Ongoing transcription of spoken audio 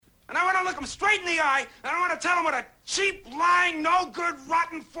And I want to look them straight in the eye, and I want to tell them what a cheap, lying, no-good,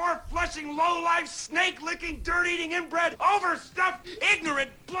 rotten, four-flushing, low-life, snake-licking, dirt-eating, inbred, overstuffed, ignorant,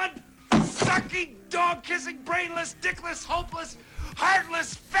 blood-sucking, dog-kissing, brainless, dickless, hopeless,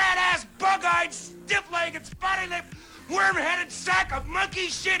 heartless, fat-ass, bug-eyed, stiff-legged, spotty-lipped, worm-headed sack of monkey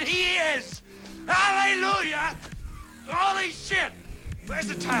shit he is! Hallelujah! Holy shit! Where's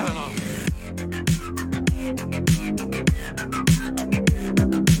the Tylenol?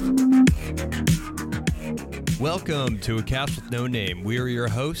 Welcome to A Cast with No Name. We are your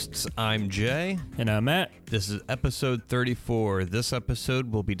hosts. I'm Jay. And I'm Matt. This is episode 34. This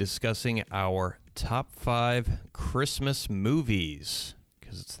episode will be discussing our top 5 Christmas movies.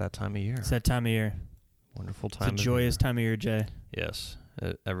 Because it's that time of year. It's that time of year. Wonderful time of year. It's a joyous time of year, Jay. Yes.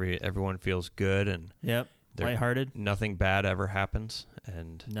 Everyone feels good and Yep. Lighthearted. nothing bad ever happens.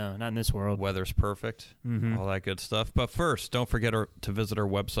 And no, not in this world. Weather's perfect. All that good stuff. But first, don't forget to visit our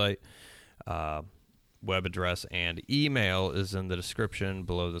website. Web address and email is in the description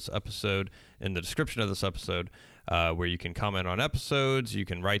below this episode, in the description of this episode, where you can comment on episodes, you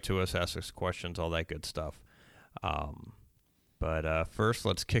can write to us, ask us questions, all that good stuff. But first,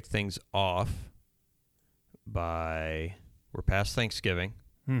 let's kick things off we're past Thanksgiving.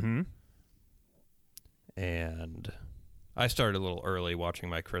 Mm-hmm. And I started a little early watching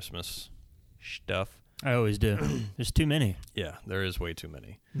my Christmas stuff. I always do. There's too many. Yeah, there is way too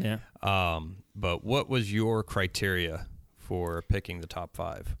many. Yeah. But what was your criteria for picking the top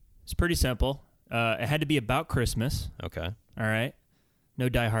 5? It's pretty simple. It had to be about Christmas. Okay. All right. No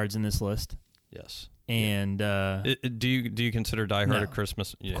diehards in this list. Yes. And Do you consider Die Hard No, a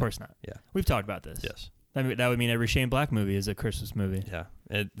Christmas? Yeah. of course not. Yeah. We've talked about this. Yes. That would mean every Shane Black movie is a Christmas movie. Yeah.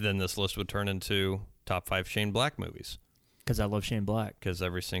 Then this list would turn into top 5 Shane Black movies. Because I love Shane Black. Because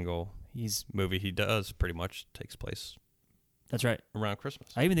every single movie he does pretty much takes place. That's right. Around Christmas.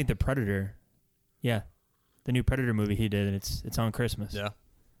 I even think the Predator. Yeah. The new Predator movie he did, it's on Christmas. Yeah.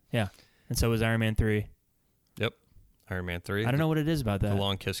 Yeah. And so was Iron Man 3. Yep. Iron Man 3. I don't know what it is about that. The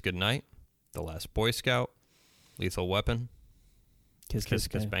Long Kiss Goodnight. The Last Boy Scout. Lethal Weapon. Kiss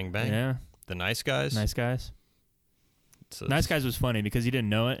Bang Bang. Yeah. The Nice Guys. Nice Guys. Nice Guys was funny because he didn't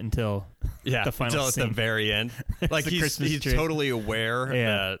know it until the final until scene. At the very end. Like he's totally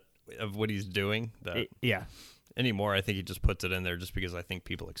aware of what he's doing. Yeah. Anymore, I think he just puts it in there just because I think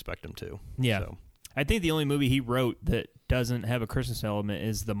people expect him to. Yeah. So. I think the only movie he wrote that doesn't have a Christmas element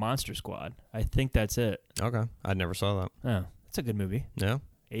is The Monster Squad. I think that's it. Okay. I never saw that. Oh, it's a good movie. Yeah?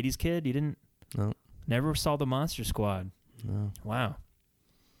 80s kid? You didn't? No. Never saw The Monster Squad. No. Wow.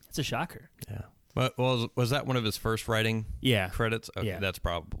 That's a shocker. Yeah. But was that one of his first writing credits? Okay, yeah. That's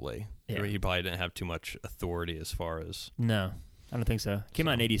probably. Yeah. He probably didn't have too much authority as far as. No, I don't think so. Came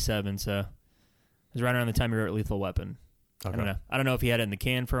out in 87, so it was right around the time he wrote Lethal Weapon. Okay. I don't know. I don't know if he had it in the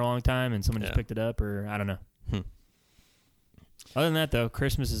can for a long time and someone just picked it up, or I don't know. Other than that, though,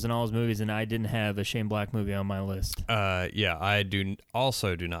 Christmas is in all his movies, and I didn't have a Shane Black movie on my list. Yeah, I do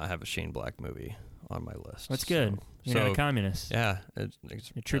not have a Shane Black movie on my list. That's good. You're not a communist. Yeah. You're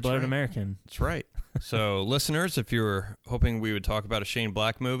a true-blooded American. That's right. So, listeners, if you were hoping we would talk about a Shane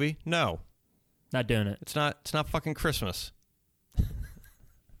Black movie, no. Not doing it. It's not fucking Christmas.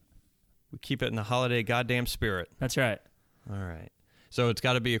 We keep it in the holiday goddamn spirit. That's right. All right. So, it's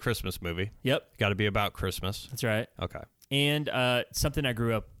got to be a Christmas movie. Yep. Got to be about Christmas. That's right. Okay. And something I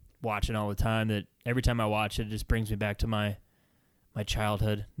grew up watching all the time that every time I watch it, it just brings me back to my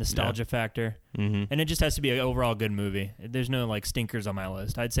childhood, nostalgia factor. Mm-hmm. And it just has to be an overall good movie. There's no like stinkers on my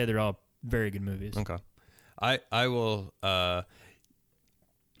list. I'd say they're all very good movies. Okay. I will I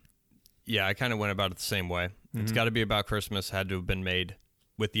kind of went about it the same way. Mm-hmm. It's got to be about Christmas, had to have been made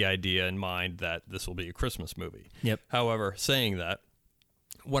with the idea in mind that this will be a Christmas movie. Yep. However, saying that,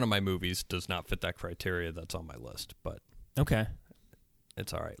 one of my movies does not fit that criteria that's on my list, but okay.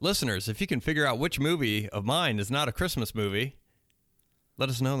 It's all right. Listeners, if you can figure out which movie of mine is not a Christmas movie, let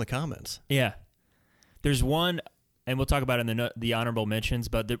us know in the comments. Yeah. There's one, and we'll talk about it in the honorable mentions,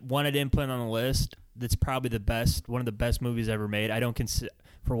 but the one I didn't put on the list that's probably the best, one of the best movies ever made. I don't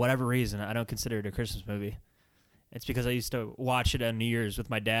for whatever reason, I don't consider it a Christmas movie. It's because I used to watch it on New Year's with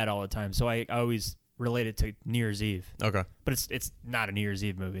my dad all the time, so I always relate it to New Year's Eve. Okay. But it's not a New Year's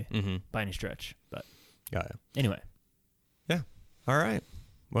Eve movie by any stretch. But anyway. Yeah. All right.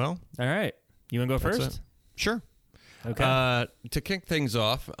 Well. All right. You want to go first? Sure. Okay. To kick things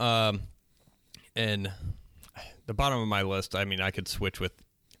off, and the bottom of my list, I mean, I could switch with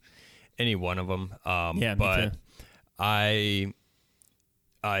any one of them. Yeah, but me too.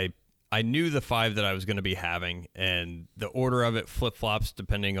 I knew the 5 that I was going to be having, and the order of it flip-flops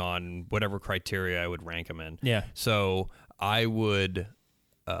depending on whatever criteria I would rank them in. Yeah. So I would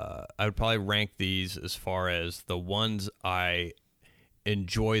I would probably rank these as far as the ones I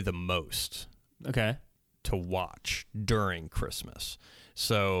enjoy the most Okay. to watch during Christmas.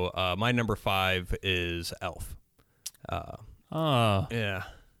 So my number 5 is Elf. Oh, Yeah.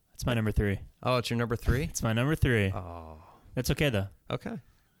 it's my number 3. Oh, it's your number 3? It's my number 3. Oh, That's okay though. okay.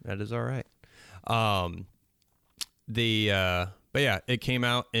 That is all right. But yeah, it came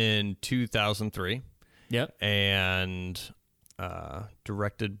out in 2003 Yep. and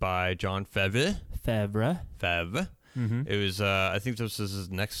directed by Jon Favreau. Favre. Mm-hmm. It was, I think this was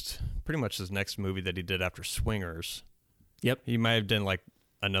pretty much his next movie that he did after Swingers. Yep. He might have done like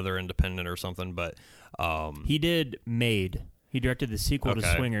another independent or something, but He did Made. He directed the sequel to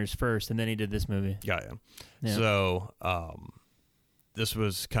Okay. Swingers first, and then he did this movie. got him. Yeah. So this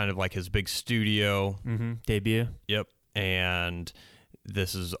was kind of like his big studio. Mm-hmm. Debut. Yep. And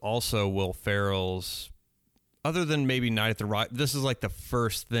this is also Will Ferrell's, other than maybe Night at the Rock, this is like the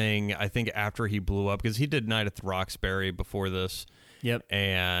first thing I think after he blew up, because he did Night at the Roxbury before this. Yep.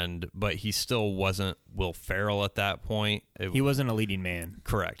 But he still wasn't Will Ferrell at that point. He wasn't a leading man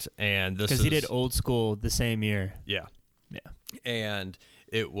Correct. And this because is, he did Old School the same year. Yeah. Yeah. And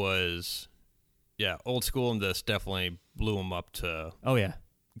it was, yeah, Old School, and this definitely blew him up to, Oh yeah.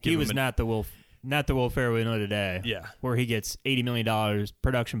 Give He him was an- not the Will Ferrell we know today. yeah. Where he gets $80 million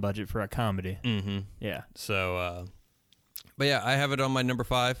production budget for a comedy. Mm-hmm. Yeah. So, but yeah, I have it on my number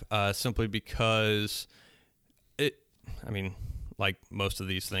 5, simply because like most of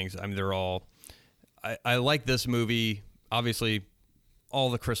these things, they're all, I like this movie. Obviously, all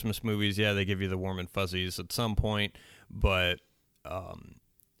the Christmas movies, yeah, they give you the warm and fuzzies at some point, but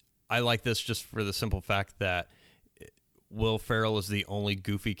I like this just for the simple fact that Will Ferrell is the only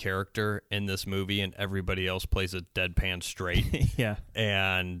goofy character in this movie, and everybody else plays it deadpan straight. Yeah.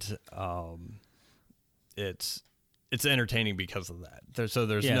 And it's entertaining because of that.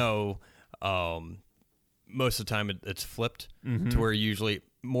 There's Yeah. no most of the time it's flipped Mm-hmm. to where usually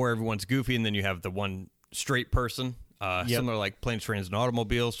more everyone's goofy, and then you have the one straight person. Similar like Planes, Trains, and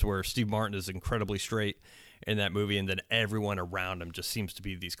Automobiles, to where Steve Martin is incredibly straight in that movie, and then everyone around him just seems to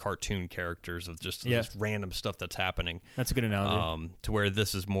be these cartoon characters of just Yeah. this random stuff that's happening. That's a good analogy. To where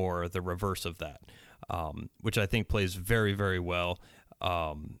this is more the reverse of that, which I think plays very, very well.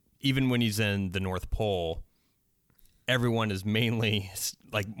 Even when he's in the North Pole, everyone is mainly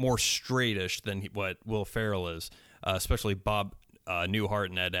like more straightish than what Will Ferrell is, especially Bob Newhart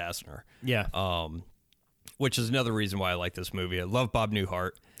and Ed Asner. Yeah. Which is another reason why I like this movie. I love Bob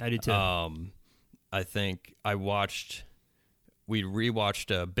Newhart. I do too. I think we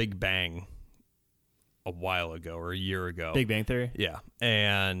rewatched Big Bang a while ago or a year ago. Big Bang Theory. Yeah,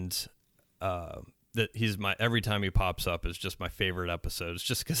 and that he's every time he pops up is just my favorite episodes,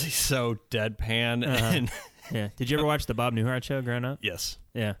 just because he's so deadpan. And Yeah. Did you ever watch the Bob Newhart show growing up? yes,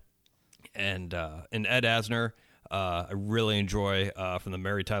 Yeah. and Ed Asner, I really enjoy from the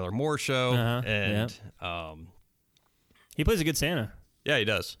Mary Tyler Moore Show, Uh-huh, and He plays a good Santa. yeah, he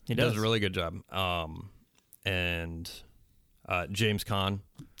does. He does does. a really good job. And James Caan.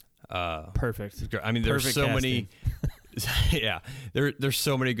 Perfect. There's Perfect so casting. many. Yeah, there's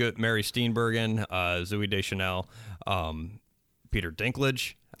so many good. Mary Steenburgen, Zooey Deschanel, Peter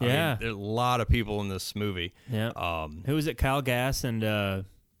Dinklage. There's a lot of people in this movie. Yeah. Who was it? Kyle Gass and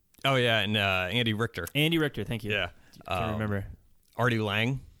Oh yeah, and Andy Richter. Andy Richter. Thank you. Yeah, I can't remember. Artie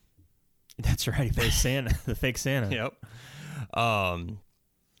Lang. That's right. He plays Santa, the fake Santa. Yep.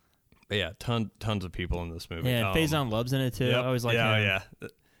 But yeah, tons of people in this movie. Yeah, and Faison Love's in it too. Yep. I always like yeah, him.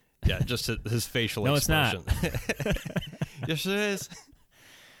 yeah, just his facial No, it's not. expression. Yes, it is.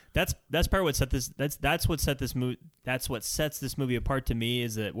 That's part of what set this. That's what set this movie. That's what sets this movie apart to me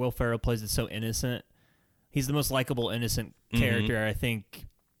is that Will Ferrell plays it so innocent. He's the most likable innocent character I think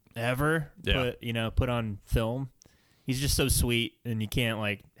ever. Yeah. Put on film. He's just so sweet, and you can't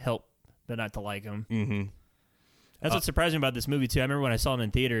like help but not to like him. Mm-hmm. That's what surprised me about this movie too. I remember when I saw it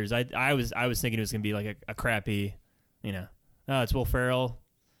in theaters, I was thinking it was gonna be like a crappy, it's Will Ferrell.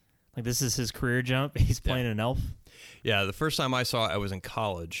 Like this is his career jump. He's playing an elf. Yeah, the first time I saw it, I was in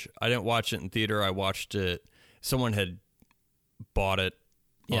college. I didn't watch it in theater. I watched it. Someone had bought it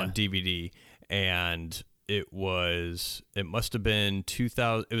on DVD, and it must have been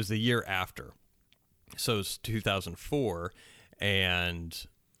 2000. It was the year after. So it was 2004, and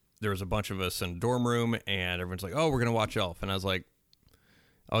there was a bunch of us in a dorm room, and everyone's like, oh, we're going to watch Elf. And I was like,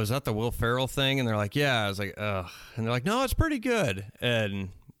 oh, is that the Will Ferrell thing? And they're like, yeah. I was like, ugh. And they're like, no, it's pretty good. And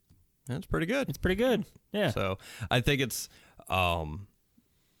it's pretty good. It's pretty good. Yeah. So I think it's, You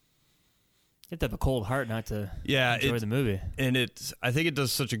have to have a cold heart not to enjoy the movie. And I think it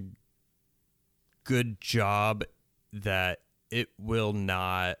does such a good job that it will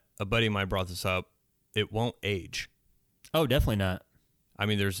not. A buddy of mine brought this up. It won't age. Oh, definitely not. I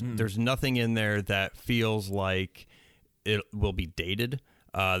mean, there's nothing in there that feels like it will be dated.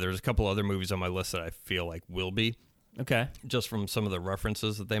 There's a couple other movies on my list that I feel like will be. Okay. Just from some of the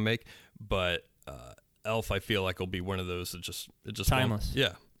references that they make, but Elf, I feel like will be one of those that just timeless.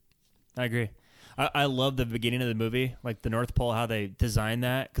 Yeah, I agree. I love the beginning of the movie, like the North Pole, how they designed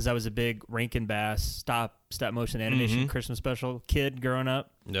that, because I was a big Rankin Bass stop motion animation Christmas special kid growing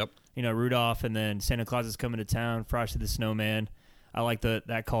up. Yep. You know, Rudolph, and then Santa Claus is coming to town, Frosty the Snowman. I like that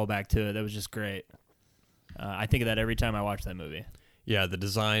callback to it. That was just great. I think of that every time I watch that movie. Yeah, the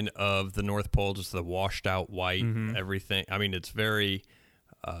design of the North Pole, just the washed out white, everything. I mean, it's very.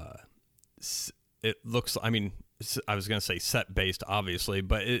 It looks. I mean, I was going to say set based, obviously,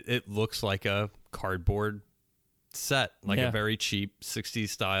 but it looks like a cardboard set, like a very cheap 60s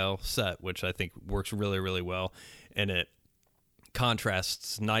style set, which I think works really, really well, and it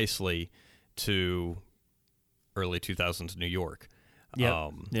contrasts nicely to early 2000s New York.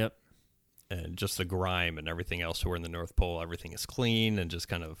 Yep. And just the grime and everything else. We're in the North Pole. Everything is clean and just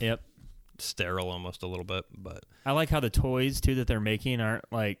kind of sterile almost a little bit. But I like how the toys too that they're making aren't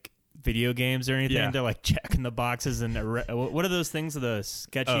like video games or anything. Yeah. They're like checking the boxes and what are those things? The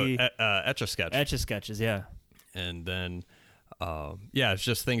sketchy Etch-a-Sketch. Etch-a-Sketches, yeah. And then, it's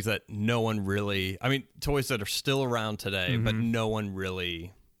just things that no one really. I mean, toys that are still around today, but no one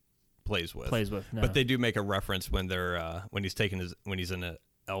really plays with. No. But they do make a reference when they're when he's in a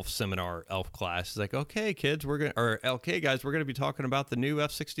elf seminar, elf class. He's like, okay, kids, okay, guys, we're gonna be talking about the new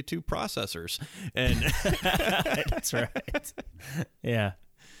F-62 processors, and that's right. Yeah.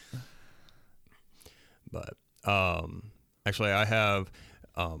 But actually, I have.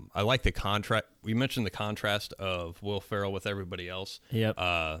 I like the contrast. We mentioned the contrast of Will Ferrell with everybody else. Yep.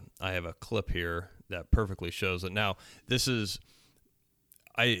 I have a clip here that perfectly shows it. Now, this is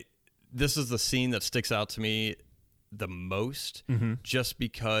the scene that sticks out to me the most, just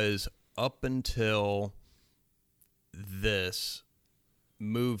because up until this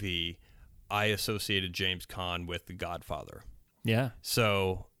movie, I associated James Caan with The Godfather. Yeah.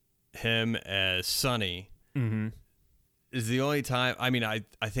 So him as Sonny is the only time. I mean, I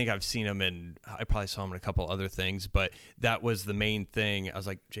think I've seen him I probably saw him in a couple other things, but that was the main thing. I was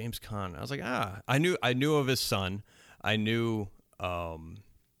like, James Caan. I was like, I knew of his son. I knew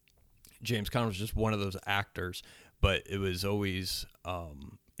James Caan was just one of those actors, but it was always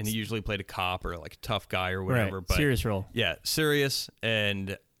and he usually played a cop or like a tough guy or whatever. Right. But serious role. Yeah, serious,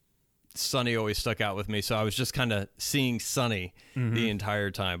 and Sonny always stuck out with me, so I was just kind of seeing Sonny the entire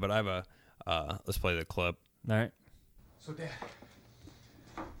time. But I have let's play the clip. All right. So, Dad,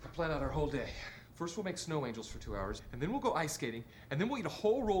 I plan out our whole day. First, we'll make snow angels for 2 hours, and then we'll go ice skating, and then we'll eat a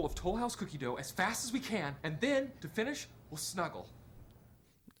whole roll of Toll House cookie dough as fast as we can, and then, to finish, we'll snuggle.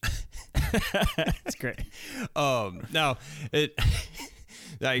 That's great. Now,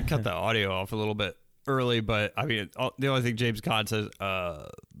 I cut the audio off a little bit early, but I mean, the only thing James Caan says,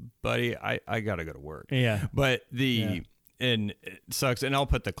 buddy, I gotta go to work. Yeah. But and it sucks, and I'll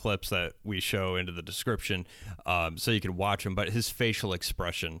put the clips that we show into the description, so you can watch them. But his facial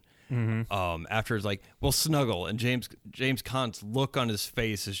expression, after it's like, "We'll snuggle," and James Caan's look on his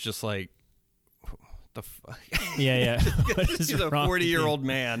face is just like, "What the fuck?" Yeah. He's a 40-year-old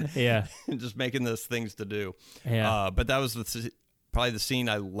man, Yeah. just making those things to do. Yeah. But that was probably the scene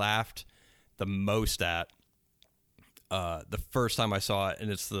I laughed the most at the first time I saw it,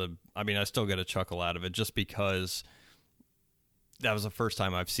 and I still get a chuckle out of it just because that was the first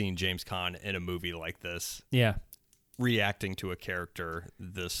time I've seen James Caan in a movie like this. Yeah. Reacting to a character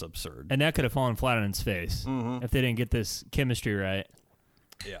this absurd. And that could have fallen flat on its face if they didn't get this chemistry right.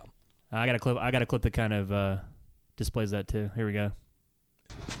 Yeah. I got a clip that kind of displays that too. Here we go.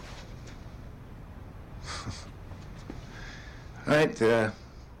 All right,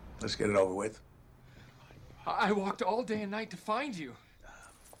 let's get it over with. I walked all day and night to find you.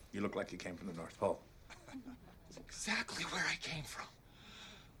 You look like you came from the North Pole. That's exactly where I came from.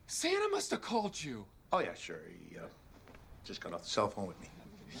 Santa must have called you. Oh, yeah, sure. He just got off the cell phone with me.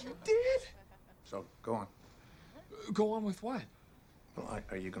 You did? So, go on. Go on with what? Well,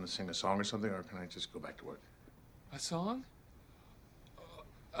 are you going to sing a song or something, or can I just go back to work? A song?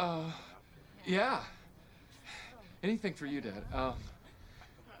 Yeah. Anything for you, Dad.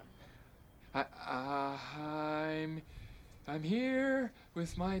 I'm here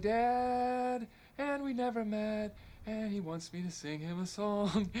with my dad, and we never met, and he wants me to sing him a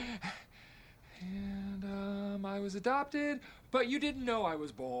song. And I was adopted, but you didn't know I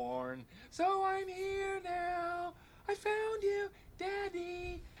was born. So I'm here now. I found you,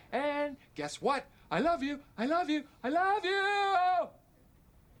 Daddy. And guess what? I love you. I love you. I love you.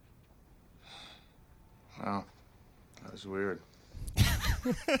 Wow. That was weird.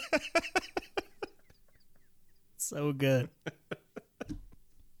 So good.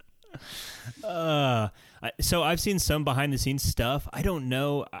 So I've seen some behind the scenes stuff. I don't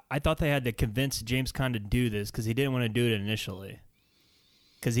know. I thought they had to convince James Caan to do this because he didn't want to do it initially.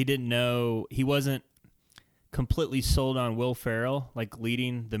 Because he didn't know, he wasn't completely sold on Will Ferrell, like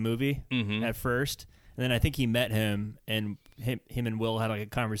leading the movie at first. And then I think he met him, and him and Will had like a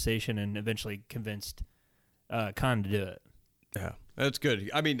conversation and eventually convinced Caan to do it. Yeah, that's good.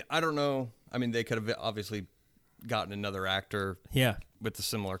 I mean, I don't know. I mean, they could have obviously gotten another actor with a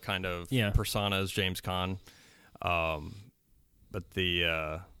similar kind of persona as James Caan. But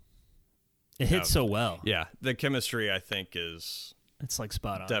it hits so well. Yeah, the chemistry, I think, is... It's like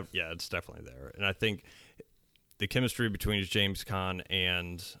spot on. It's definitely there. And I think the chemistry between James Caan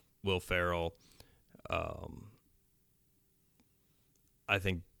and Will Ferrell, I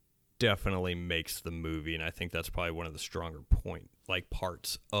think definitely makes the movie, and I think that's probably one of the stronger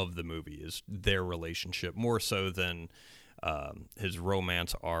parts of the movie is their relationship, more so than his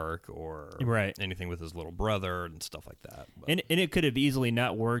romance arc or anything with his little brother and stuff like that. But. And it could have easily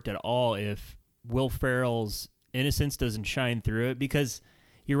not worked at all if Will Ferrell's innocence doesn't shine through it, because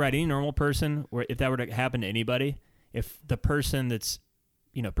you're right, any normal person, or if that were to happen to anybody, if the person that's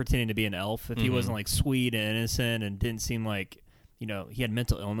pretending to be an elf, if he wasn't like sweet and innocent and didn't seem like he had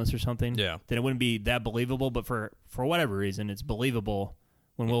mental illness or something, then it wouldn't be that believable. But for whatever reason, it's believable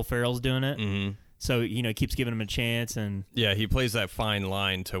when Will Ferrell's doing it. So keeps giving him a chance, and he plays that fine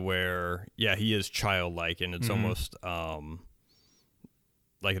line to where he is childlike, and it's almost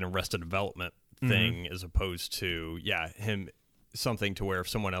like an Arrested Development thing, as opposed to him something to where if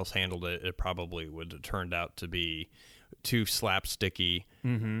someone else handled it, it probably would have turned out to be too slapsticky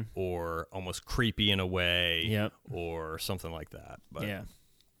or almost creepy in a way, or something like that. But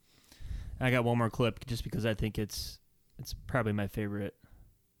I got one more clip just because I think it's probably my favorite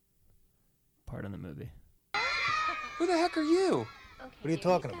part of the movie. Who the heck are you? What are you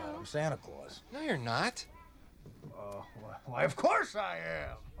talking about? I'm Santa Claus. No, you're not. Why, of course I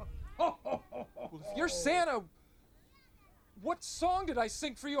am. Well, if you're Santa, what song did I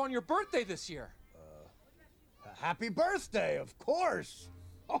sing for you on your birthday this year? Happy birthday, of course.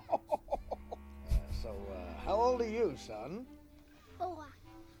 So, how old are you, son? 4.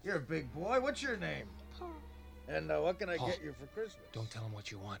 You're a big boy. What's your name? Paul. And what can I get you for Christmas? Don't tell him what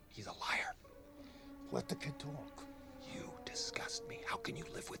you want. He's a liar. Let the kid talk. You disgust me. How can you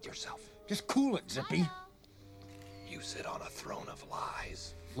live with yourself? Just cool it, Zippy. You sit on a throne of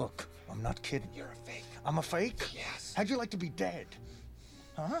lies. Look, I'm not kidding. You're a fake. I'm a fake? Yes. How'd you like to be dead?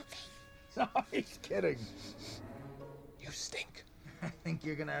 Huh? No, he's kidding. You stink. I think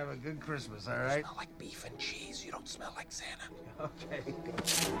you're gonna have a good Christmas, all You right? smell like beef and cheese. You don't smell like Santa. Okay, good.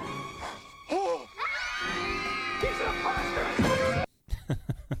 Oh! He's an imposter!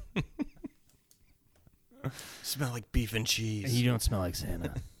 Smell like beef and cheese. You don't smell like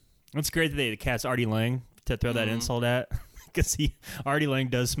Santa. It's great that they cast Artie Lang to throw that insult at, because Artie Lang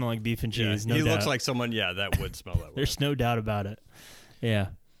does smell like beef and cheese. No he doubt. looks like someone, that would smell that way. There's no doubt about it. Yeah.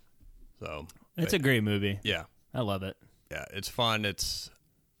 So It's a great movie. Yeah. I love it. Yeah, it's fun. It's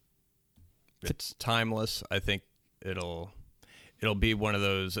timeless. I think it'll be one of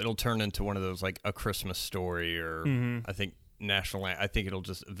those. It'll turn into one of those like A Christmas Story, or I think I think it'll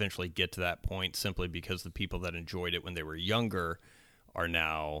just eventually get to that point, simply because the people that enjoyed it when they were younger are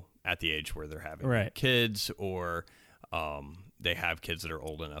now at the age where they're having kids, or they have kids that are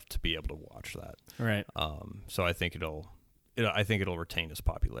old enough to be able to watch that. Right. So I think it'll retain its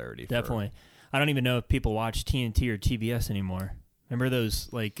popularity. Definitely. I don't even know if people watch TNT or TBS anymore. Remember those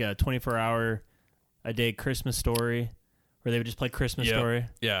 24-hour a day Christmas Story, where they would just play Christmas Story?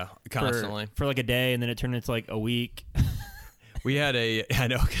 Yeah, constantly for like a day, and then it turned into like a week. We had I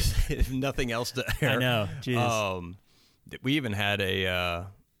know, because nothing else to air. I know. Jeez. We even had there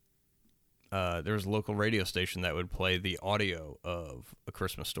was a local radio station that would play the audio of A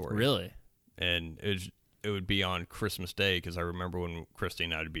Christmas Story. Really? And it would be on Christmas Day, because I remember when Christy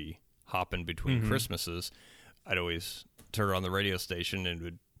and I would be hopping between Christmases, I'd always turn on the radio station and it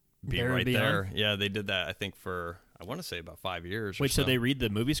would be right there. Yeah, they did that, I think, for, I want to say, about 5 years. Wait, so they read the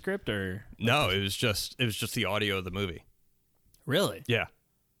movie script, or? No, it was just the audio of the movie. Really? Yeah.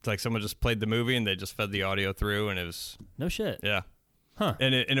 It's like someone just played the movie and they just fed the audio through, and it was... No shit. Yeah. Huh.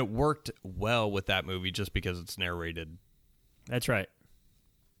 And it worked well with that movie, just because it's narrated. That's right.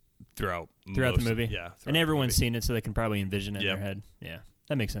 Throughout the movie. Yeah. And everyone's seen it, so they can probably envision it in their head. Yeah.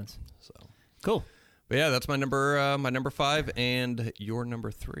 That makes sense. So cool. But yeah, that's my number 5 and your number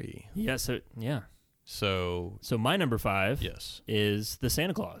 3. Yeah. So yeah. So my number 5 yes. is The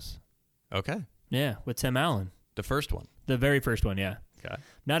Santa Claus. Okay. Yeah, with Tim Allen. The first one. The very first one, yeah. Okay.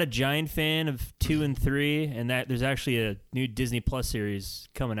 Not a giant fan of 2 and 3, and that there's actually a new Disney Plus series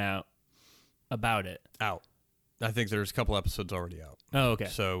coming out about it. Out. I think there's a couple episodes already out. Oh, okay.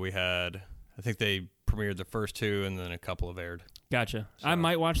 So I think they premiered the first 2 and then a couple have aired. Gotcha. So. I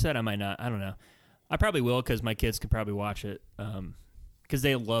might watch that. I might not. I don't know. I probably will because my kids could probably watch it because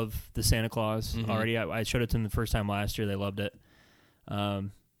they love the Santa Claus already. I showed it to them the first time last year. They loved it.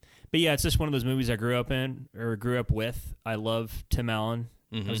 But yeah, it's just one of those movies I grew up in or grew up with. I love Tim Allen.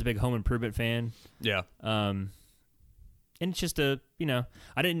 I was a big Home Improvement fan. Yeah. And it's just I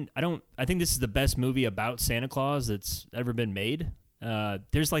think this is the best movie about Santa Claus that's ever been made.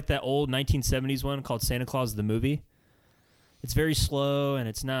 There's like that old 1970s one called Santa Claus the Movie. It's very slow and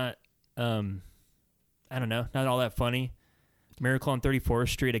it's not, I don't know, not all that funny. Miracle on 34th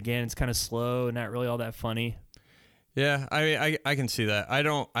Street, again, it's kind of slow, not really all that funny. Yeah, I mean, I can see that. I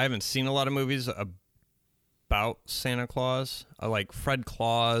haven't seen a lot of movies about Santa Claus. I like Fred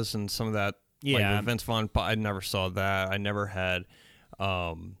Claus and some of that. Yeah, like Vince Vaughn. I never saw that. I never had.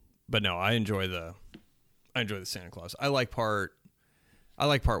 But no, I enjoy the Santa Claus. I like part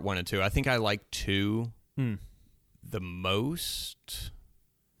 1 and 2. I think I like 2 the most,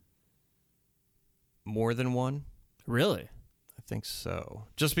 more than 1. Really? I think so.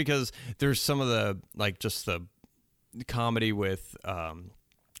 Just because there's some of the just the comedy with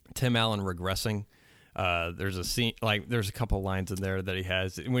Tim Allen regressing. There's a scene, there's a couple lines in there that he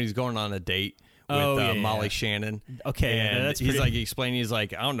has when he's going on a date with Molly Shannon. Okay, and that's he's explaining. He's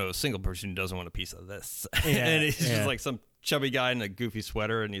like, I don't know a single person who doesn't want a piece of this. Yeah, and he's just like some chubby guy in a goofy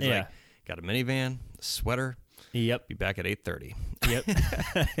sweater, and he's like, got a minivan, a sweater. Yep. Be back at 8:30.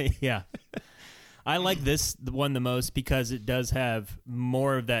 Yep. Yeah. I like this one the most because it does have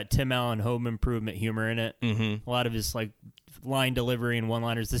more of that Tim Allen Home Improvement humor in it. A lot of his line delivery and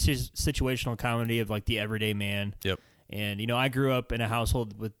one-liners. This is situational comedy of the everyday man. Yep. And I grew up in a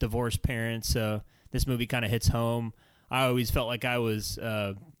household with divorced parents, so this movie kind of hits home. I always felt like I was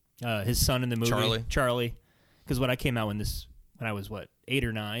his son in the movie, Charlie, because when I came out when I was 8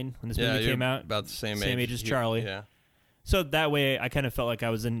 or 9 when this movie came out, about the same age as Charlie. Yeah. So that way, I kind of felt like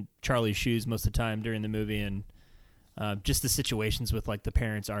I was in Charlie's shoes most of the time during the movie, and just the situations with the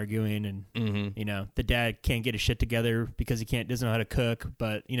parents arguing, and the dad can't get his shit together because he doesn't know how to cook,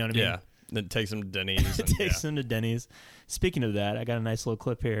 but you know what I mean? Yeah. Then takes him to Denny's. Takes him to Denny's. Speaking of that, I got a nice little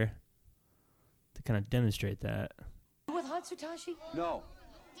clip here to kind of demonstrate that. With Hatsutashi? No.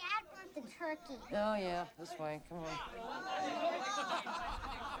 Dad wants the turkey. Oh yeah, this way. Come on.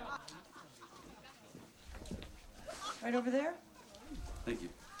 Right over there? Thank you.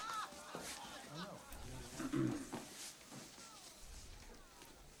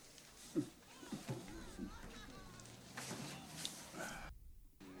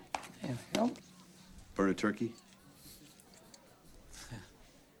 There we go. Burn a turkey?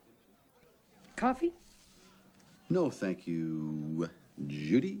 Coffee? No, thank you,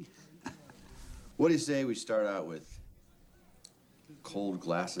 Judy. What do you say we start out with cold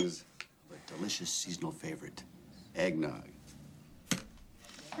glasses of a delicious seasonal favorite, eggnog?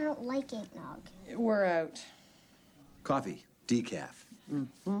 I don't like eggnog. We're out. Coffee, decaf.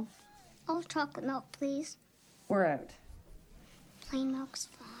 Mm-hmm. Oh, chocolate milk, please. We're out. Plain milk's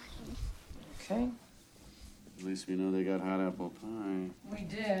fine. Okay. At least we know they got hot apple pie. We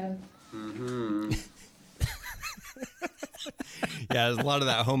did. Mm-hmm. Yeah, there's a lot of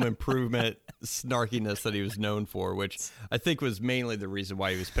that Home Improvement snarkiness that he was known for, which I think was mainly the reason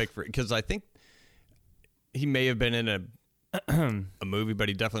why he was picked for it. Because I think he may have been in a movie, but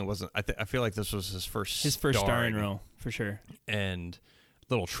he definitely wasn't. I feel like this was his first starring role for sure. And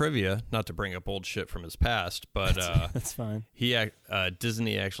little trivia, not to bring up old shit from his past, but that's fine.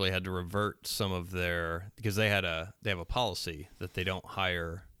 Disney actually had to revert some of their, because they have a policy that they don't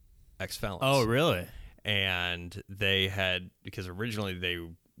hire ex-felons. Oh, really? And they had, because originally they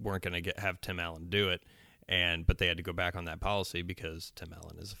weren't going to have Tim Allen do it, but they had to go back on that policy because Tim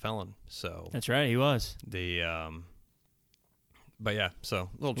Allen is a felon. So that's right, he was. But yeah, so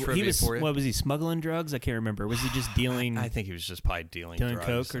a little trivia for you. What was he, smuggling drugs? I can't remember. Was he just dealing? I think he was just probably dealing drugs.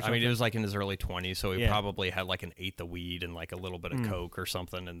 Coke or something? I mean, it was in his early 20s, so he probably had an eighth of weed and a little bit of coke or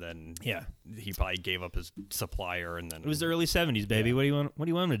something, and then he probably gave up his supplier, and then it was the early 70s, baby. Yeah. What do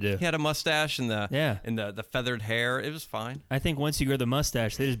you want him to do? He had a mustache and the feathered hair. It was fine. I think once you grow the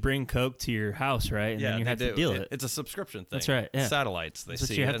mustache, they just bring coke to your house, right? And then you have to deal with it. It's a subscription thing. That's right. Yeah. Satellites. That's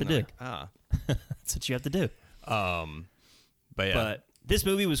what you have to do. That's what you have to do. But yeah. But this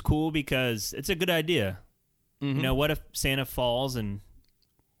movie was cool because it's a good idea. Mm-hmm. What if Santa falls and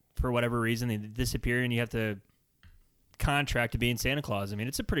for whatever reason they disappear, and you have to contract to be in Santa Claus. I mean,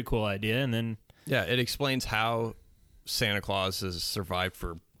 it's a pretty cool idea. And then Yeah, it explains how Santa Claus has survived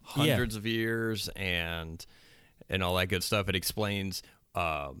for hundreds of years and all that good stuff. It explains,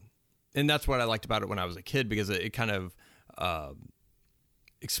 and that's what I liked about it when I was a kid, because it kind of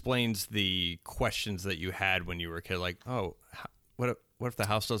explains the questions that you had when you were a kid, like, oh, what if the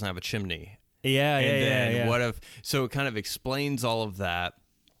house doesn't have a chimney? Yeah. What if? So it kind of explains all of that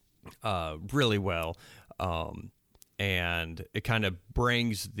really well, and it kind of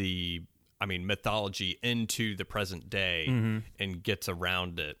brings the mythology into the present day and gets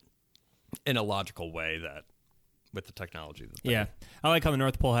around it in a logical way that with the technology. I like how the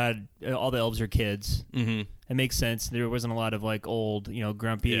North Pole had all the elves are kids. Mm-hmm. It makes sense. There wasn't a lot of like old,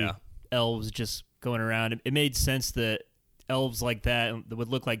 grumpy elves just going around. It made sense that elves like that would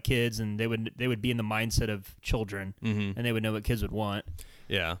look like kids, and they would be in the mindset of children, and they would know what kids would want.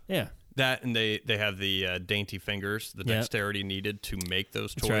 Yeah. That, and they have the dainty fingers, the dexterity needed to make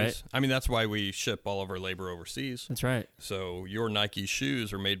those toys. That's right. That's why we ship all of our labor overseas. That's right. So your Nike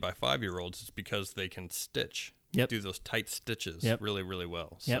shoes are made by 5-year-olds. It's because they can stitch. Do those tight stitches really, really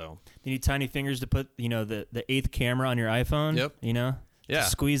well. Yep. So you need tiny fingers to put, the 8th camera on your iPhone. Yeah.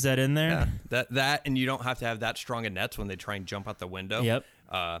 Squeeze that in there. Yeah. That, and you don't have to have that strong of nets when they try and jump out the window. Yep.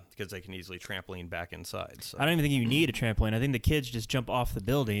 Because they can easily trampoline back inside. So. I don't even think you need a trampoline. I think the kids just jump off the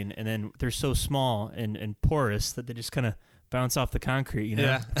building, and then they're so small and porous that they just kind of bounce off the concrete.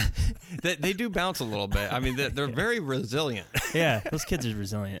 Yeah. they do bounce a little bit. They're very resilient. Yeah, those kids are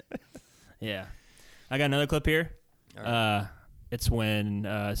resilient. Yeah. I got another clip here. Right. It's when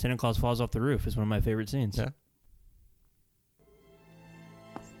Santa Claus falls off the roof. It's one of my favorite scenes. Yeah.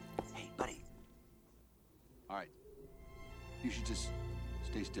 Hey, buddy. All right. You should just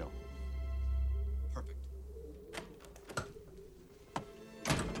stay still. Perfect.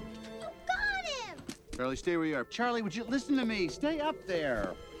 Got him! Charlie, stay where you are. Charlie, would you listen to me? Stay up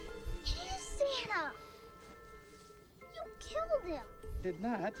there. It is Santa. You killed him. Did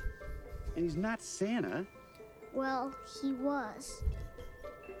not. And he's not Santa. Well, he was.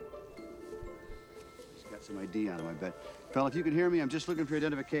 He's got some ID on him, I bet. Fella, if you can hear me, I'm just looking for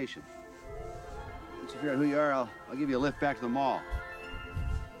identification. Once you figure out who you are, I'll give you a lift back to the mall.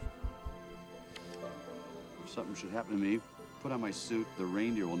 If something should happen to me, put on my suit. The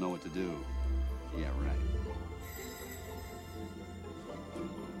reindeer will know what to do. Yeah, right.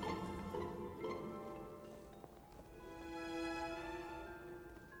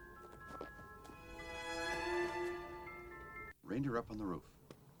 Reindeer up on the roof.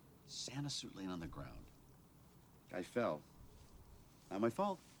 Santa suit laying on the ground. Guy fell. Not my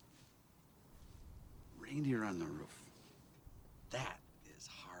fault. Reindeer on the roof. That is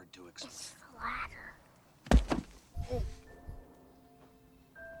hard to explain. It's the ladder.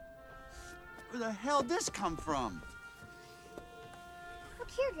 Where the hell did this come from? Look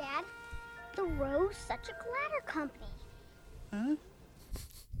here, Dad. The Rose Such a Ladder Company.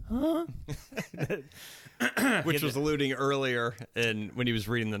 Which was alluding earlier when he was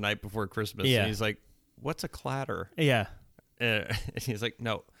reading The Night Before Christmas. Yeah. And he's like, what's a clatter? Yeah. And he's like,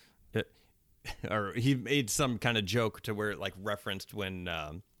 no. Or he made some kind of joke to where it like referenced when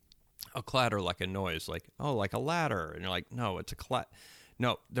a clatter, like a noise, like, oh, like a ladder. And you're like, no, it's a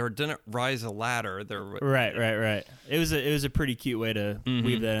No, there didn't rise a ladder. Right. It was a pretty cute way to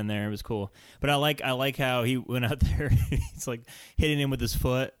weave that in there. It was cool. But I like how he went out there. He's like hitting him with his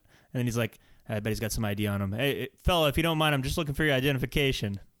foot, and then he's like, I bet he's got some ID on him. Hey, fella, if you don't mind, I'm just looking for your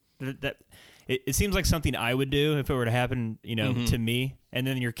identification. It seems like something I would do if it were to happen, to me. And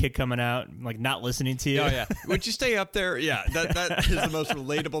then your kid coming out, like not listening to you. Oh yeah. Would you stay up there? Yeah, that is the most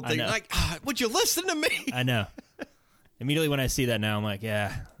relatable thing. Like, would you listen to me? I know. Immediately when I see that now, I'm like,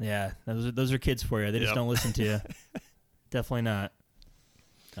 yeah, those are kids for you. They just don't listen to you. Definitely not.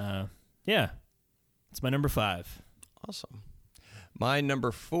 Yeah, it's my number 5. Awesome. My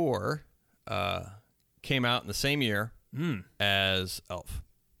number 4 came out in the same year as Elf.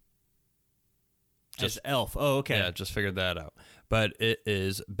 As Elf. Oh, okay. Yeah, just figured that out. But it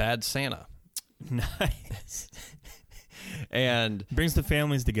is Bad Santa. Nice. And brings the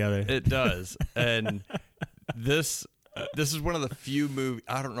families together. It does. And this is one of the few movies,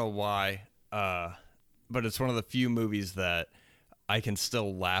 I don't know why, but it's one of the few movies that I can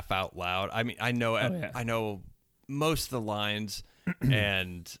still laugh out loud. I know most of the lines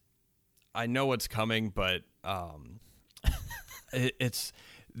and I know what's coming, but it's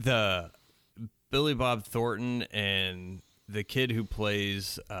the Billy Bob Thornton and the kid who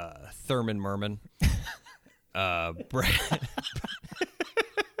plays Thurman Merman.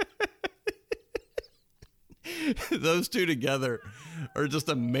 Those two together are just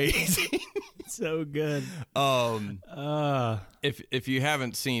amazing. So good. If you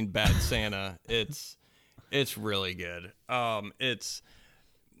haven't seen Bad Santa, it's really good. It's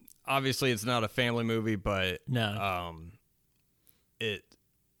obviously it's not a family movie, but No. It's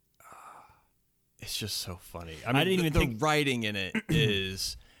just so funny. I mean, I didn't even think the writing in it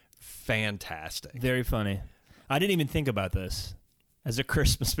is fantastic. Very funny. I didn't even think about this as a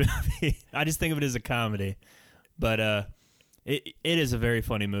Christmas movie. I just think of it as a comedy. But it is a very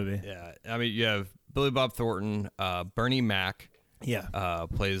funny movie. Yeah, I mean, you have Billy Bob Thornton, Bernie Mac, Yeah.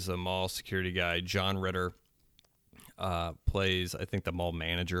 plays the mall security guy. John Ritter plays, I think, the mall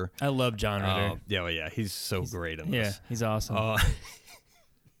manager. I love John Ritter. Yeah, he's so great in Yeah, this. he's awesome.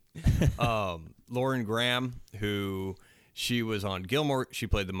 Lauren Graham, who she was on Gilmore, she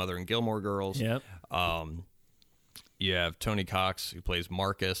played the mother in Gilmore Girls. Yep. You have Tony Cox, who plays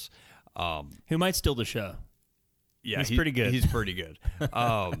Marcus. Who might steal the show. Yeah, He's pretty good. He's pretty good.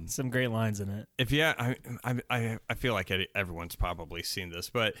 Some great lines in it. If I feel like everyone's probably seen this,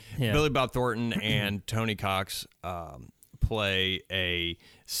 but Yeah. Billy Bob Thornton and Tony Cox play a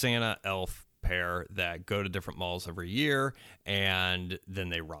Santa elf pair that go to different malls every year, and then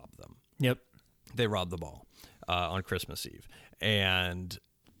they rob them. Yep. They rob the mall on Christmas Eve, and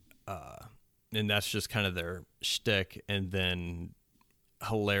that's just kind of their shtick, and then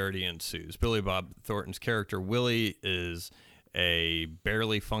hilarity ensues. Billy Bob Thornton's character Willie is a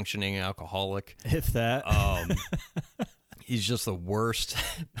barely functioning alcoholic. If that. He's just the worst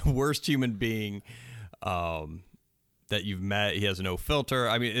human being that you've met. He has no filter.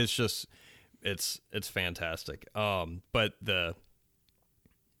 I mean, it's just it's fantastic. But the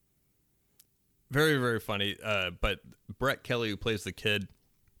very, very funny. But Brett Kelly, who plays the kid,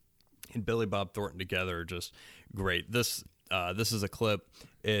 and Billy Bob Thornton together are just great. This is a clip.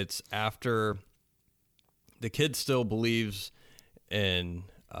 It's after the kid still believes in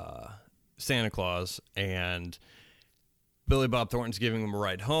Santa Claus, and Billy Bob Thornton's giving him a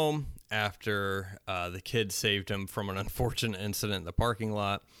ride home after the kid saved him from an unfortunate incident in the parking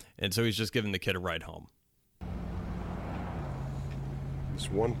lot, and so he's just giving the kid a ride home. This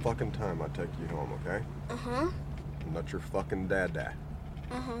one fucking time I take you home, okay? Uh-huh. I'm not your fucking dad.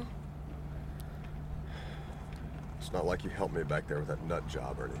 Uh-huh. It's not like you helped me back there with that nut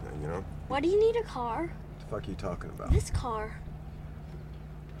job or anything, you know? Why do you need a car? What the fuck are you talking about? This car.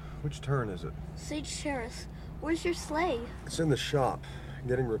 Which turn is it? Sage Terrace. Where's your sleigh? It's in the shop,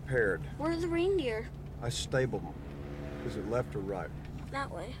 getting repaired. Where are the reindeer? I stabled them. Is it left or right?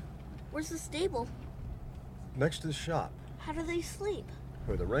 That way. Where's the stable? Next to the shop. How do they sleep?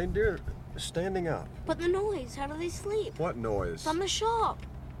 Where the reindeer are standing up. But the noise, how do they sleep? What noise? From the shop.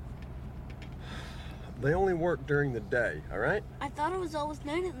 They only work during the day, all right? I thought it was always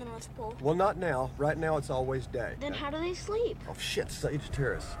night at the North Pole. Well, not now. Right now, it's always day. Then how do they sleep? Oh, shit, Sage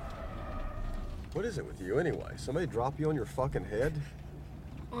Terrace. What is it with you, anyway? Somebody drop you on your fucking head?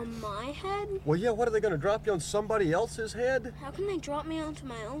 On my head? Well, yeah, what are they gonna drop you on somebody else's head? How can they drop me onto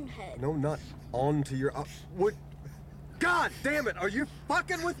my own head? No, not onto your... what? God damn it, are you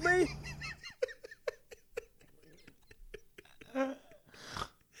fucking with me?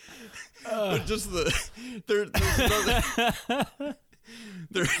 Just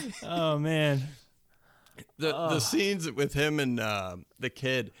Oh, man. the scenes with him and the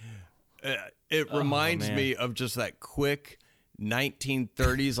kid, it reminds man. me of just that quick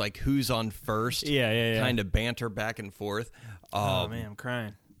 1930s, like who's on first, Yeah. kind of banter back and forth. Oh, man, I'm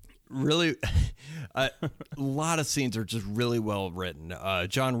crying. Really, a lot of scenes are just really well written.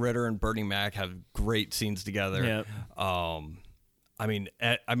 John Ritter and Bernie Mac have great scenes together. Yep. I mean,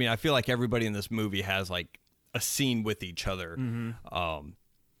 I feel like everybody in this movie has like a scene with each other.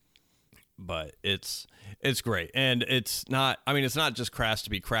 But it's great, and it's not. I mean, it's not just crass to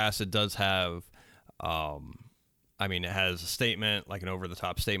be crass. It does have. It has a statement, like an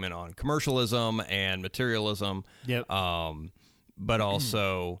over-the-top statement on commercialism and materialism. Yep. But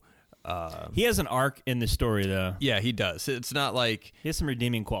also. He has an arc in the story, though. Yeah, he does. It's not like... He has some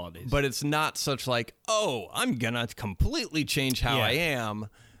redeeming qualities. But it's not such like, oh, I'm going to completely change how I am.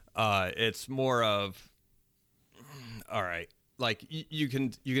 It's more of, all right. Like, you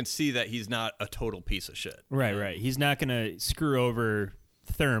can see that he's not a total piece of shit. Right. He's not going to screw over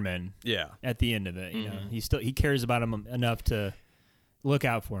Thurman at the end of it. You know, he cares about him enough to look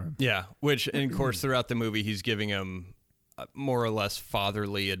out for him. Yeah, which, and of course, throughout the movie, he's giving him... more or less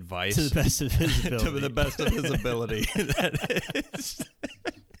fatherly advice to the best of his ability. To the best of his ability. That is.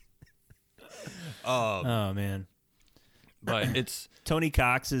 Oh man! But it's Tony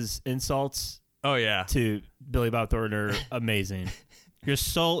Cox's insults. Oh yeah, to Billy Bob Thornton are amazing. Your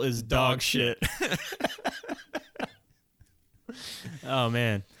soul is dog shit. Oh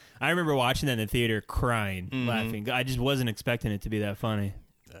man, I remember watching that in the theater, crying, laughing. I just wasn't expecting it to be that funny.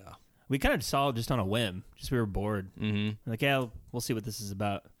 Yeah. We kind of saw it just on a whim. Just we were bored. Like, yeah, we'll see what this is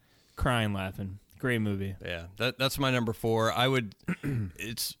about. Crying, laughing. Great movie. Yeah, that's my number 4. I would.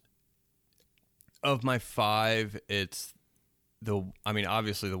 It's of my 5. It's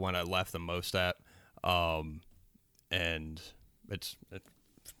obviously the one I laughed the most at, and it's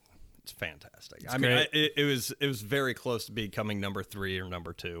fantastic. It was very close to becoming number 3 or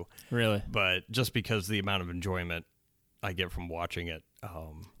number 2. Really, but just because the amount of enjoyment I get from watching it,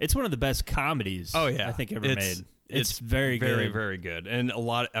 it's one of the best comedies. Oh yeah, I think ever made. It's very good. Very, very good. And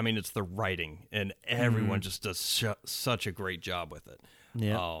it's the writing, and everyone just does such a great job with it.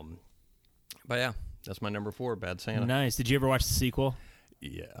 Yeah. But yeah, that's my number 4, Bad Santa. Nice. Did you ever watch the sequel?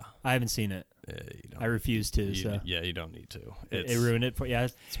 Yeah. I haven't seen it. I refuse to. You don't need to. It ruined it for. Yeah,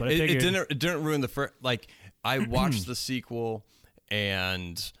 that's what I figured. It didn't ruin the first. Like, I watched the sequel,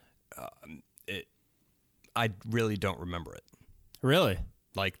 and I really don't remember it. Really?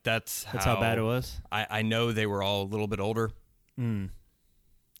 Like, that's how bad it was? I know they were all a little bit older.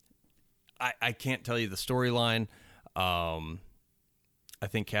 I can't tell you the storyline. I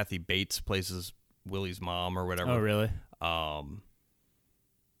think Kathy Bates plays Willie's mom or whatever. Oh, really?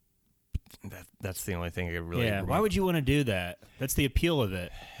 That's the only thing I really remember. Why would you want to do that? That's the appeal of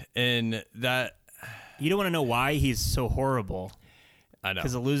it. And that... You don't want to know why he's so horrible. I know.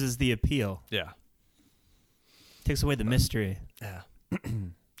 Because it loses the appeal. Yeah. Takes away the mystery. Yeah.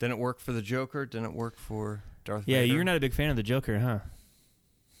 Didn't work for the Joker. Didn't work for Darth Vader. Yeah, you're not a big fan of the Joker, huh?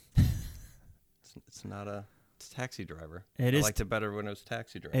 It's not a... It's Taxi Driver. I liked it better when it was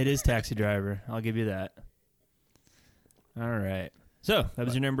Taxi Driver. It is Taxi Driver. I'll give you that. All right. So, that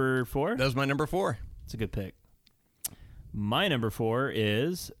was your number 4? That was my number 4. It's a good pick. My number 4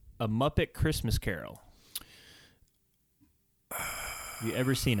 is A Muppet Christmas Carol. Have you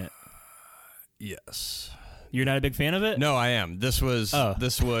ever seen it? Yes. You're not a big fan of it? No, I am. This was I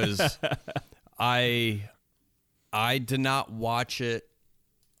did not watch it.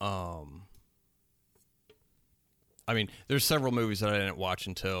 I mean, there's several movies that I didn't watch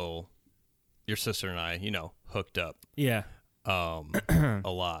until your sister and I, hooked up. Yeah. A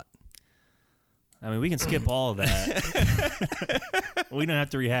lot. I mean, we can skip all of that. We don't have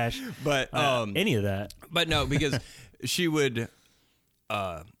to rehash but any of that. But no, because she would,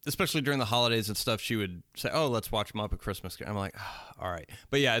 especially during the holidays and stuff, she would say, "Oh, let's watch Muppet Christmas Carol." I'm like, all right.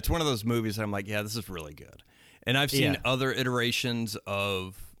 But yeah, it's one of those movies that I'm like, yeah, this is really good. And I've seen other iterations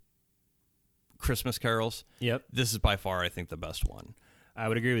of Christmas carols. Yep. This is by far, I think, the best one. I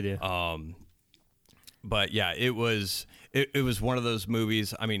would agree with you. But yeah, it was one of those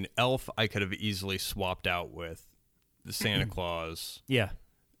movies. I mean, Elf, I could have easily swapped out with the Santa Claus. Yeah.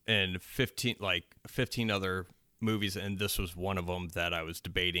 And 15 other movies, and this was one of them that I was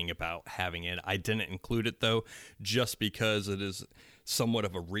debating about having in. I didn't include it though, just because it is somewhat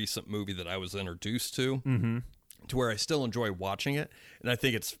of a recent movie that I was introduced to where I still enjoy watching it, and I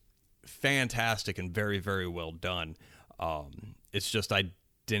think it's fantastic and very, very well done. It's just I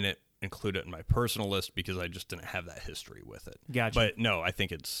didn't include it in my personal list because I just didn't have that history with it. Gotcha. But no, I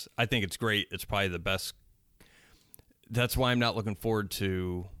think it's great. It's probably the best. That's why I'm not looking forward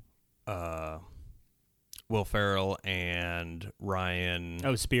to Will Ferrell and Ryan.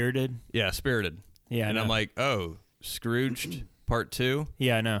 Oh, Spirited? Yeah, Spirited. Yeah, and I'm like, oh, Scrooged Part 2?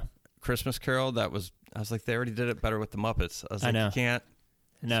 Yeah, I know. Christmas Carol, I was like, they already did it better with the Muppets. I was like, you can't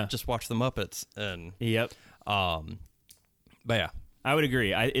just watch the Muppets. And yep. But yeah. I would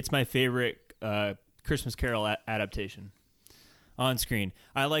agree. It's my favorite Christmas Carol adaptation on screen.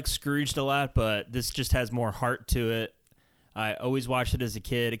 I like Scrooged a lot, but this just has more heart to it. I always watched it as a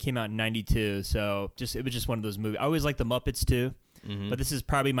kid. It came out in '92, so it was just one of those movies. I always liked the Muppets too, but this is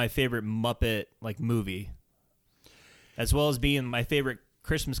probably my favorite Muppet movie, as well as being my favorite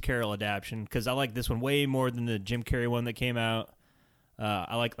Christmas Carol adaptation because I like this one way more than the Jim Carrey one that came out.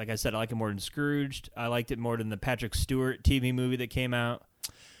 Like I said, I like it more than Scrooged. I liked it more than the Patrick Stewart TV movie that came out.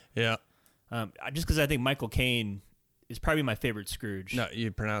 Yeah. Just because I think Michael Caine is probably my favorite Scrooge. No,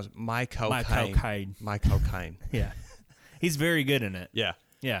 you pronounce Michael Caine. Michael Caine. Yeah. He's very good in it. Yeah.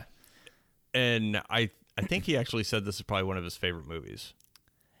 Yeah. And I think he actually said this is probably one of his favorite movies.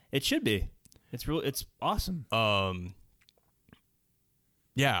 It should be. It's awesome.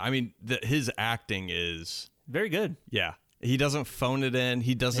 Yeah, I mean, his acting is very good. Yeah. He doesn't phone it in.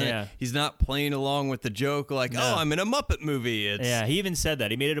 He doesn't. Yeah. He's not playing along with the joke like, oh, I'm in a Muppet movie. Yeah, he even said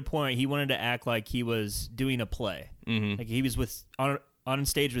that. He made it a point. He wanted to act like he was doing a play. Mm-hmm. Like he was on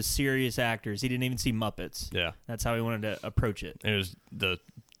stage with serious actors. He didn't even see Muppets. Yeah. That's how he wanted to approach it. And it was the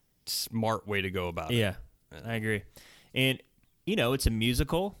smart way to go about it. Yeah, I agree. And it's a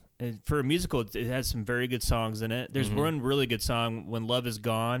musical. And for a musical, it has some very good songs in it. There's one really good song, "When Love Is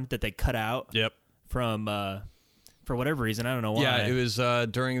Gone," that they cut out. Yep. From for whatever reason, I don't know why. Yeah, it was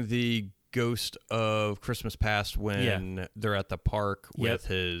during the Ghost of Christmas Past when they're at the park with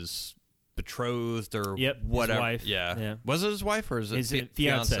his betrothed or whatever. His wife. Yeah. Was it his wife or is it his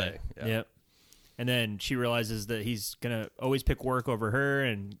fiance? Yeah. Yep. And then she realizes that he's gonna always pick work over her,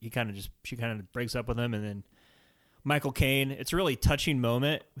 and she kind of breaks up with him, and then Michael Caine. It's a really touching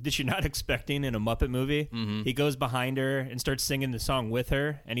moment that you're not expecting in a Muppet movie. Mm-hmm. He goes behind her and starts singing the song with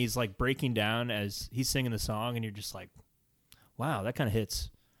her, and he's like breaking down as he's singing the song, and you're just like, wow, that kind of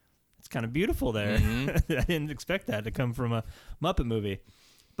hits. It's kind of beautiful there. Mm-hmm. I didn't expect that to come from a Muppet movie.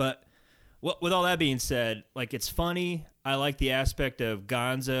 But with all that being said, like, it's funny. I like the aspect of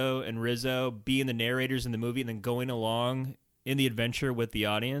Gonzo and Rizzo being the narrators in the movie and then going along in the adventure with the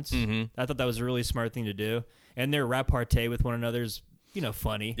audience. Mm-hmm. I thought that was a really smart thing to do. And their repartee with one another is,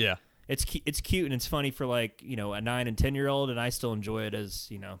 funny. Yeah. It's cute and it's funny for, like, a 9 and 10-year-old, and I still enjoy it as,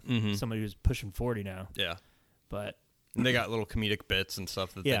 somebody who's pushing 40 now. Yeah. But and they got little comedic bits and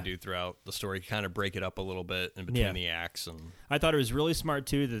stuff that they do throughout the story, kind of break it up a little bit in between the acts. And I thought it was really smart,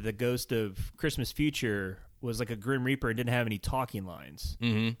 too, that the Ghost of Christmas Future was like a Grim Reaper and didn't have any talking lines.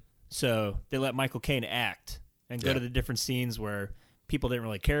 Mm-hmm. So they let Michael Caine act and go to the different scenes where people didn't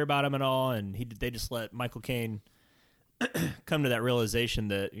really care about him at all, and they just let Michael Caine come to that realization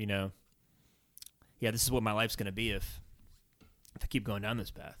that, this is what my life's going to be if I keep going down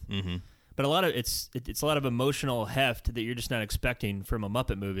this path. Mm-hmm. But a lot of it's a lot of emotional heft that you're just not expecting from a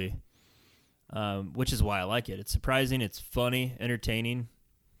Muppet movie, which is why I like it. It's surprising, it's funny, entertaining.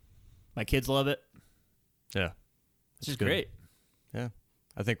 My kids love it. Yeah, it's just great. Yeah,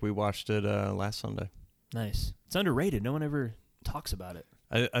 I think we watched it last Sunday. Nice. It's underrated. No one ever talks about it.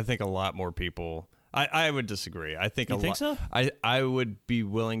 I think a lot more people. I would disagree. I think you think so? I would be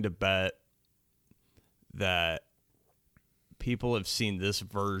willing to bet that people have seen this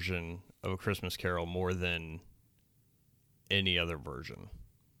version of A Christmas Carol more than any other version.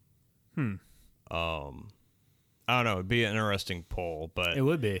 I don't know. It'd be an interesting poll, but it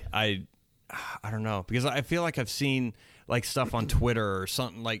would be. I don't know, because I feel like I've seen like stuff on Twitter or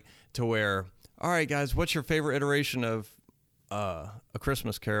something like to where, all right, guys, what's your favorite iteration of A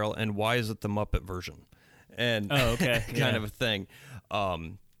Christmas Carol, and why is it the Muppet version? And kind of a thing.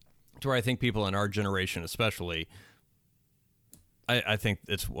 To where I think people in our generation, especially, I think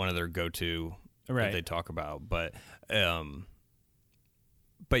it's one of their go-to that they talk about. But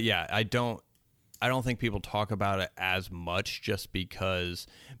yeah, I don't think people talk about it as much, just because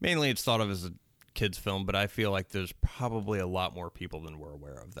mainly it's thought of as a kids film. But I feel like there's probably a lot more people than we're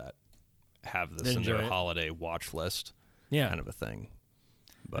aware of that have this in their holiday watch list. Yeah, kind of a thing.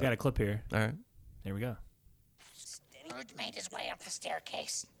 But I got a clip here. All right, there we go. Scrooge made his way up the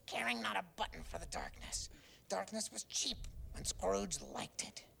staircase, caring not a button for the darkness. Darkness was cheap, and Scrooge liked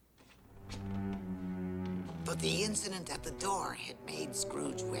it. But the incident at the door had made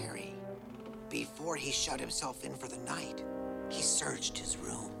Scrooge wary. Before he shut himself in for the night, he searched his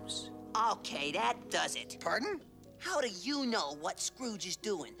rooms. Okay, that does it. Pardon? How do you know what Scrooge is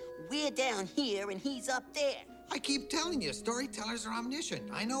doing? We're down here and he's up there. I keep telling you, storytellers are omniscient.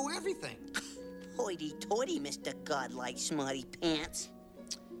 I know everything. Hoity-toity, Mr. Godlike Smarty Pants.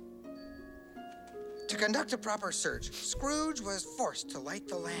 To conduct a proper search, Scrooge was forced to light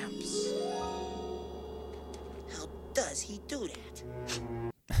the lamps. How does he do that?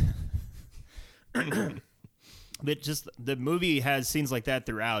 But just the movie has scenes like that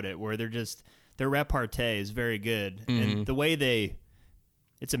throughout it, where their repartee is very good, and the way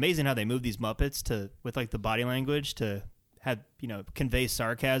it's amazing how they move these Muppets with like the body language to have convey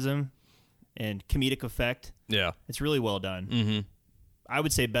sarcasm and comedic effect. Yeah, it's really well done. Mm-hmm. I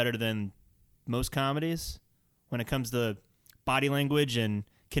would say better than most comedies when it comes to body language and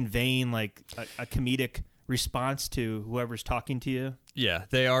conveying like a comedic response to whoever's talking to you. Yeah,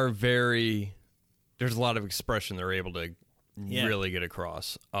 they are very. There's a lot of expression they're able to really get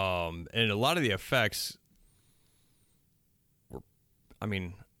across, and a lot of the effects I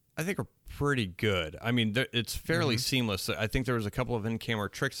think are pretty good. I mean, it's fairly seamless. I think there was a couple of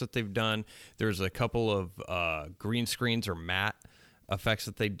in-camera tricks that they've done. There's a couple of green screens or matte effects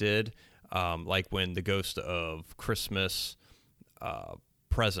that they did, like when the Ghost of Christmas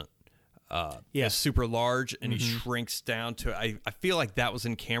Present is super large and he shrinks down to. I feel like that was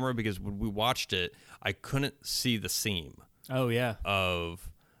in camera, because when we watched it, I couldn't see the seam. Oh yeah. Of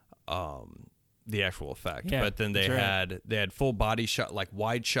the actual effect, but then they had full body shot, like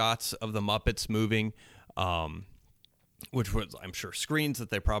wide shots of the Muppets moving, which was, I'm sure, screens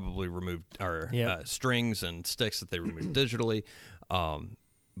that they probably removed, or strings and sticks that they removed digitally.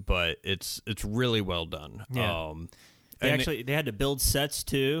 But it's really well done. Yeah. They had to build sets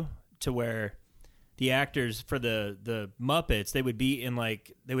too, to where the actors for the Muppets, they would be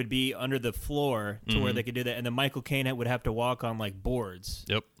under the floor to where they could do that, and then Michael Caine would have to walk on like boards.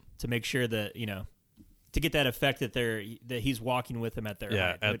 Yep. To make sure that to get that effect that he's walking with them at their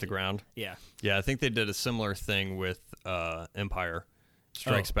height. At the ground. Yeah. Yeah, I think they did a similar thing with Empire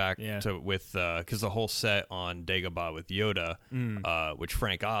Strikes Back because the whole set on Dagobah with Yoda, which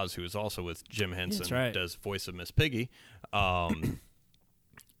Frank Oz, who is also with Jim Henson, does voice of Miss Piggy, and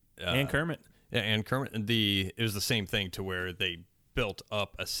Kermit. Yeah, and Kermit. It was the same thing to where they built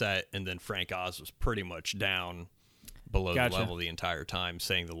up a set, and then Frank Oz was pretty much down below the level the entire time,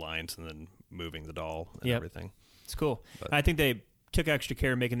 saying the lines and then moving the doll and everything. It's cool. But I think they took extra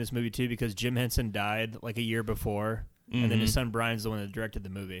care making this movie too, because Jim Henson died like a year before, and then his son Brian's the one that directed the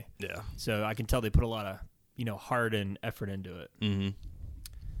movie. Yeah. So I can tell they put a lot of heart and effort into it. Mm-hmm.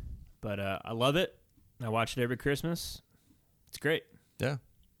 But I love it. I watch it every Christmas. It's great. Yeah.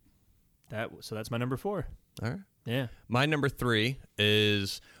 So that's my number 4. All right. Yeah. My number 3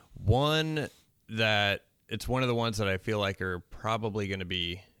 is one that it's one of the ones that I feel like are probably going to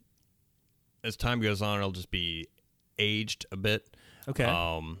be, as time goes on, it'll just be aged a bit.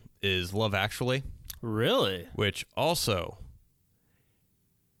 Okay. Is Love Actually. Really? Which also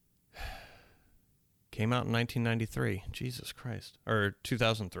came out in 1993. Jesus Christ. Or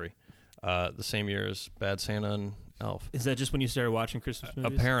 2003. The same year as Bad Santa and Elf. Is that just when you started watching Christmas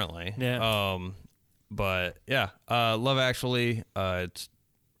movies? Apparently. Yeah. But yeah, Love Actually, it's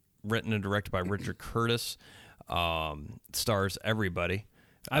written and directed by Richard Curtis. Stars everybody.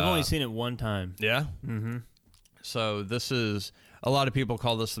 I've only seen it one time. Yeah? Mm-hmm. So this is, a lot of people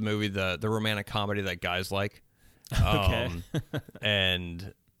call this the movie the romantic comedy that guys like. Okay.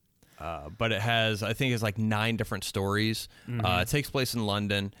 But it has, I think it's like 9 different stories. Mm-hmm. It takes place in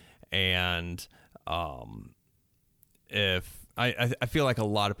London, and I feel like a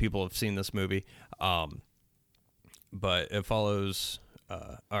lot of people have seen this movie, but it follows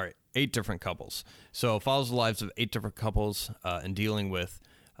 8 different couples. So it follows the lives of 8 different couples in dealing with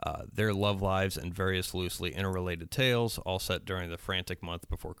their love lives and various loosely interrelated tales, all set during the frantic month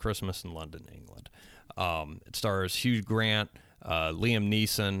before Christmas in London, England. It stars Hugh Grant, Liam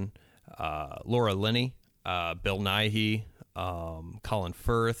Neeson, Laura Linney, Bill Nighy, Colin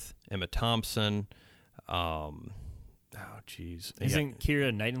Firth, Emma Thompson. Isn't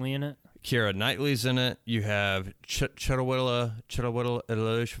Keira Knightley in it? Keira Knightley's in it. You have Chiwetel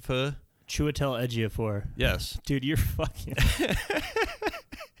Ejiofor. Chiwetel Ejiofor. Yes. Dude, you're fucking...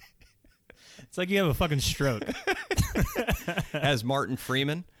 It's like you have a fucking stroke. Has Martin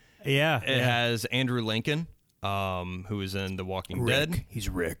Freeman. Yeah. It has Andrew Lincoln, who is in The Walking Dead. He's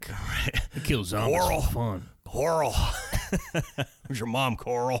Rick. He kills zombies for fun. Coral. Who's your mom,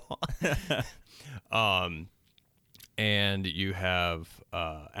 Coral? And you have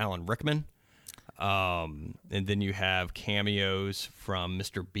Alan Rickman. And then you have cameos from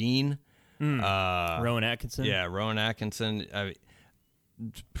Mr. Bean. Rowan Atkinson. Yeah, Rowan Atkinson.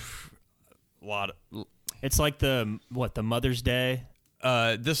 It's like the Mother's Day.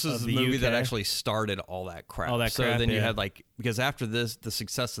 This is the movie that actually started all that crap. So then you had because after this, the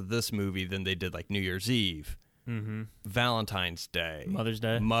success of this movie, then they did like New Year's Eve, Valentine's Day, Mother's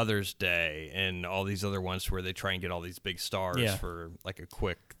Day, and all these other ones where they try and get all these big stars for like a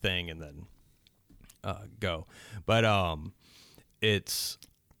quick thing and then go. But I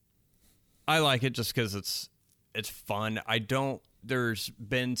like it just because it's fun. There's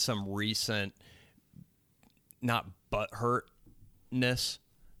been some recent, not butthurtness,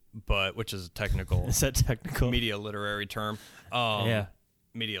 which is a technical. Is that technical? Media literary term.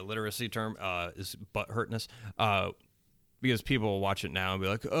 Media literacy term is butthurtness. Because people will watch it now and be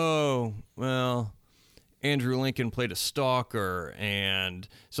like, oh, well, Andrew Lincoln played a stalker, and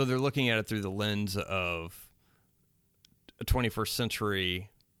so they're looking at it through the lens of a 21st century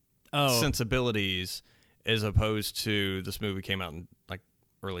sensibilities, as opposed to this movie came out in like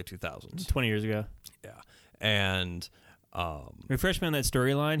early 2000s. 20 years ago. Yeah. And refresh me on that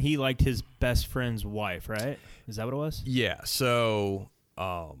storyline. He liked his best friend's wife, right? Is that what it was? Yeah. So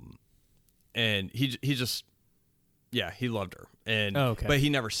and he just he loved her. And but he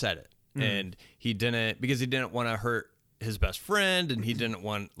never said it. And he didn't, because he didn't want to hurt his best friend, and he didn't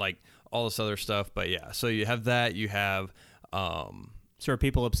want like all this other stuff. But yeah, so you have that. You have So are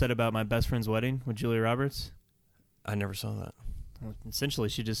people upset about My Best Friend's Wedding with Julia Roberts? I never saw that. Well, essentially,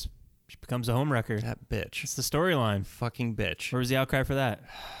 she becomes a homewrecker. That bitch. It's the storyline. Fucking bitch. Where was the outcry for that?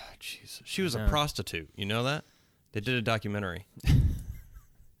 Jesus. She was a prostitute. You know that? They did a documentary.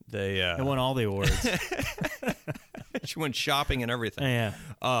 They won all the awards. She went shopping and everything. Yeah.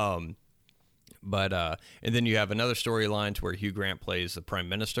 But and then you have another storyline to where Hugh Grant plays the prime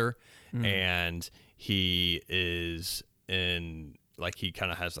minister, and he is in like he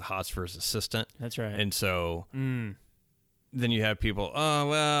kind of has the hots for his assistant. That's right. And so then you have people, oh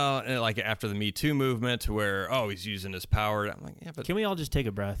well, and like after the Me Too movement, where he's using his power. I'm like, yeah, but can we all just take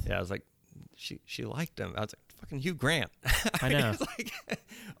a breath? Yeah, I was like, she liked him. I was like, fucking Hugh Grant. I know. It's like,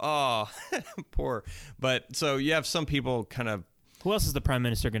 oh, poor. But so you have some people kind of. Who else is the prime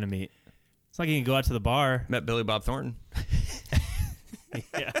minister going to meet? It's like he can go out to the bar. Met Billy Bob Thornton.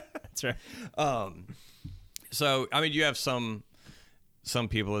 Yeah, that's right. So I mean, you have some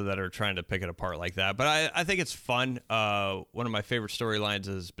people that are trying to pick it apart like that, but I think it's fun. One of my favorite storylines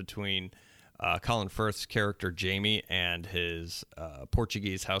is between Colin Firth's character Jamie and his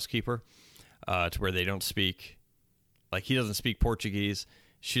Portuguese housekeeper, to where they don't speak, like he doesn't speak Portuguese,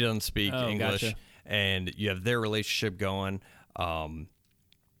 she doesn't speak English, gotcha. and you have their relationship going.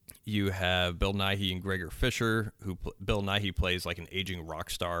 You have Bill Nighy and Gregor Fisher, who Bill Nighy plays like an aging rock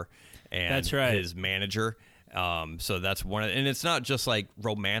star, and that's right. his manager. So that's one, and it's not just like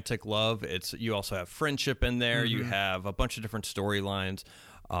romantic love. It's you also have friendship in there. You have a bunch of different storylines,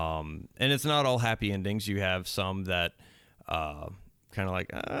 and it's not all happy endings. You have some that kind of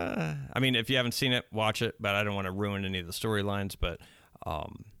like. I mean, if you haven't seen it, watch it. But I don't want to ruin any of the storylines. But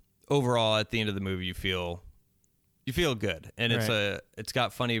overall, at the end of the movie, you feel good, and it's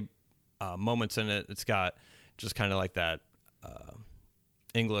got funny moments in it. It's got just kind of like that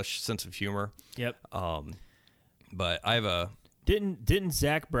English sense of humor. Yep. But I have a didn't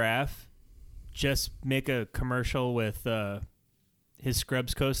Zach Braff just make a commercial with his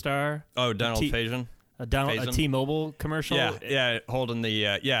Scrubs co-star? Oh, Donald Faison. A T-Mobile commercial. Yeah, holding the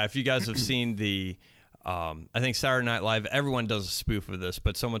If you guys have seen the. I think Saturday Night Live, everyone does a spoof of this,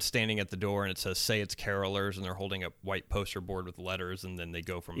 but someone's standing at the door and it says, "Say it's carolers," and they're holding a white poster board with letters, and then they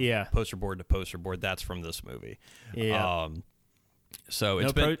go from poster board to poster board. That's from this movie. Yeah. So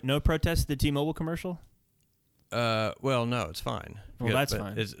it's no protest to the T-Mobile commercial? Well, no, it's fine. Well, that's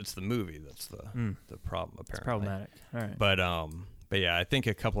fine. It's the movie that's the problem, apparently. It's problematic. All right. But yeah, I think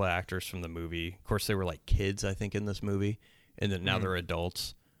a couple of actors from the movie, of course, they were like kids, I think, in this movie, and then now they're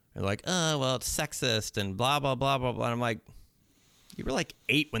adults. They're like, oh, well, it's sexist and blah, blah, blah, blah, blah. And I'm like, you were like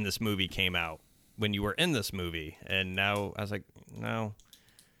 8 when this movie came out, when you were in this movie. And now I was like, no.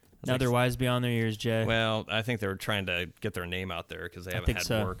 Now they're wise beyond their years, Jay. Well, I think they were trying to get their name out there because they haven't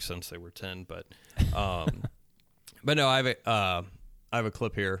had work since they were 10. But but no, I have a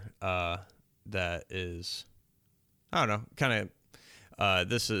clip here that is, I don't know, kind of,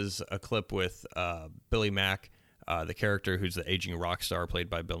 this is a clip with Billy Mack. The character who's the aging rock star played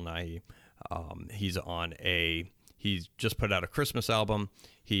by Bill Nighy. He's just put out a Christmas album.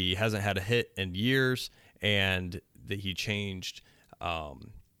 He hasn't had a hit in years, and he changed,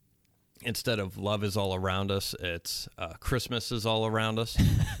 instead of Love Is All Around Us, it's Christmas Is All Around Us.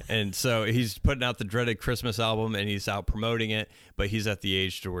 And so he's putting out the dreaded Christmas album, and he's out promoting it, but he's at the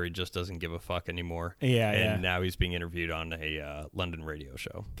age to where he just doesn't give a fuck anymore. And now he's being interviewed on a London radio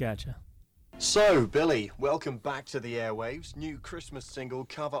show. Gotcha. So, Billy, welcome back to the airwaves. New Christmas single,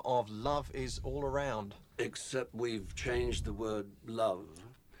 cover of Love Is All Around. Except we've changed the word love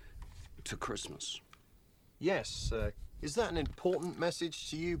to Christmas. Yes, is that an important message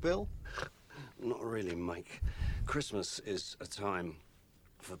to you, Bill? Not really, Mike. Christmas is a time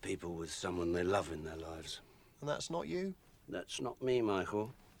for people with someone they love in their lives. And that's not you? That's not me,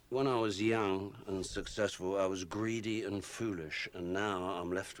 Michael. When I was young and successful, I was greedy and foolish, and now I'm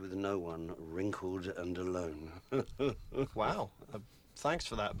left with no one, wrinkled and alone. Wow. Thanks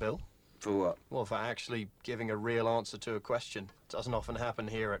for that, Bill. For what? Well, for actually giving a real answer to a question. Doesn't often happen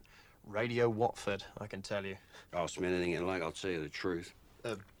here at Radio Watford, I can tell you. Ask me anything you like, I'll tell you the truth.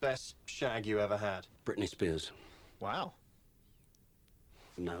 The best shag you ever had? Britney Spears. Wow.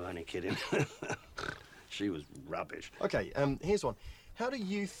 No, only kidding. She was rubbish. Okay, here's one. How do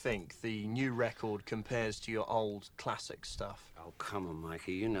you think the new record compares to your old classic stuff? Oh, come on,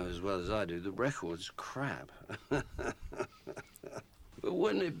 Mikey. You know as well as I do, the record's crap. But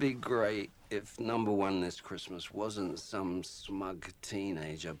wouldn't it be great if #1 this Christmas wasn't some smug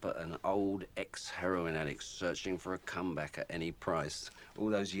teenager, but an old ex-heroin addict searching for a comeback at any price?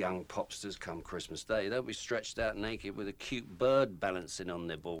 All those young popsters come Christmas Day, they'll be stretched out naked with a cute bird balancing on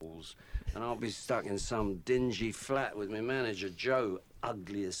their balls. And I'll be stuck in some dingy flat with my manager, Joe,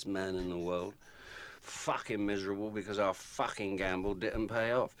 ugliest man in the world. Fucking miserable because our fucking gamble didn't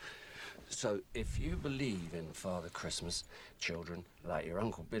pay off. So if you believe in Father Christmas, children, like your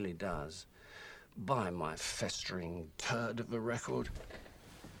Uncle Billy does, buy my festering turd of a record,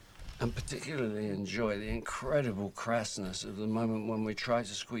 and particularly enjoy the incredible crassness of the moment when we try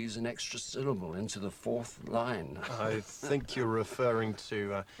to squeeze an extra syllable into the fourth line. I think you're referring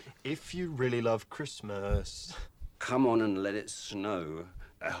to If You Really Love Christmas. Come on and let it snow.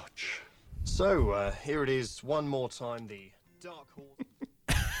 Ouch. So, here it is one more time, the Dark Horse.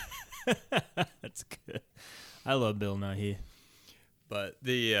 That's good. I love Bill Nighy. But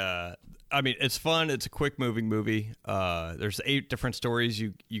I mean, it's fun. It's a quick moving movie. There's 8 different stories.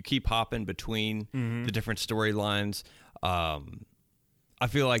 You keep hopping between the different storylines. I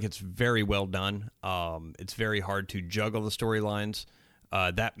feel like it's very well done. It's very hard to juggle the storylines,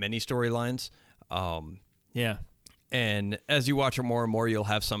 that many storylines. Yeah. And as you watch it more and more, you'll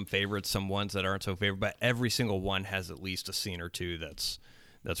have some favorites, some ones that aren't so favorite. But every single one has at least a scene or two that's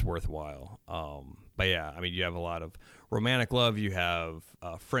worthwhile. But yeah, I mean, you have a lot of romantic love. You have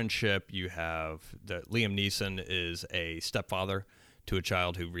friendship. You have Liam Neeson is a stepfather to a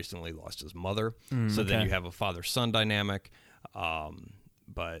child who recently lost his mother. So then you have a father-son dynamic.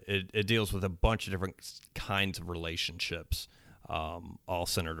 But it deals with a bunch of different kinds of relationships, all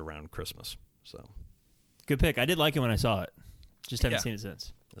centered around Christmas. So good pick. I did like it when I saw it. Just haven't seen it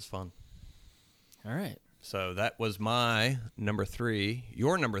since. It's fun. All right. So that was my number 3.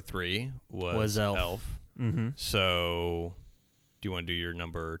 Your number 3 was Elf. Mm-hmm. So do you want to do your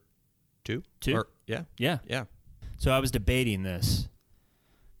number 2? 2? Or, yeah. Yeah. So I was debating this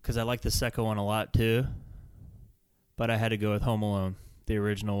because I like the second one a lot too, but I had to go with Home Alone, the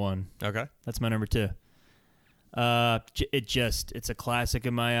original one. Okay. That's my number 2. It's a classic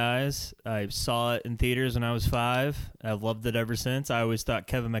in my eyes. I saw it in theaters when I was 5. I've loved it ever since. I always thought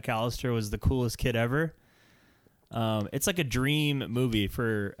Kevin McAllister was the coolest kid ever. It's like a dream movie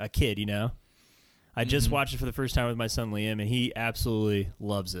for a kid, you know? I just watched it for the first time with my son Liam, and he absolutely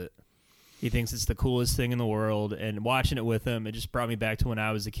loves it. He thinks it's the coolest thing in the world, and watching it with him, it just brought me back to when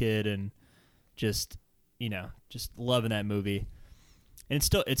I was a kid and just loving that movie. And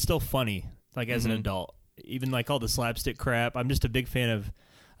it's still funny, like as an adult. Even like all the slapstick crap. I'm just a big fan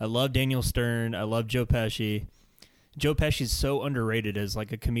I love Daniel Stern. I love Joe Pesci. Joe Pesci's so underrated as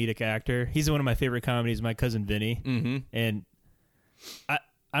like a comedic actor. He's one of my favorite comedies, My Cousin Vinny. Mm-hmm. And I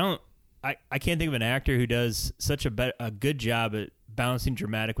can't think of an actor who does such a good job at balancing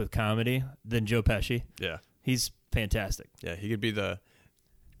dramatic with comedy than Joe Pesci. Yeah. He's fantastic. Yeah, he could be the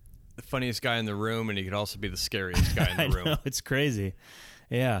funniest guy in the room, and he could also be the scariest guy in the room. I know, it's crazy.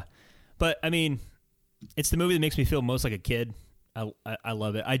 Yeah. But, I mean, it's the movie that makes me feel most like a kid. I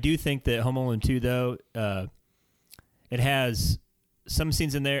love it. I do think that Home Alone 2, though, it has some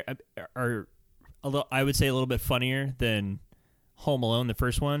scenes in there are I would say a little bit funnier than Home Alone, the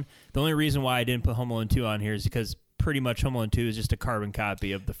first one. The only reason why I didn't put Home Alone 2 on here is because pretty much Home Alone 2 is just a carbon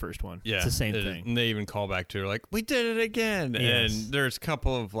copy of the first one. Yeah, it's the same thing. And they even call back to like, we did it again. Yes. And there's a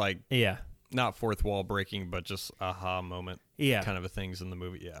couple of like, not fourth wall breaking, but just aha moment kind of things in the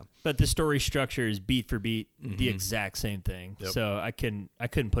movie. Yeah. But the story structure is beat for beat the exact same thing. Yep. So I couldn't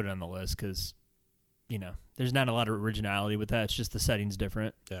put it on the list because, there's not a lot of originality with that. It's just the setting's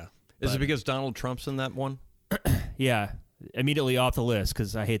different. Yeah. Is it because Donald Trump's in that one? Yeah. Immediately off the list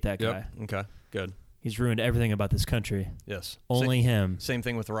because I hate that guy. Okay. Good. He's ruined everything about this country. Yes. Only him. Same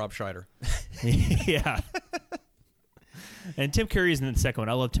thing with Rob Schneider. Yeah. And Tim Curry's in the second one.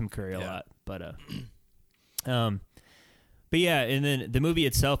 I love Tim Curry a lot. But yeah, and then the movie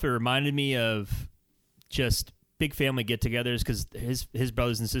itself, it reminded me of just big family get-togethers because his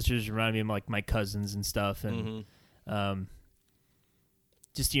brothers and sisters reminded me of like my cousins and stuff, and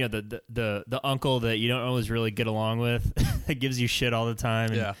just the uncle that you don't always really get along with that gives you shit all the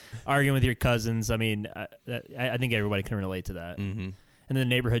time, and arguing with your cousins. I mean, I think everybody can relate to that. Mm-hmm. And the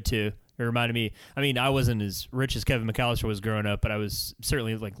neighborhood too. It reminded me. I mean, I wasn't as rich as Kevin McAllister was growing up, but I was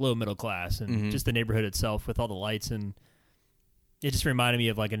certainly like low middle class, and just the neighborhood itself with all the lights, and it just reminded me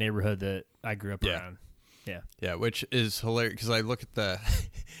of like a neighborhood that I grew up around. Yeah, which is hilarious because I look at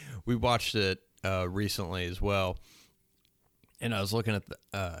we watched it recently as well, and I was looking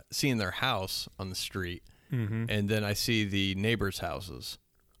at seeing their house on the street, and then I see the neighbors' houses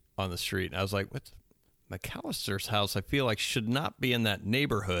on the street, and I was like, "What? McAllister's house? I feel like should not be in that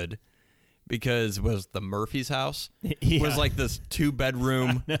neighborhood." Because it was the Murphy's house. It was like this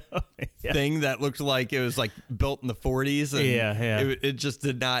 2-bedroom thing that looked like it was like built in the 40s. And it just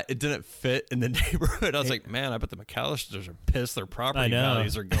didn't fit in the neighborhood. I was like, man, I bet the McAllisters are pissed their property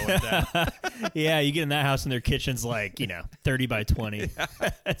values are going down. Yeah, you get in that house and their kitchen's like, 30 by 20.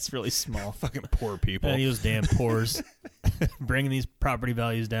 That's really small. Fucking poor people. Those damn poors bringing these property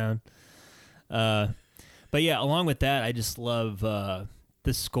values down. But yeah, along with that, I just love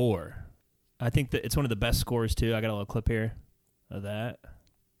the score. I think that it's one of the best scores too. I got a little clip here of that.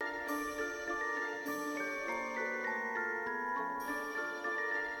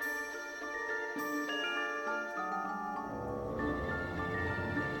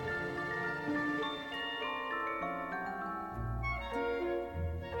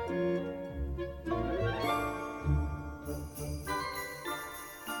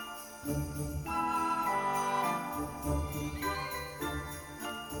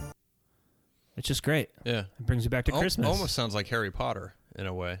 It's just great. Yeah. It brings you back to Christmas. Almost sounds like Harry Potter in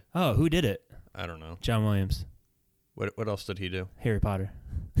a way. Oh, who did it? I don't know. John Williams. What else did he do? Harry Potter.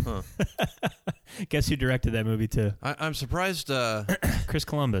 Huh. Guess who directed that movie too? I'm surprised. Chris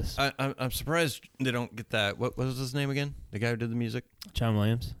Columbus. I'm surprised they don't get that. What was his name again? The guy who did the music? John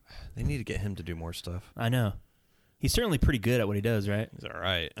Williams. They need to get him to do more stuff. I know. He's certainly pretty good at what he does, right? He's all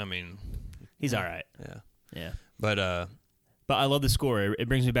right. I mean, he's all right. Yeah. Yeah. But I love the score. It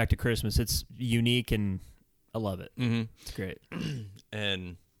brings me back to Christmas. It's unique and I love it. Mm-hmm. It's great.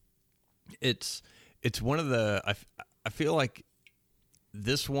 And it's one of the I feel like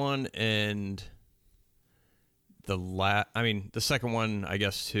this one and the second one I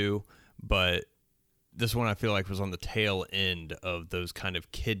guess too, but this one I feel like was on the tail end of those kind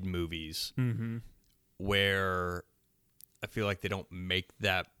of kid movies where I feel like they don't make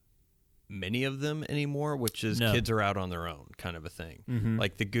that many of them anymore, which is kids are out on their own kind of a thing.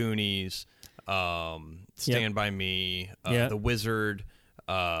 Like The Goonies, Stand By Me, The Wizard,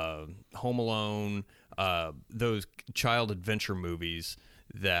 Home Alone, those child adventure movies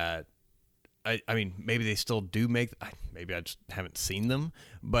that I mean, maybe they still do make. Maybe I just haven't seen them,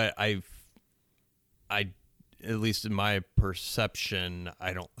 but I at least in my perception,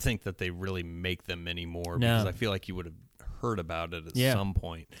 I don't think that they really make them anymore because I feel like you would have heard about it at some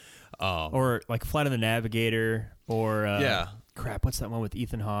point. Or like Flight of the Navigator, or crap, what's that one with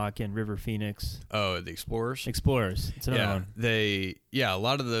Ethan Hawke and River Phoenix? Oh, The Explorers. It's another one. A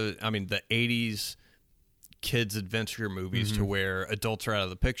lot of the 80s kids adventure movies to where adults are out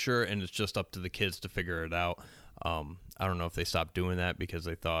of the picture and it's just up to the kids to figure it out. I don't know if they stopped doing that because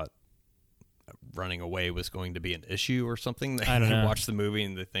they thought running away was going to be an issue or something. They watch the movie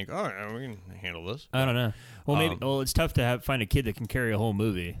and they think, oh, yeah, we can handle this. I don't know. Well, maybe. It's tough to find a kid that can carry a whole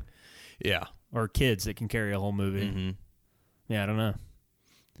movie. Yeah. Or kids that can carry a whole movie. Yeah, I don't know.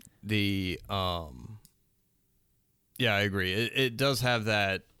 I agree. It does have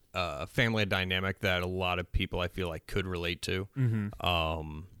that family dynamic that a lot of people I feel like could relate to.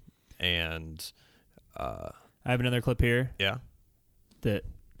 And I have another clip here. Yeah.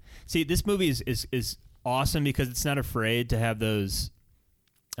 See, this movie is awesome because it's not afraid to have those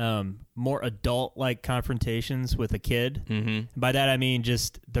more adult-like confrontations with a kid. By that I mean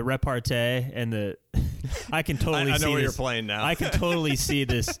just the repartee and the. I can totally. I see know where this. you're playing now. I can totally see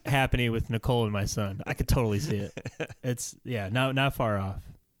this happening with Nicole and my son. I could totally see it. It's not far off.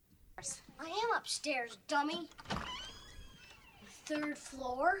 I am upstairs, dummy. Third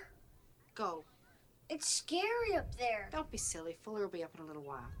floor. Go. It's scary up there. Don't be silly. Fuller will be up in a little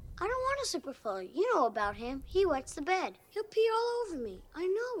while. I don't want a super Fuller. You know about him. He wets the bed. He'll pee all over me. I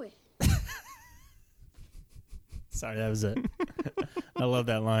know it. Sorry, that was it. I love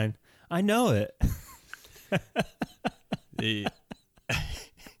that line. I know it.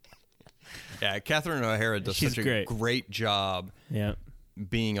 Catherine O'Hara does such a great job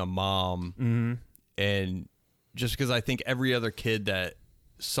being a mom. And just because I think every other kid that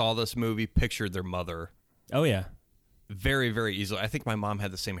saw this movie pictured their mother. Oh, yeah. Very, very easily. I think my mom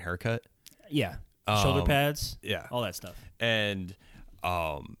had the same haircut. Yeah. Shoulder pads. Yeah. All that stuff. And,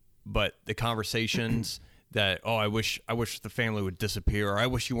 but the conversations that, I wish the family would disappear, or I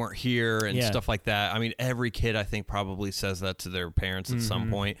wish you weren't here, and stuff like that. I mean, every kid, I think, probably says that to their parents at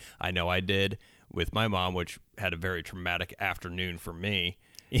some point. I know I did with my mom, which had a very traumatic afternoon for me.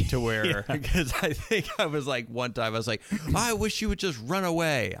 To where, because I think I was like, one time I was like, I wish you would just run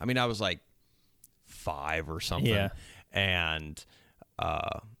away. I mean, I was like 5 or something. Yeah. And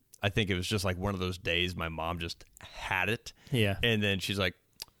I think it was just like one of those days my mom just had it. Yeah. And then she's like,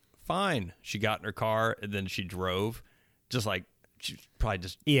 fine. She got in her car and then she drove, just like she's probably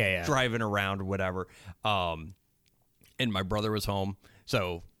just driving around or whatever. And my brother was home.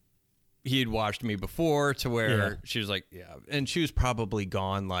 So he had watched me before to where she was like, and she was probably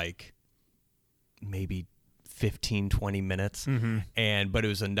gone like maybe 15, 20 minutes. But it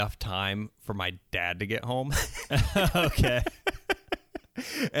was enough time for my dad to get home. Okay.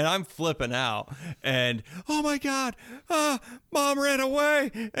 And I'm flipping out and, oh my God, mom ran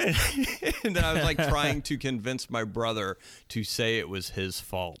away. And I was like trying to convince my brother to say it was his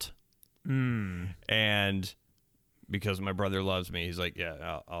fault. And because my brother loves me, he's like,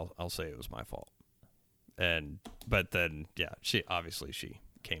 yeah, I'll say it was my fault. But then she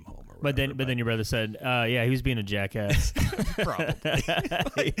came home or whatever. But then your brother said, yeah, he was being a jackass.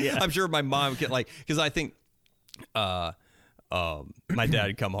 Probably. Yeah. I'm sure my mom could, like, because I think my dad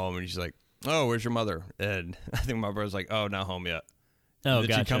would come home and she's like, oh, where's your mother? And I think my brother's like, oh, not home yet. Oh, and then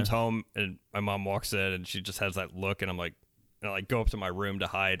gotcha. she comes home and my mom walks in and she just has that look, and I'm like, and I like go up to my room to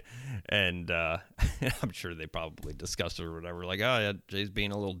hide, and I'm sure they probably discussed it or whatever. Like, oh yeah, Jay's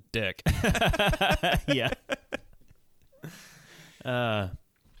being a little dick. Yeah. But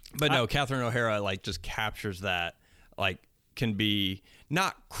no, Catherine O'Hara like just captures that, like, can be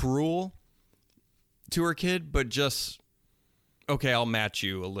not cruel to her kid, but just okay, I'll match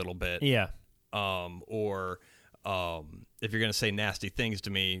you a little bit. Yeah. If you're going to say nasty things to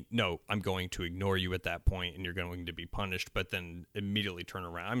me, no, I'm going to ignore you at that point, and you're going to be punished, but then immediately turn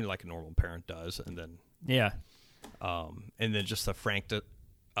around. I mean, like a normal parent does, and then and then just the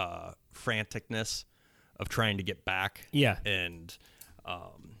franticness of trying to get back. Yeah. And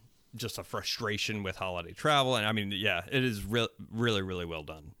just a frustration with holiday travel, and I mean, yeah, it is really, really well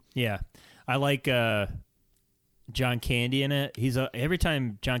done. Yeah, I like John Candy in it. He's every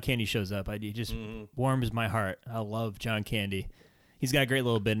time John Candy shows up, he just warms my heart. I love John Candy. He's got a great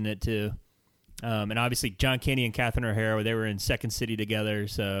little bit in it too. And obviously John Candy and Catherine O'Hara, they were in Second City together,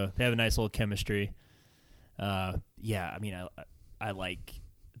 so they have a nice little chemistry. Yeah, I mean, I like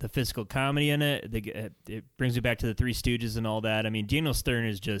the physical comedy in it. It brings me back to the Three Stooges and all that. I mean, Daniel Stern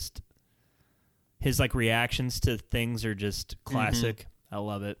is just, his like reactions to things are just classic. I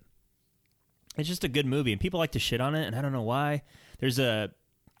love it. It's just a good movie, and people like to shit on it, and I don't know why. There's a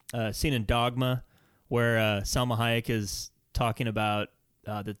scene in Dogma where Salma Hayek is talking about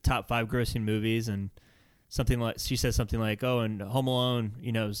the top 5 grossing movies, and she says something like, "Oh, and Home Alone,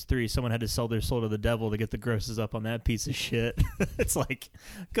 is 3. Someone had to sell their soul to the devil to get the grosses up on that piece of shit." It's like,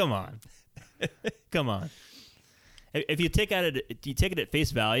 come on. If you take it at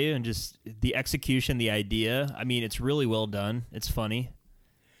face value and just the execution, the idea, I mean, it's really well done. It's funny.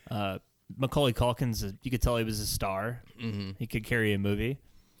 Macaulay Culkin's, you could tell he was a star. Mm-hmm. He could carry a movie.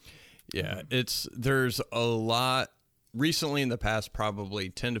 Yeah, there's a lot recently in the past, probably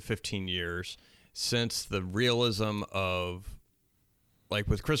 10 to 15 years, since the realism of, like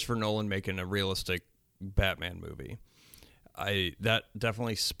with Christopher Nolan making a realistic Batman movie. That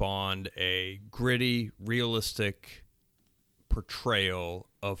definitely spawned a gritty, realistic portrayal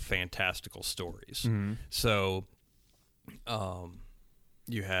of fantastical stories. Mm-hmm. So,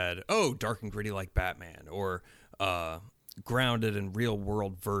 you had, dark and gritty like Batman, or grounded in real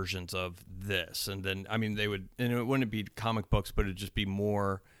world versions of this. And then, I mean, it wouldn't be comic books, but it'd just be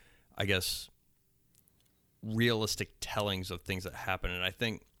more, I guess, realistic tellings of things that happen. And I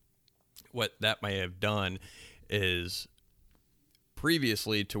think what that may have done is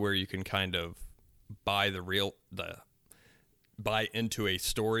previously to where you can kind of buy into a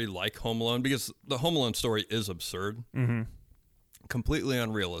story like Home Alone, because the Home Alone story is absurd. Mm-hmm. Completely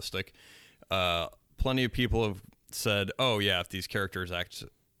unrealistic. Plenty of people have said, oh yeah, if these characters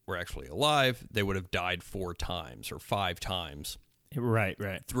were actually alive, they would have died 4 times or 5 times right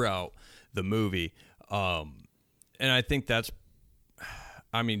throughout the movie. And I think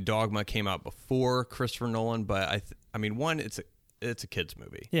Dogma came out before Christopher Nolan, but one, it's a kid's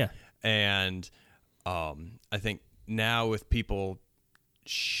movie. Yeah. And I think now with people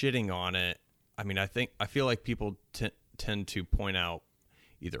shitting on it, I feel like people tend to point out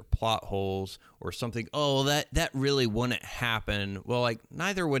either plot holes or something. Oh, that really wouldn't happen. Well, like,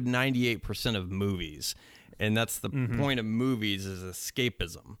 neither would 98% of movies. And that's the point of movies, is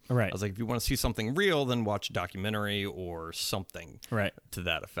escapism. Right. I was like, if you want to see something real, then watch a documentary or something to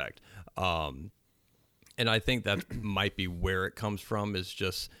that effect. And I think that might be where it comes from, is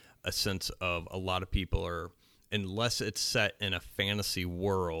just a sense of a lot of people are, unless it's set in a fantasy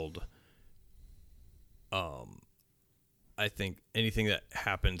world, I think anything that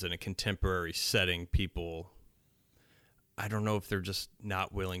happens in a contemporary setting, people, I don't know if they're just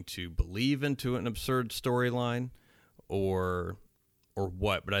not willing to believe into an absurd storyline or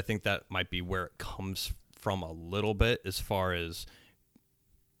what, but I think that might be where it comes from a little bit, as far as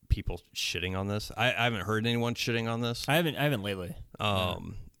people shitting on this. I haven't heard anyone shitting on this. I haven't lately.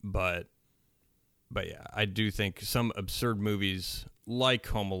 But yeah, I do think some absurd movies like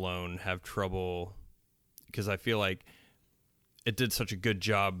Home Alone have trouble, because I feel like it did such a good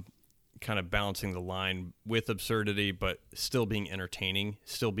job kind of balancing the line with absurdity, but still being entertaining,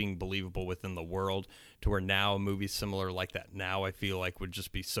 still being believable within the world, to where now a movie similar like that now, I feel like, would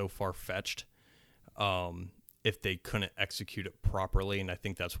just be so far-fetched. if they couldn't execute it properly. And I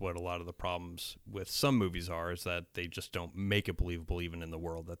think that's what a lot of the problems with some movies are, is that they just don't make it believable even in the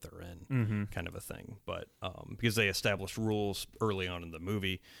world that they're in, kind of a thing. But because they established rules early on in the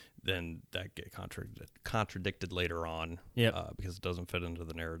movie, then that get contradicted later on because it doesn't fit into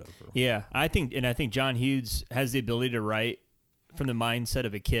the narrative. Yeah, I think John Hughes has the ability to write from the mindset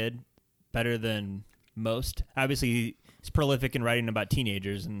of a kid better than most. Obviously, he's prolific in writing about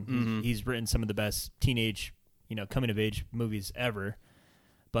teenagers, and he's written some of the best teenage, coming of age movies ever.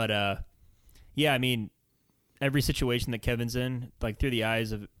 But yeah, I mean, every situation that Kevin's in, like through the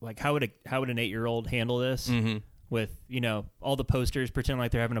eyes of like how would an 8-year-old handle this with all the posters pretending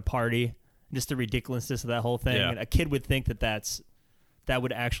like they're having a party, just the ridiculousness of that whole thing. And a kid would think that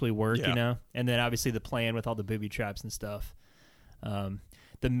would actually work, and then obviously the plan with all the booby traps and stuff.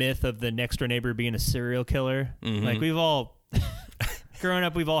 The myth of the next door neighbor being a serial killer, like we've all growing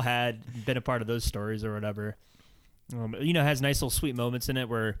up, we've all been a part of those stories or whatever. Has nice little sweet moments in it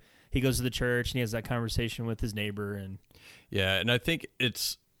where he goes to the church and he has that conversation with his neighbor. And and I think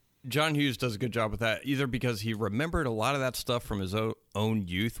John Hughes does a good job with that, either because he remembered a lot of that stuff from his own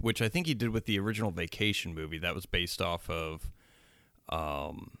youth, which I think he did with the original Vacation movie that was based off of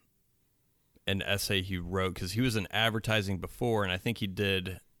an essay he wrote, because he was in advertising before, and I think he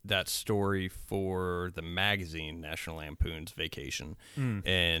did that story for the magazine National Lampoon's Vacation.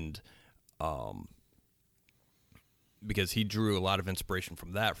 And because he drew a lot of inspiration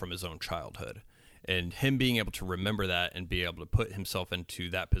from that from his own childhood, and him being able to remember that and be able to put himself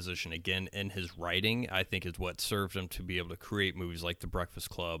into that position again in his writing, I think is what served him to be able to create movies like The Breakfast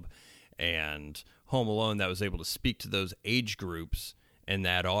Club and Home Alone that was able to speak to those age groups and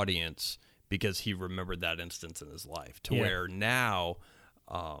that audience, because he remembered that instance in his life, to where now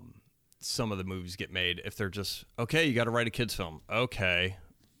some of the movies get made, if they're just, okay, you got to write a kid's film. Okay.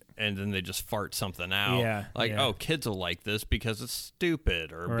 And then they just fart something out. Oh, kids will like this because it's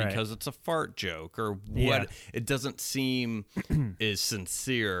stupid or because it's a fart joke or what. It doesn't seem as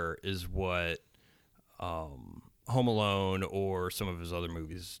sincere as what Home Alone or some of his other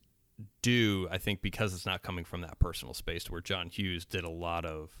movies do, I think, because it's not coming from that personal space, where John Hughes did a lot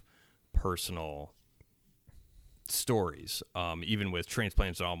of personal stories, even with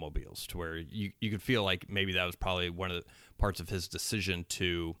Transplants and Automobiles, to where you could feel like maybe that was probably one of the parts of his decision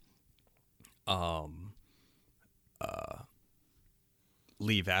to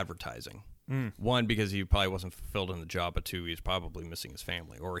leave advertising. One, because he probably wasn't fulfilled in the job, but two, he was probably missing his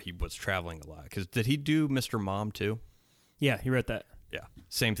family, or he was traveling a lot. Because did he do Mr. Mom too? Yeah, he wrote that. Yeah,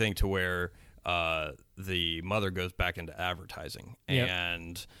 same thing, to where the mother goes back into advertising.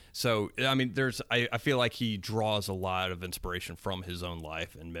 And so, I mean, I feel like he draws a lot of inspiration from his own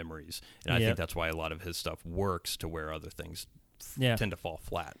life and memories. And I think that's why a lot of his stuff works to where other things tend to fall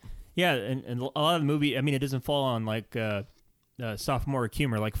flat. Yeah, and a lot of the movie, I mean, it doesn't fall on like sophomore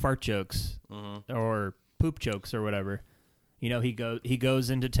humor, like fart jokes or poop jokes or whatever. He goes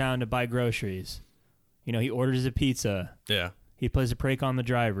into town to buy groceries. He orders a pizza. Yeah. He plays a prank on the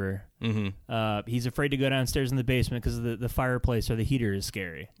driver. He's afraid to go downstairs in the basement because the fireplace or the heater is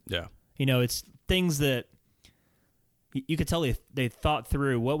scary. Yeah. It's things that you could tell they thought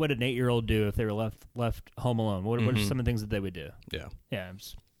through. What would an 8-year-old do if they were left home alone? What are some of the things that they would do? Yeah. Yeah.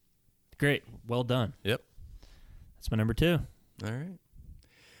 It's great. Well done. Yep. That's my number 2. All right.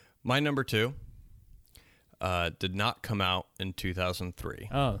 My number 2 did not come out in 2003.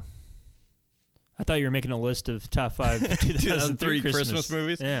 Oh. I thought you were making a list of top 5 2003 Christmas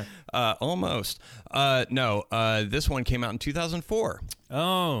movies. Yeah. Almost. No, this one came out in 2004.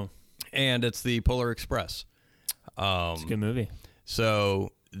 Oh. And it's the Polar Express. It's a good movie.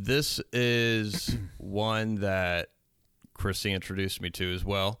 So this is one that Chrissy introduced me to as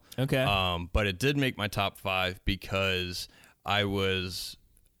well. Okay. But it did make my top 5 because I was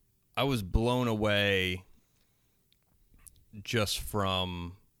blown away just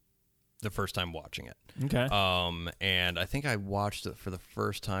from the first time watching it. Okay. And I think I watched it for the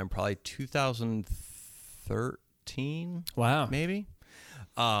first time probably 2013. Wow. Maybe.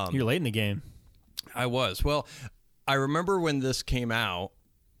 You're late in the game. I was. Well, I remember when this came out,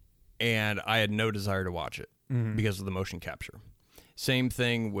 and I had no desire to watch it because of the motion capture. Same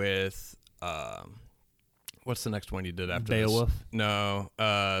thing with what's the next one you did after Beowulf? this? No,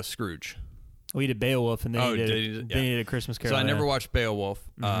 Scrooge. Oh, you did Beowulf, and then you did A Christmas Carol. So I never watched Beowulf.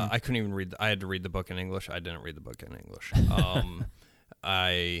 I couldn't even read. I had to read the book in English. I didn't read the book in English.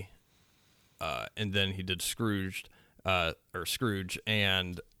 And then he did Scrooge,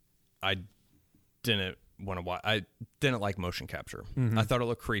 and I didn't want to watch. I didn't like motion capture. I thought it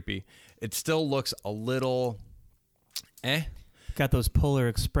looked creepy. It still looks a little, Got those Polar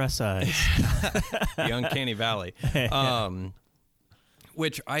Express eyes. The uncanny valley.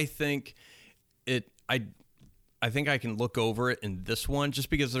 Which I think I think I can look over it in this one just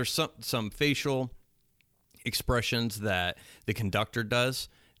because there's some facial expressions that the conductor does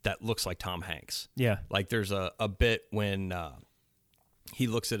that looks like Tom Hanks. Yeah. Like there's a bit when he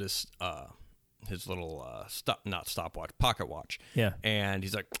looks at his little pocket watch. Yeah. And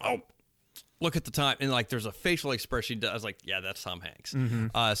he's like, oh, look at the time. And like there's a facial expression he does. I was like, yeah, that's Tom Hanks.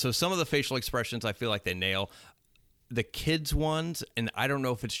 Mm-hmm. So some of the facial expressions I feel like they nail. The kids ones, and I don't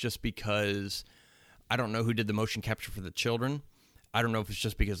know if it's just because I don't know who did the motion capture for the children. I don't know if it's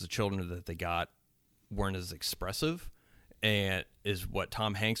just because the children that they got weren't as expressive and is what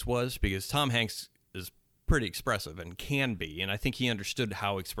Tom Hanks was, because Tom Hanks is pretty expressive and can be, and I think he understood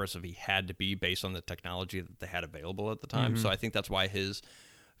how expressive he had to be based on the technology that they had available at the time. Mm-hmm. So I think that's why his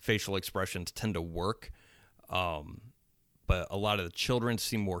facial expressions tend to work. But a lot of the children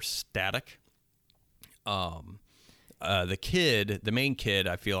seem more static. The main kid,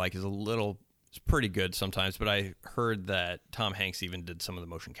 I feel like is pretty good sometimes, but I heard that Tom Hanks even did some of the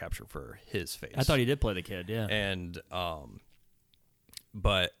motion capture for his face. I thought he did play the kid, yeah. And,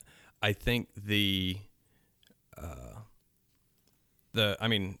 but I think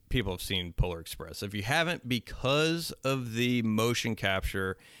people have seen Polar Express. If you haven't, because of the motion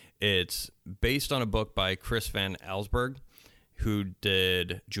capture, it's based on a book by Chris Van Allsburg, who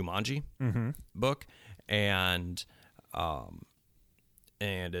did Jumanji book, and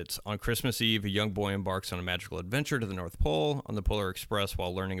it's on Christmas Eve, a young boy embarks on a magical adventure to the North Pole on the Polar Express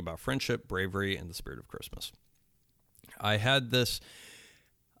while learning about friendship, bravery, and the spirit of Christmas. I had this.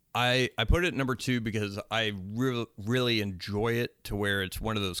 I put it at number 2 because I really enjoy it, to where it's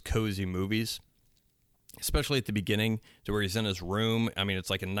one of those cozy movies, especially at the beginning, to where he's in his room. I mean, it's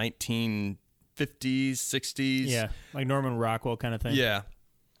like a 1950s, 60s. Yeah, like Norman Rockwell kind of thing. Yeah.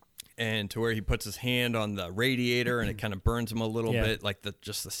 And to where he puts his hand on the radiator and it kind of burns him a little bit, like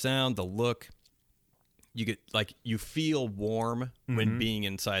just the sound, the look. You feel warm when being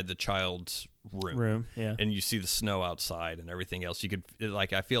inside the child's room. Yeah. And you see the snow outside and everything else.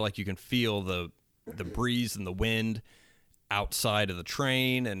 I feel like you can feel the breeze and the wind outside of the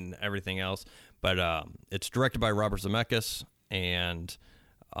train and everything else. But it's directed by Robert Zemeckis and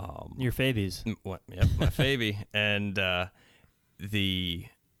your favies. Yep, my favy. And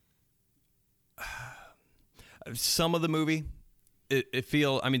some of the movie,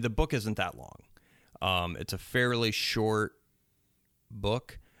 the book isn't that long. It's a fairly short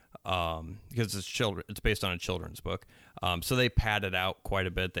book because it's based on a children's book. So they pad it out quite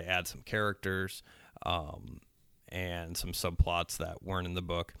a bit. They add some characters and some subplots that weren't in the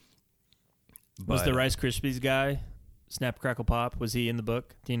book. Was the Rice Krispies guy, Snap Crackle Pop, was he in the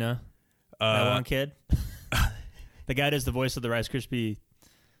book? Do you know? That one kid? The guy does the voice of the Rice Krispie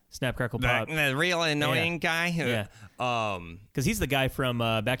Snap Crackle Pop. The real annoying guy? Yeah. Because he's the guy from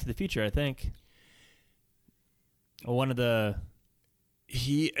Back to the Future, I think. One of the...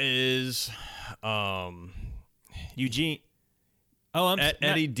 He is... Eugene... Oh,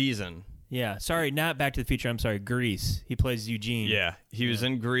 Eddie Deason. Yeah, sorry, not Back to the Future. I'm sorry, Grease. He plays Eugene. Yeah, he was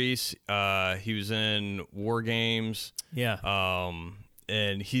in Grease. He was in War Games. Yeah.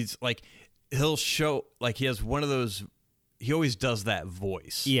 And he's like, he'll show, like he has one of those, he always does that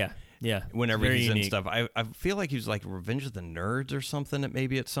voice. Yeah, yeah. Whenever Very he's unique. in stuff. I feel like he was like Revenge of the Nerds or something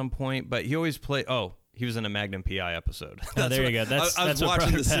at some point, but he always he was in a Magnum PI episode. Oh, there you go. I was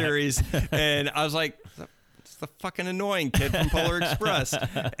watching the series and I was like, it's the fucking annoying kid from Polar Express.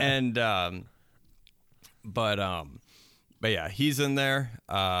 And, but yeah, he's in there.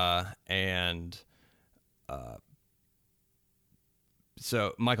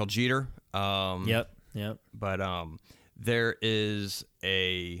 So Michael Jeter. Yep. But there is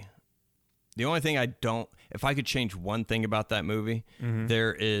the only thing if I could change one thing about that movie,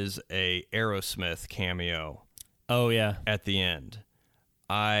 there is a Aerosmith cameo. Oh yeah. At the end.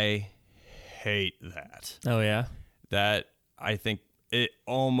 I hate that. Oh yeah. That, I think it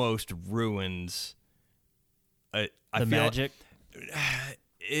almost ruins the magic.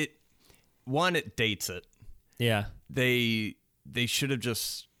 It dates it. Yeah. They should have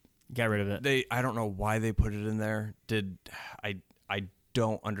just got rid of it. I don't know why they put it in there. I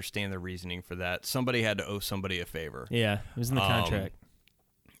don't understand the reasoning for that. Somebody had to owe somebody a favor. Yeah, it was in the contract.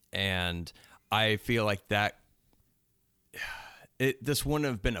 And I feel like that this wouldn't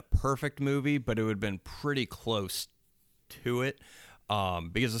have been a perfect movie, but it would have been pretty close to it.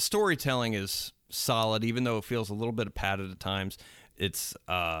 Because the storytelling is solid, even though it feels a little bit padded at times. It's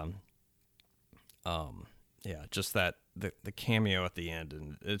just that the cameo at the end,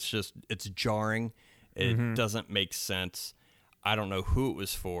 and it's jarring. It doesn't make sense. I don't know who it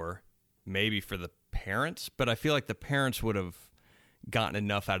was for, maybe for the parents, but I feel like the parents would have gotten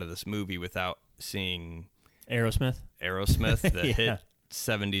enough out of this movie without seeing Aerosmith, the Yeah. hit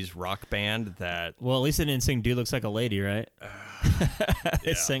 70s rock band that... Well, at least they didn't sing Dude Looks Like a Lady, right?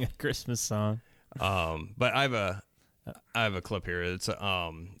 They yeah. sang a Christmas song. But I have a clip here. It's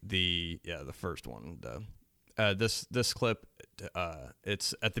the first one. This clip,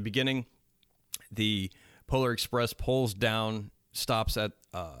 it's at the beginning. The Polar Express pulls down, stops at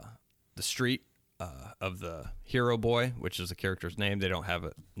the street of the Hero Boy, which is the character's name. They don't have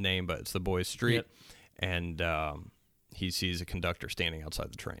a name, but it's the boy's street. Yep. And he sees a conductor standing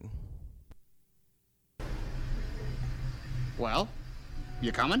outside the train. Well,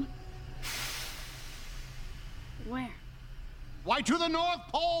 you coming? Where? Why, to the North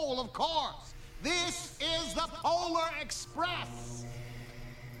Pole, of course. This is the Polar Express.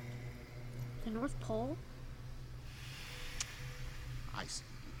 The North Pole? I see.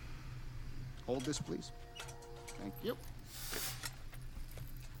 Hold this, please. Thank you.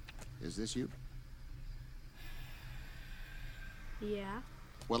 Is this you? Yeah.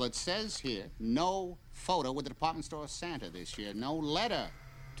 Well, it says here, no photo with the department store Santa this year. No letter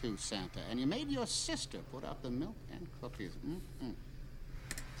to Santa. And you made your sister put up the milk and cookies.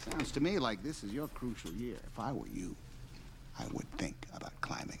 Sounds to me like this is your crucial year. If I were you, I would think about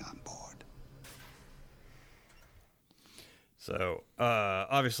climbing on board. So,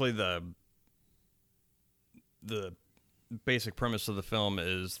 obviously the basic premise of the film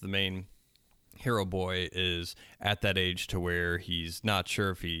is the main Hero Boy is at that age to where he's not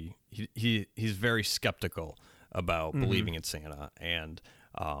sure if he's very skeptical about believing in Santa, and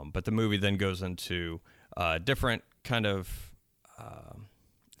but the movie then goes into different kind of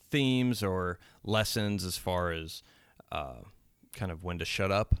themes or lessons as far as kind of when to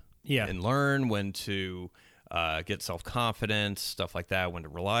shut up and learn, when to get self-confidence, stuff like that, when to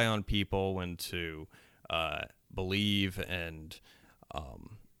rely on people, when to believe, and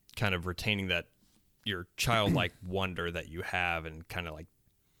kind of retaining that your childlike wonder that you have, and kind of like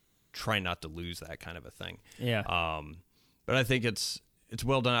try not to lose that kind of a thing. Yeah. But I think it's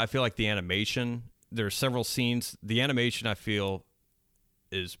well done. I feel like the animation, there are several scenes. The animation, I feel,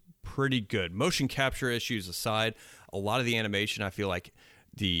 is pretty good. Motion capture issues aside, a lot of the animation, I feel like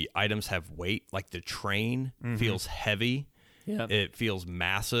the items have weight. Like the train feels heavy. Yeah. It feels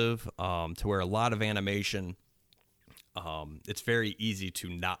massive, to where a lot of animation, it's very easy to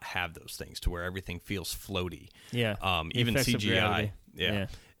not have those things, to where everything feels floaty. Yeah. Even Effects of CGI. gravity. Yeah.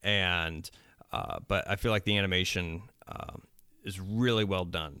 And but I feel like the animation is really well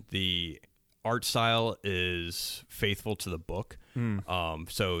done. The art style is faithful to the book.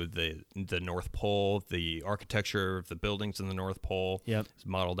 So the North Pole, the architecture of the buildings in the North Pole is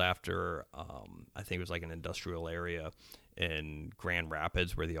modeled after, I think it was like an industrial area in Grand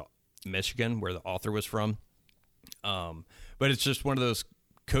Rapids, Michigan, where the author was from. But it's just one of those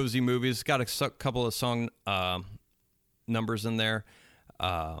cozy movies. It's got a couple of song numbers in there.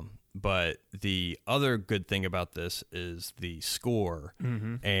 But the other good thing about this is the score.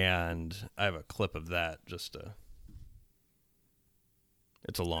 And I have a clip of that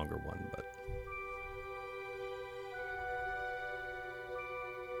it's a longer one, but...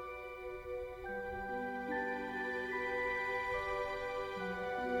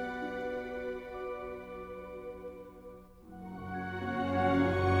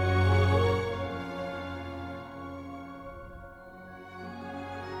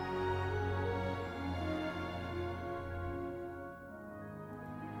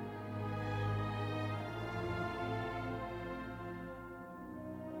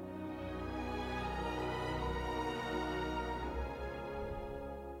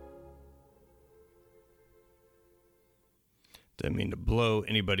 Didn't mean to blow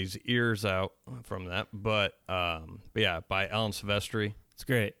anybody's ears out from that, but yeah, by Alan Silvestri. It's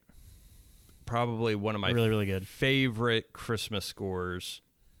great. Probably one of my really good favorite Christmas scores.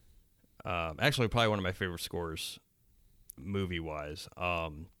 Actually, probably one of my favorite scores, movie wise.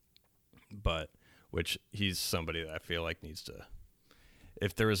 But which he's somebody that I feel like needs to.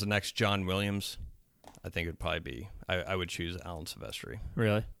 If there was a next John Williams, I think it'd probably be. I would choose Alan Silvestri.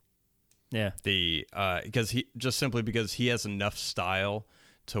 Really? Yeah. Because he has enough style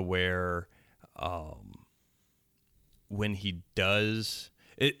to where, when he does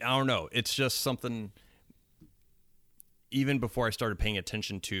it, I don't know. It's just something. Even before I started paying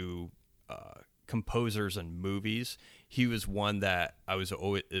attention to composers and movies, he was one that I was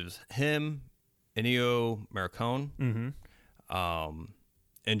always. It was him, Ennio Morricone,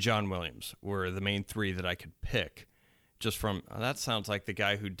 and John Williams were the main three that I could pick just from that sounds like the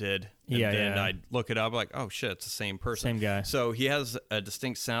guy who did. And Yeah, then yeah. I'd look it up, like, oh shit, it's the same person, Same guy. So he has a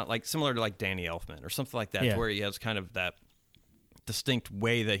distinct sound, like similar to like Danny Elfman or something like that, Yeah. where he has kind of that distinct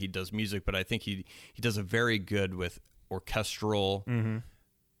way that he does music. But I think he does a very good with orchestral,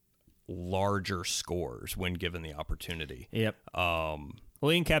 larger scores when given the opportunity. Yep. Well,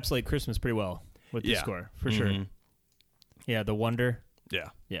 he encapsulate Christmas pretty well with the Yeah. score, for sure. Yeah, the wonder. Yeah.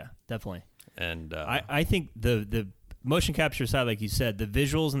 Yeah, definitely. And I think the motion capture side, like you said, the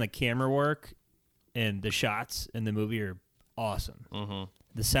visuals and the camera work and the shots in the movie are awesome.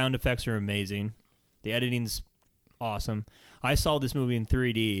 The sound effects are amazing. The editing's awesome. I saw this movie in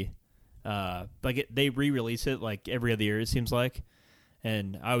 3D. They re-release it like every other year, it seems like.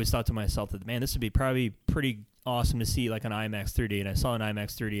 And I always thought to myself that, man, this would be probably pretty awesome to see like on IMAX 3D. And I saw an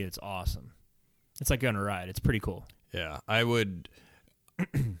IMAX 3D. And it's awesome. It's like on a ride. It's pretty cool. Yeah, I would.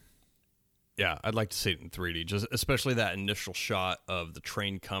 Yeah, I'd like to see it in 3D, just especially that initial shot of the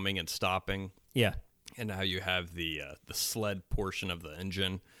train coming and stopping. Yeah, and how you have the sled portion of the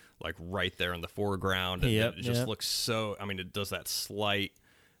engine like right there in the foreground, and it just looks so. I mean, it does that slight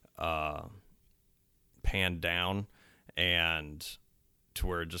pan down, and to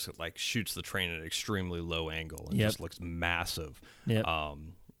where it just like shoots the train at an extremely low angle and just looks massive. Yep.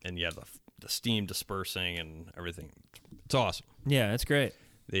 And yeah, the steam dispersing and everything. It's awesome. Yeah, it's great.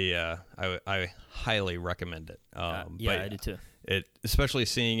 I highly recommend it. I do too. It, especially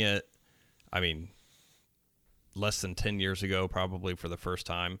seeing it, I mean, less than 10 years ago, probably for the first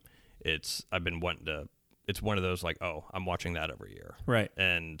time. I've been wanting to. It's one of those like, oh, I'm watching that every year, right?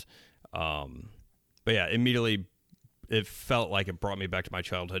 And, but yeah, immediately it felt like it brought me back to my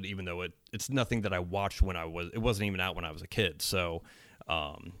childhood, even though it's nothing that I watched when it wasn't even out when I was a kid. So,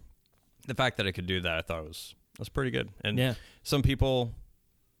 the fact that it could do that, I thought was pretty good. And some people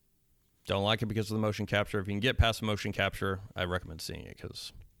don't like it because of the motion capture. If you can get past the motion capture, I recommend seeing it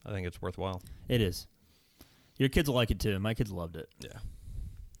because I think it's worthwhile. It is. Your kids will like it too. My kids loved it. Yeah.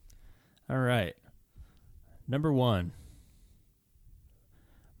 All right. Number one.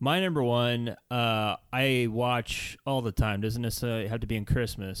 My number one, I watch all the time. Doesn't necessarily have to be in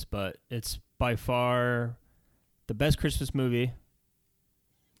Christmas, but it's by far the best Christmas movie.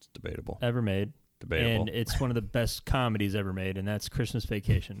 It's debatable. Ever made. Debatable. And it's one of the best comedies ever made, and that's Christmas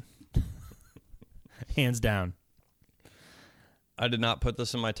Vacation. Hands down. I did not put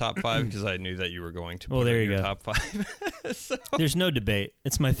this in my top 5 because I knew that you were going to put there it in you your go. top 5. So. There's no debate.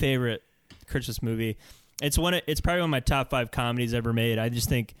 It's my favorite Christmas movie. It's probably one of my top 5 comedies ever made. I just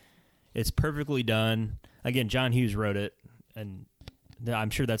think it's perfectly done. Again, John Hughes wrote it, and I'm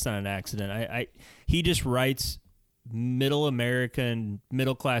sure that's not an accident. He just writes middle American,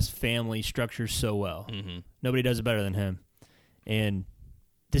 middle class family structures so well. Nobody does it better than him. And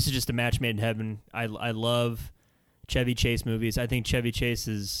this is just a match made in heaven. I love Chevy Chase movies. I think Chevy Chase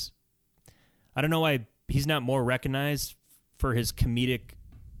is, I don't know why he's not more recognized for his comedic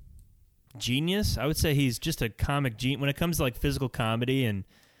genius. I would say he's just a comic genius when it comes to like physical comedy and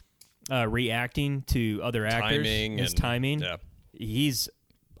reacting to other actors. His timing. Yeah. He's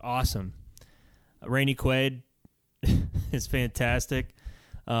awesome. Rainey Quaid is fantastic.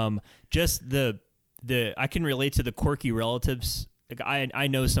 Just the I can relate to the quirky relatives. Like I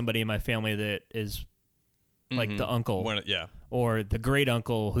know somebody in my family that is like the uncle, or the great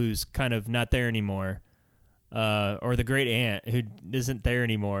uncle who's kind of not there anymore, or the great aunt who isn't there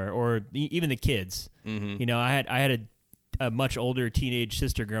anymore, or even the kids. You know, I had a much older teenage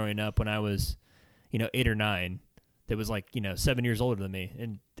sister growing up when I was, 8 or 9. That was like 7 years older than me,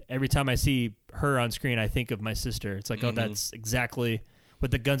 and every time I see her on screen, I think of my sister. It's like, oh, that's exactly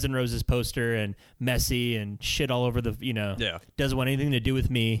with the Guns N' Roses poster and messy and shit all over the, doesn't want anything to do with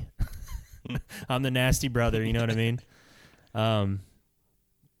me. I'm the nasty brother, you know what I mean?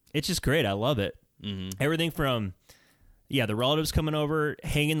 It's just great. I love it. Everything from, the relatives coming over,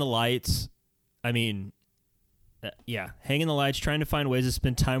 hanging the lights. I mean, hanging the lights, trying to find ways to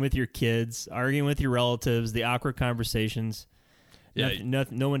spend time with your kids, arguing with your relatives, the awkward conversations. Yeah,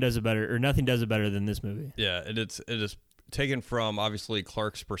 no one does it better, or nothing does it better than this movie. Yeah, it is taken from obviously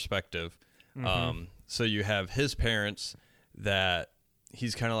Clark's perspective. So you have his parents that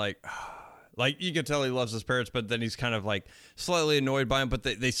he's kind of like you can tell he loves his parents, but then he's kind of like slightly annoyed by him, but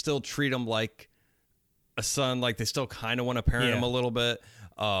they still treat him like a son. Like they still kind of want to parent him a little bit.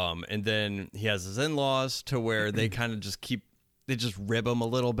 And then he has his in-laws to where they kind of just they just rib him a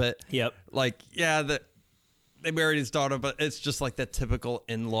little bit. Yep. Like, they married his daughter, but it's just like that typical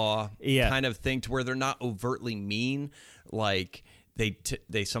in-law kind of thing to where they're not overtly mean. Like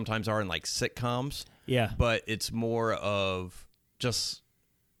they sometimes are in like sitcoms. Yeah. But it's more of just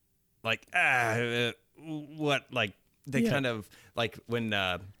like, what, like they kind of like when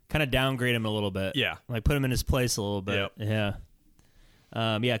kind of downgrade him a little bit. Yeah. Like put him in his place a little bit. Yep. Yeah.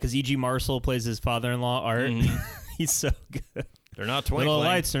 Yeah, because E.G. Marshall plays his father-in-law, Art. He's so good. They're not twinkling. Little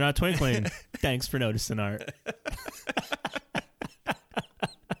lights, they're not twinkling. Thanks for noticing, Art.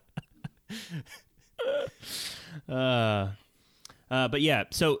 But yeah,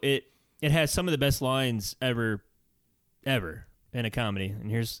 so it has some of the best lines ever in a comedy. And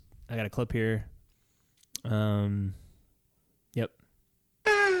I got a clip here. Yep.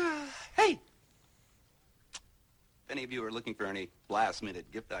 Hey! If any of you are looking for any last-minute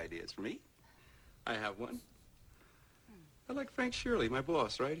gift ideas for me, I have one. I like Frank Shirley, my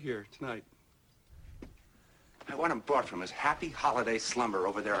boss, right here tonight. I want him brought from his happy holiday slumber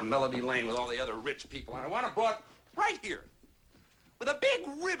over there on Melody Lane with all the other rich people, and I want him brought right here with a big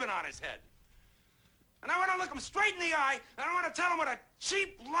ribbon on his head. And I want to look him straight in the eye, and I want to tell him what a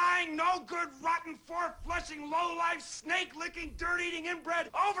cheap, lying, no-good, rotten, four-flushing, low-life, snake-licking, dirt-eating, inbred,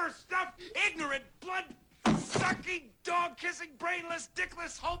 overstuffed, ignorant, blood-sucking, dog-kissing, brainless,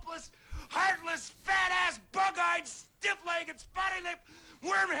 dickless, hopeless, heartless, fat-ass, bug-eyed, stiff-legged, spotty-lipped,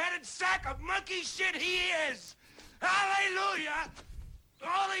 worm-headed sack of monkey shit he is. Hallelujah!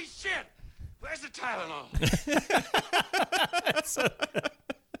 Holy shit! Where's the Tylenol?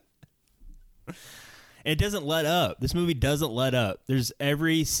 It doesn't let up. This movie doesn't let up. There's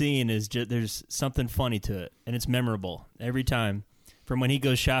every scene is just there's something funny to it, and it's memorable every time. From when he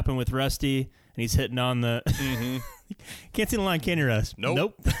goes shopping with Rusty and he's hitting on the can't see the line, can you, Russ?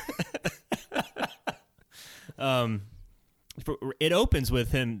 Nope. It opens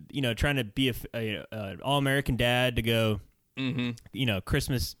with him, trying to be a all-American dad to go,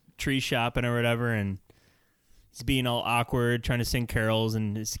 Christmas tree shopping or whatever, and he's being all awkward, trying to sing carols,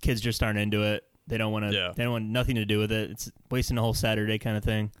 and his kids just aren't into it. They don't want to. Yeah. They don't want nothing to do with it. It's wasting the whole Saturday kind of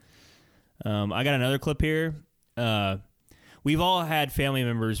thing. I got another clip here. We've all had family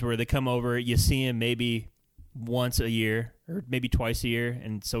members where they come over. You see him maybe once a year or maybe twice a year,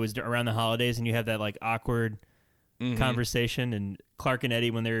 and so it's around the holidays, and you have that like awkward conversation. And Clark and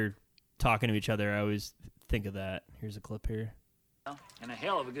Eddie, when they're talking to each other, I always think of that. Here's a clip here. And a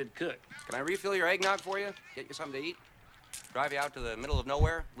hell of a good cook. Can I refill your eggnog for you? Get you something to eat? Drive you out to the middle of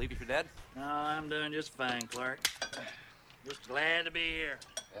nowhere? Leave you for dead? No, I'm doing just fine, Clark. Just glad to be here.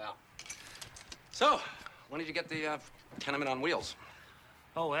 Yeah. So, when did you get the tenement on wheels?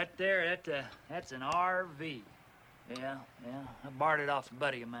 Oh, that's an RV. Yeah. I borrowed it off a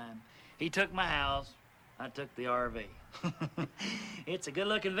buddy of mine. He took my house. I took the RV. It's a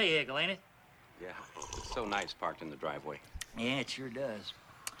good-looking vehicle, ain't it? Yeah. It's so nice parked in the driveway. Yeah, it sure does.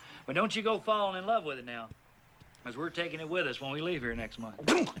 But don't you go falling in love with it now, because we're taking it with us when we leave here next month.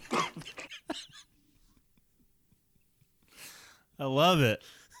 I love it,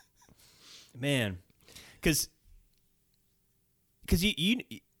 man. Because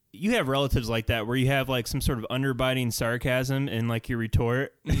you have relatives like that where you have like some sort of underbiting sarcasm in like your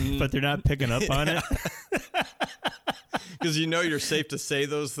retort, but they're not picking up on it. Because you're safe to say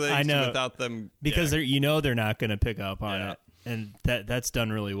those things I know, without them. Because they're not going to pick up on it, and that's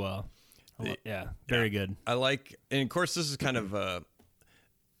done really well. Very good. I like, and of course this is kind of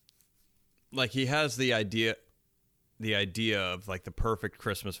like he has the idea of like the perfect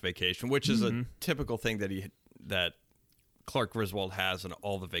Christmas vacation, which is a typical thing that Clark Griswold has in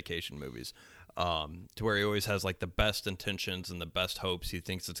all the vacation movies, to where he always has like the best intentions and the best hopes. He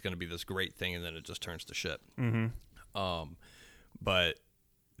thinks it's going to be this great thing, and then it just turns to shit. But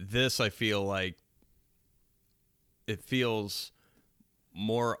this, I feel like it feels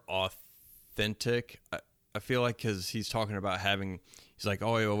more authentic. I feel like because he's talking about he's like,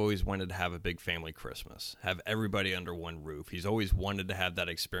 oh, I've always wanted to have a big family Christmas, have everybody under one roof. He's always wanted to have that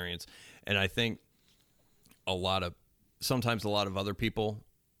experience. And I think sometimes a lot of other people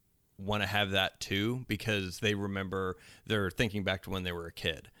want to have that too, because they're thinking back to when they were a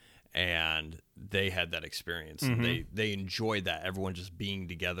kid and they had that experience. And they enjoyed that, everyone just being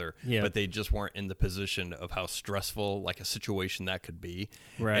together, but they just weren't in the position of how stressful like a situation that could be.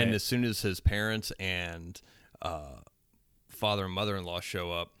 Right. And as soon as his parents and father and mother-in-law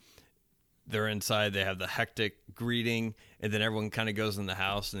show up, they're inside, they have the hectic greeting, and then everyone kind of goes in the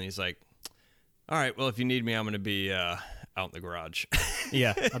house, and he's like, all right, well, if you need me, I'm going to be out in the garage.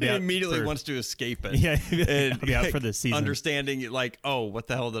 Yeah. I'll be he immediately wants to escape it. Yeah. And I'll be out for this season. Understanding like, oh, what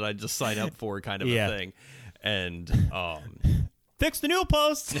the hell did I just sign up for kind of a thing. And fix the new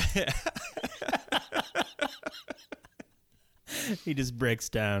post. He just breaks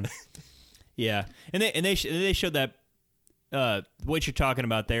down. Yeah. And they showed that what you're talking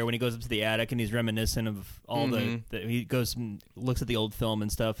about there when he goes up to the attic and he's reminiscent of all he goes and looks at the old film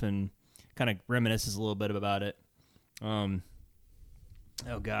and stuff and kind of reminisces a little bit about it. Oh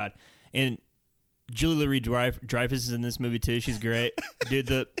God, and Julie Louis-Dreyfus is in this movie too. She's great,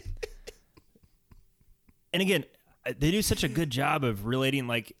 dude. And again, they do such a good job of relating,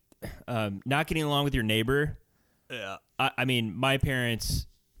 like, not getting along with your neighbor. Yeah. I mean, my parents,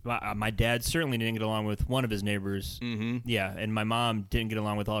 my dad certainly didn't get along with one of his neighbors. Mm-hmm. Yeah, and my mom didn't get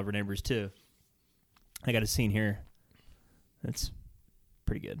along with all of her neighbors too. I got a scene here that's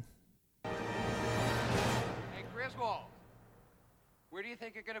pretty good. Hey, Griswold, where do you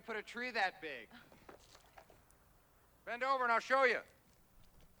think you're going to put a tree that big? Bend over and I'll show you.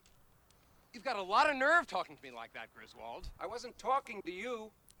 You've got a lot of nerve talking to me like that, Griswold. I wasn't talking to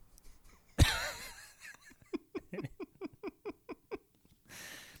you.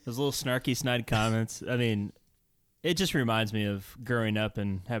 Those little snarky, snide comments. I mean, it just reminds me of growing up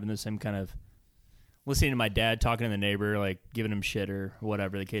and having the same kind of listening to my dad talking to the neighbor, like giving him shit or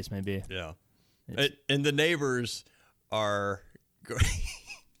whatever the case may be. Yeah. And the neighbors are great.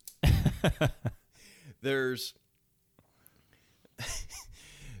 There's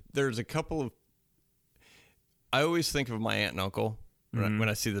a couple of... I always think of my aunt and uncle when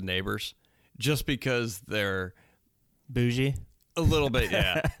I see the neighbors, just because they're... Bougie? A little bit,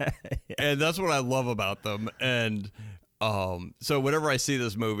 yeah. And that's what I love about them. And so whenever I see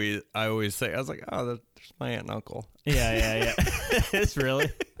this movie, I always say, I was like, oh, there's my aunt and uncle. Yeah. It's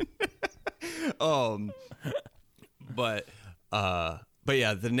really? But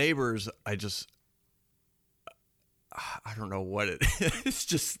yeah, the neighbors, I don't know what it is. It's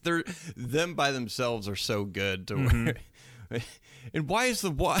just them by themselves are so good to where. And why is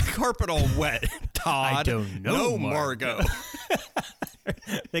the carpet all wet, Todd? I don't know. No, Margot.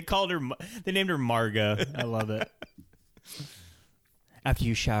 They named her Margot. I love it. After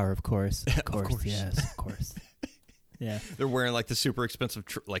you shower, of course. Of course. Yes, of course. Yeah. They're wearing like the super expensive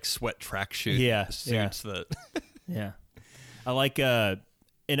like sweat tracksuit suits that. Yeah. I like in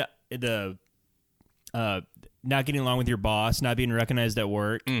the not getting along with your boss, not being recognized at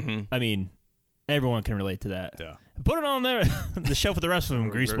work. Mm-hmm. I mean, everyone can relate to that. Yeah. Put it on there, the shelf with the rest of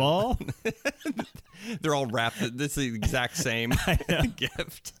them, greaseball. They're all wrapped. This is the exact same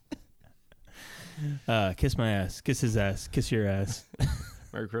gift. Kiss my ass. Kiss his ass. Kiss your ass.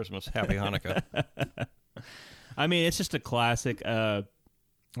 Merry Christmas. Happy Hanukkah. I mean, it's just a classic. Like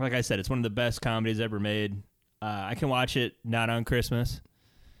I said, it's one of the best comedies ever made. I can watch it not on Christmas.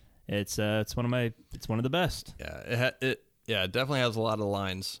 It's one of the best. Yeah, it definitely has a lot of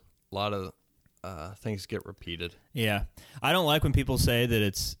lines. A lot of things get repeated. Yeah, I don't like when people say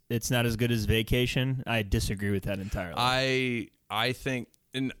that it's not as good as Vacation. I disagree with that entirely. I think,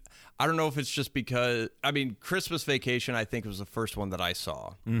 and I don't know if it's just because Christmas Vacation I think was the first one that I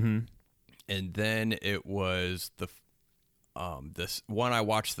saw, and then it was this one I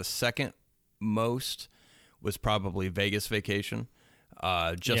watched the second most was probably Vegas Vacation,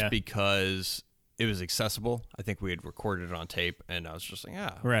 because it was accessible. I think we had recorded it on tape, and I was just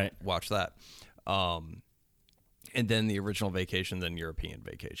like, right, watch that. And then the original Vacation, then European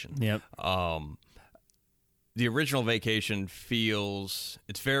Vacation. Yep. The original Vacation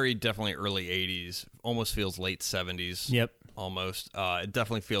it's very definitely early 80s, almost feels late 70s. Yep. Almost. It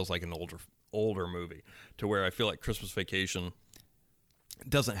definitely feels like an older movie, to where I feel like Christmas Vacation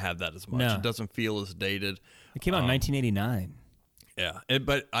doesn't have that as much. No. It doesn't feel as dated. It came out in 1989. Yeah,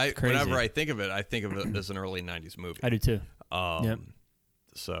 but whenever I think of it as an early 90s movie. I do too. Yep.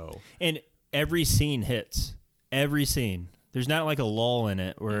 So. And every scene hits. Every scene. There's not like a lull in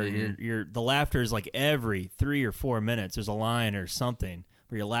it where the laughter is like every 3 or 4 minutes. There's a line or something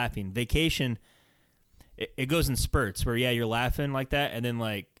where you're laughing. Vacation, it goes in spurts where you're laughing like that, and then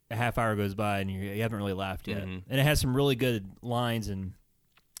like a half hour goes by and you haven't really laughed yet. And it has some really good lines and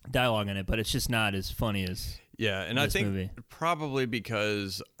dialogue in it, but it's just not as funny as I think movie. Probably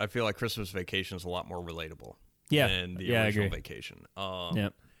because I feel like Christmas Vacation is a lot more relatable than the original Vacation.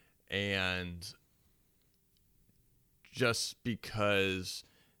 Yep. And just because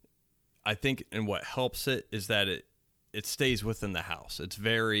I think, and what helps it is that it stays within the house. It's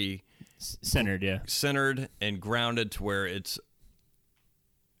very centered and grounded to where it's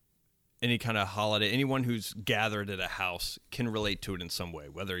any kind of holiday. Anyone who's gathered at a house can relate to it in some way,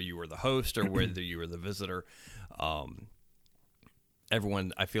 whether you were the host or whether you were the visitor.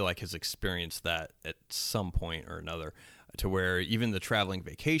 Everyone, I feel like, has experienced that at some point or another, to where even the traveling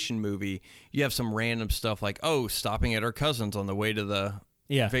vacation movie, you have some random stuff like, stopping at our cousin's on the way to the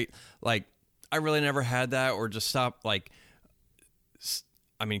like, I really never had that, or just stop, like,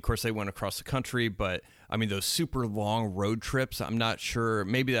 of course they went across the country, but those super long road trips, I'm not sure,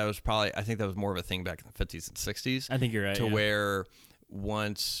 maybe I think that was more of a thing back in the 50s and 60s. I think you're right. Where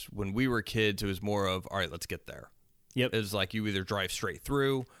once, when we were kids, it was more of, all right, let's get there. Yep. It's like you either drive straight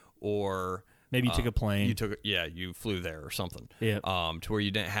through or Maybe you took a plane. You flew there or something. Yeah. To where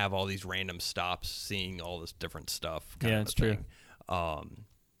you didn't have all these random stops, seeing all this different stuff. Kind of That's true. Thing.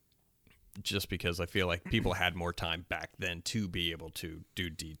 Just because I feel like people had more time back then to be able to do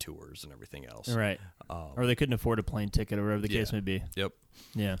detours and everything else. Right. Or they couldn't afford a plane ticket or whatever the case may be. Yep.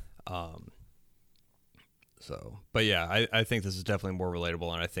 Yeah. But yeah, I think this is definitely more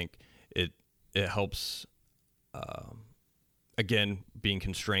relatable, and I think it helps. Again, being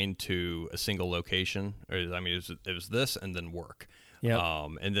constrained to a single location. I mean, it was this and then work. Yeah.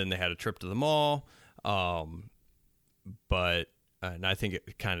 And then they had a trip to the mall. But and I think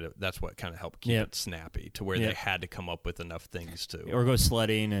that's what kind of helped keep it snappy to where they had to come up with enough things to or go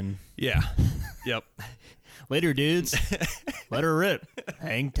sledding and yeah. Yep. Later, dudes. Let her rip.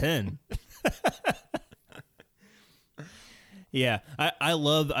 Hang 10. Yeah, I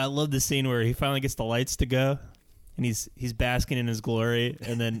love the scene where he finally gets the lights to go, and he's basking in his glory,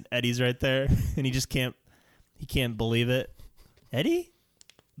 and then Eddie's right there, and he can't believe it. Eddie,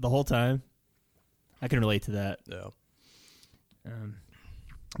 the whole time. I can relate to that. Yeah.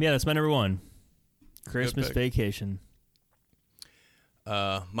 Yeah, that's my number one. Christmas Vacation.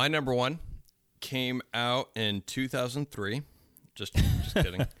 My number one came out in 2003. Just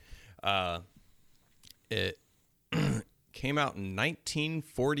kidding. It came out in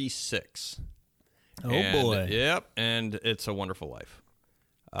 1946. Oh, boy. Yep, and It's a Wonderful Life.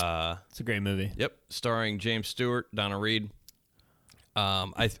 It's a great movie. Yep, starring James Stewart, Donna Reed.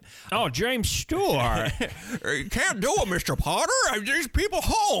 James Stewart. You can't do it, Mr. Potter. There's people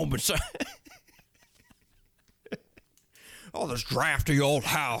home. It's this drafty old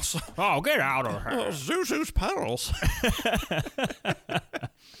house. Oh, get out of here. Zuzu's pedals.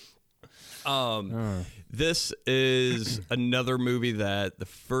 This is another movie that the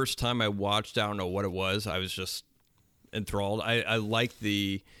first time I watched, I don't know what it was. I was just enthralled. I like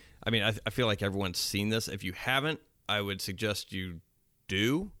I feel like everyone's seen this. If you haven't, I would suggest you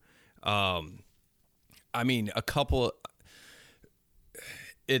do.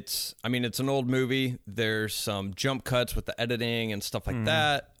 It's an old movie. There's some jump cuts with the editing and stuff like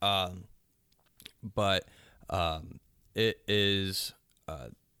that. But it is,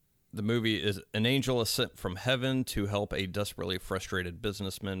 the movie is an angel is sent from heaven to help a desperately frustrated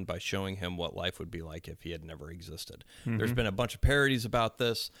businessman by showing him what life would be like if he had never existed. There's been a bunch of parodies about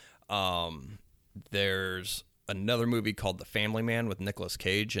this. There's another movie called The Family Man with Nicolas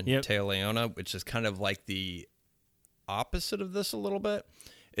Cage and Téa Leoni, which is kind of like the opposite of this a little bit.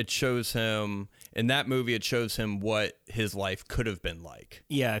 It shows him, in that movie, it shows him what his life could have been like.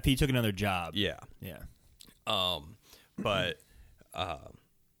 Yeah, if he took another job. Yeah. Yeah.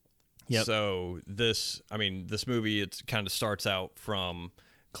 So this movie, it kind of starts out from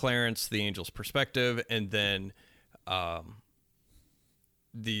Clarence, the angel's perspective, and then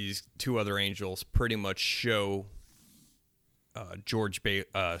these two other angels pretty much show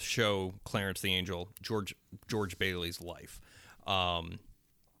show Clarence the angel George Bailey's life,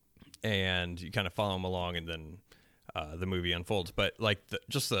 and you kind of follow him along, and then the movie unfolds. But like the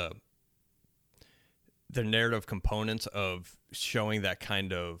narrative components of showing that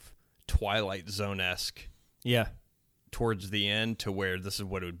kind of Twilight Zone-esque, towards the end, to where this is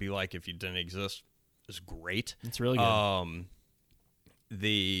what it would be like if you didn't exist, is great. It's really good.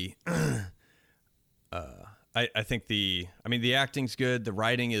 I think the acting's good. The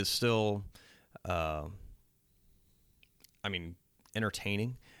writing is still,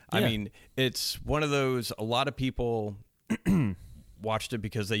 entertaining. Yeah. It's one of those, a lot of people watched it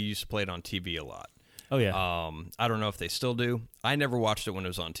because they used to play it on TV a lot. Oh, yeah. I don't know if they still do. I never watched it when it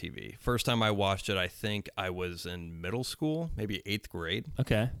was on TV. First time I watched it, I think I was in middle school, maybe 8th grade.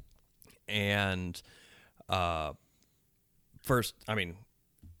 Okay. And the first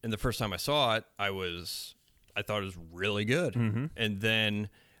time I saw it, I thought it was really good. Mm-hmm. And then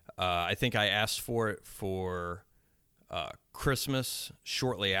I think I asked for it for Christmas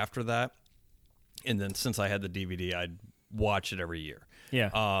shortly after that. And then since I had the DVD, I'd watch it every year. Yeah.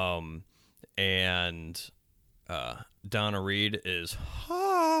 And Donna Reed is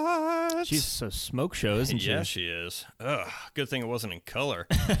hot. She's a smoke show, isn't she? Yeah, she is. Ugh, good thing it wasn't in color.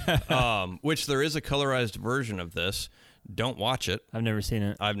 Which there is a colorized version of this. Don't watch it. I've never seen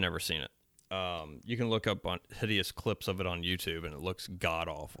it. I've never seen it. You can look up on hideous clips of it on YouTube, and it looks god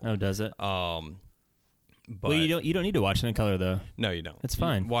awful. Oh, does it? But well, you don't need to watch it in color though. No, you don't. It's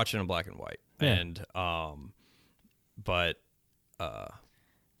fine. You watch it in black and white. Yeah. And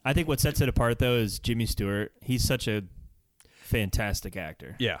I think what sets it apart though is Jimmy Stewart. He's such a fantastic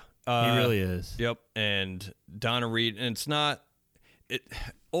actor. Yeah, he really is. Yep. And Donna Reed, and it's not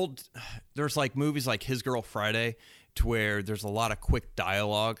old. There's like movies like His Girl Friday, to where there's a lot of quick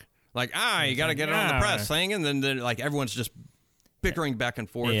dialogue. Like, you got to get it on the press thing. And then like everyone's just bickering back and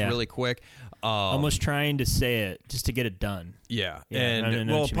forth really quick. Almost trying to say it just to get it done. Yeah. I And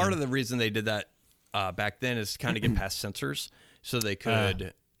know well, what you part mean. of the reason they did that back then is to kind of get past censors so they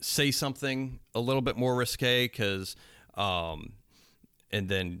could say something a little bit more risque and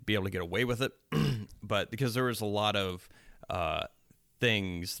then be able to get away with it. But because there was a lot of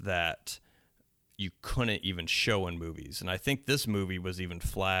things that you couldn't even show in movies. And I think this movie was even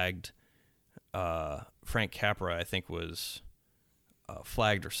flagged. Frank Capra, I think, was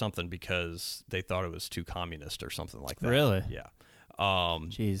flagged or something because they thought it was too communist or something like that. Really? Yeah.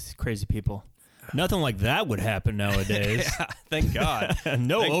 Jeez, crazy people. Nothing like that would happen nowadays. Yeah, thank God.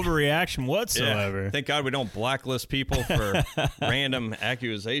 No overreaction whatsoever. Yeah, thank God we don't blacklist people for random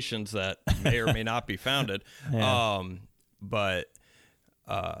accusations that may or may not be founded. Yeah. But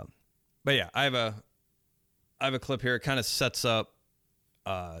yeah, I have a clip here. It kind of sets up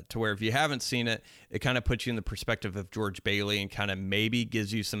to where if you haven't seen it, it kind of puts you in the perspective of George Bailey and kind of maybe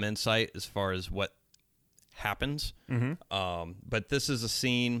gives you some insight as far as what happens. Mm-hmm. But this is a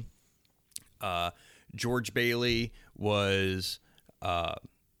scene. George Bailey was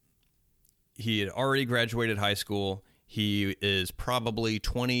he had already graduated high school. He is probably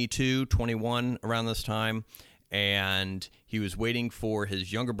 22, 21 around this time, and he was waiting for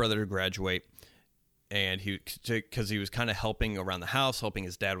his younger brother to graduate. And because he was kind of helping around the house, helping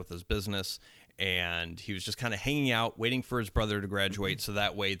his dad with his business, and he was just kind of hanging out, waiting for his brother to graduate, so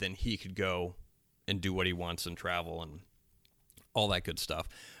that way then he could go and do what he wants and travel and all that good stuff.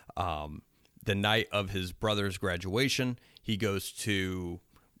 The night of his brother's graduation, he goes to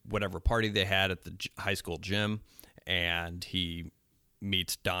whatever party they had at the high school gym, and he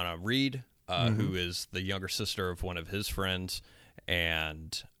meets Donna Reed, who is the younger sister of one of his friends,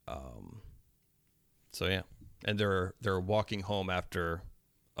 and so yeah, and they're walking home after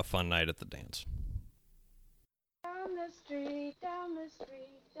a fun night at the dance. Down the street, down the street,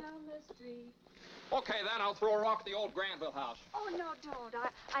 down the street. Okay, then I'll throw a rock at the old Granville house. Oh, no, don't.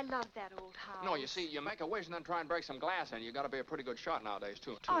 I love that old house. No, you see, you make a wish and then try and break some glass in. You got to be a pretty good shot nowadays,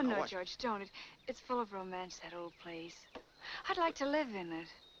 too. Oh, Now, no, watch. George, don't. It's full of romance, that old place. I'd like to live in it.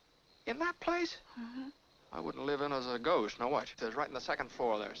 In that place? Mm-hmm. I wouldn't live in as a ghost. Now, watch. It's right in the second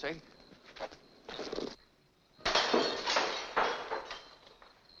floor there, see?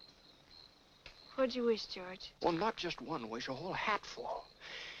 What'd you wish, George? Well, not just one wish, a whole hatful.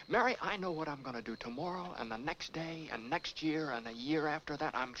 Mary, I know what I'm going to do tomorrow and the next day and next year and the year after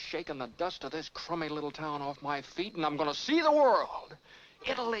that. I'm shaking the dust of this crummy little town off my feet, and I'm going to see the world.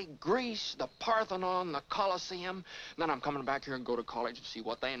 Italy, Greece, the Parthenon, the Colosseum. Then I'm coming back here and go to college and see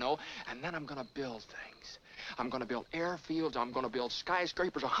what they know. And then I'm going to build things. I'm going to build airfields. I'm going to build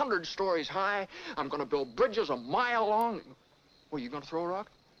skyscrapers 100 stories high. I'm going to build bridges a mile long. Well, you going to throw a rock?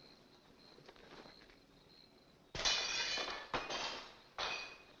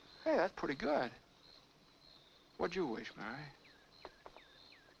 Hey, that's pretty good. What'd you wish, Mary?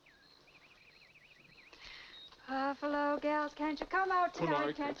 Buffalo gals, can't you come out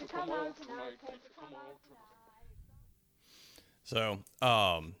tonight? Can't you come out tonight? Can't you come out tonight? So,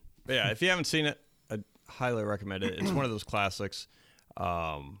 but yeah, if you haven't seen it, I highly recommend it. It's one of those classics.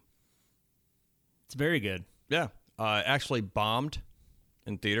 It's very good. Yeah, actually bombed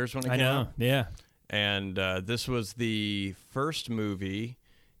in theaters when it came out. Yeah. And this was the first movie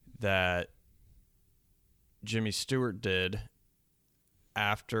that Jimmy Stewart did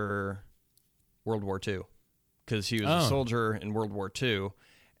after World War II, because he was a soldier in World War II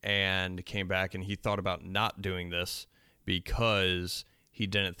and came back, and he thought about not doing this because he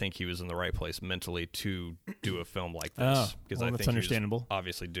didn't think he was in the right place mentally to do a film like this. Because I that's think understandable. He was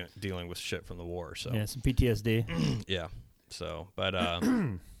obviously dealing with shit from the war. So Yeah, some PTSD. yeah. So, but I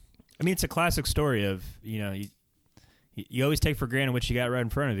mean, it's a classic story of, you always take for granted what you got right in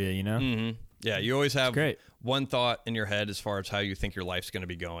front of you, Mm-hmm. Yeah, you always have one thought in your head as far as how you think your life's going to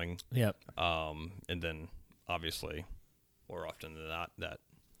be going. Yep. And then, obviously, more often than not, that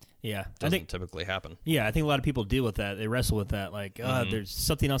Yeah, doesn't typically happen. Yeah, I think a lot of people deal with that. They wrestle with that, like, there's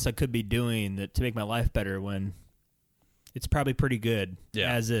something else I could be doing to make my life better when it's probably pretty good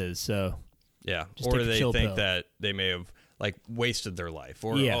as is. So yeah, just or take a they chill think pill. that they may have wasted their life,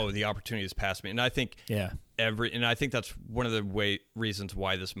 or the opportunity has passed me. And I think and I think that's one of the reasons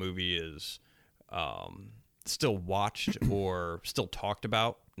why this movie is still watched or still talked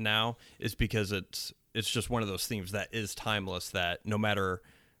about now, is because it's just one of those themes that is timeless, that no matter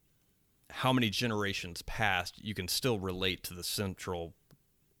how many generations passed, you can still relate to the central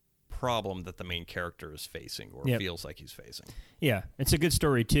problem that the main character is facing or feels like he's facing. Yeah, it's a good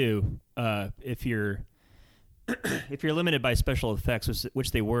story too. If you're if you're limited by special effects,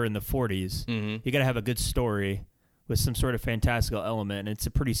 which they were in the 40s, you got to have a good story with some sort of fantastical element. And it's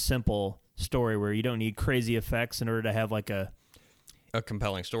a pretty simple story where you don't need crazy effects in order to have like a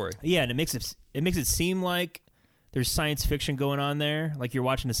compelling story. Yeah, and it makes it seem like there's science fiction going on there, like you're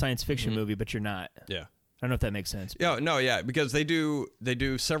watching a science fiction movie, but you're not. Yeah. I don't know if that makes sense. Yeah, because they do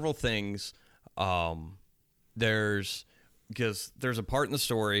several things. There's a part in the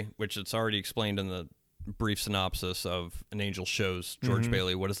story which it's already explained in the brief synopsis of An Angel shows George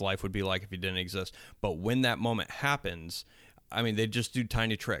Bailey what his life would be like if he didn't exist. But when that moment happens, I mean, they just do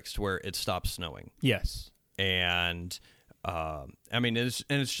tiny tricks to where it stops snowing. Yes. And I mean, it's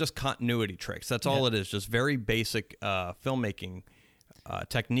just continuity tricks. That's all it is. Just very basic filmmaking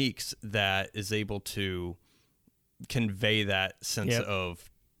techniques that is able to convey that sense of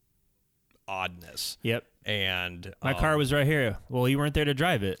oddness. Yep. And my car was right here. Well, you weren't there to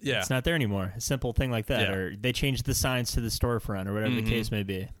drive it. Yeah. It's not there anymore. A simple thing like that. Yeah. Or they changed the signs to the storefront or whatever the case may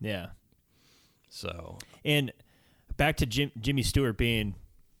be. Yeah. So. And back to Jimmy Stewart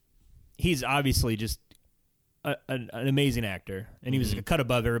he's obviously just an amazing actor. And he was a cut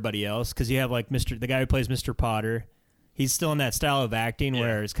above everybody else because you have like the guy who plays Mr. Potter. He's still in that style of acting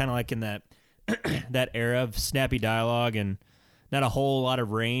where it's kind of like in that that era of snappy dialogue and not a whole lot of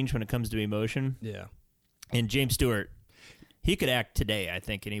range when it comes to emotion. Yeah. And James Stewart, he could act today, I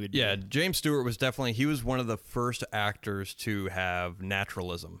think, and he would. Yeah, James Stewart was he was one of the first actors to have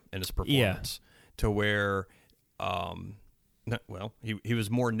naturalism in his performance, to where, he was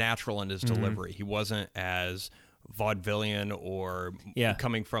more natural in his delivery. He wasn't as vaudevillian or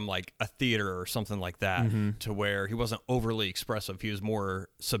coming from like a theater or something like that, to where he wasn't overly expressive. He was more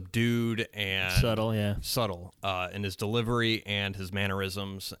subdued and subtle in his delivery and his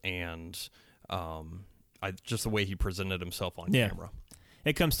mannerisms and just the way he presented himself on camera.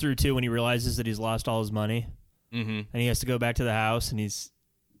 It comes through too when he realizes that he's lost all his money, and he has to go back to the house, and he's,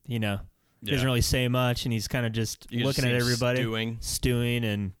 doesn't really say much, and he's kind of just looking at everybody, stewing,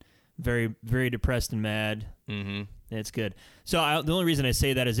 and very, very depressed and mad. It's good. So the only reason I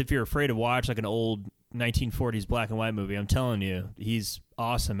say that is if you're afraid to watch like an old 1940s black and white movie, I'm telling you, he's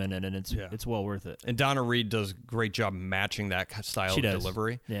awesome in it, and it's well worth it. And Donna Reed does a great job matching that style of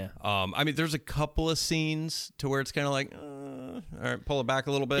delivery. Yeah. I mean, there's a couple of scenes to where it's kind of like, all right, pull it back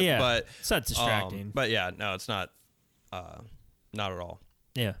a little bit. Yeah, but it's not distracting. But yeah, no, it's not at all.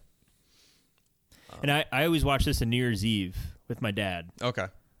 Yeah. And I always watch this on New Year's Eve with my dad. Okay.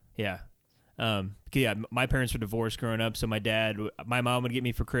 Yeah. My parents were divorced growing up, so my mom would get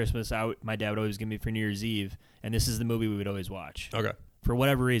me for Christmas. My dad would always get me for New Year's Eve, and this is the movie we would always watch. Okay. For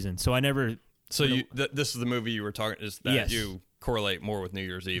whatever reason. So I never... So this is the movie you were talking... Is that you correlate more with New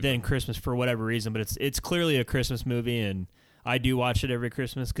Year's Eve than Christmas for whatever reason, but it's clearly a Christmas movie, and I do watch it every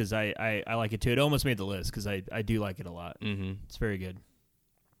Christmas because I like it too. It almost made the list because I do like it a lot. It's very good.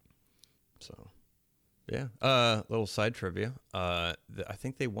 So... Yeah. Little side trivia. I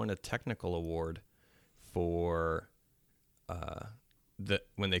think they won a technical award for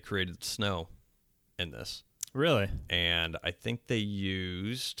when they created snow in this. Really? And I think they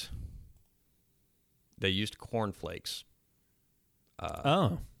used cornflakes.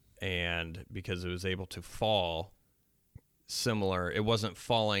 And because it was able to fall similar, it wasn't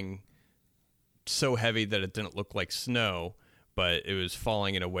falling so heavy that it didn't look like snow, but it was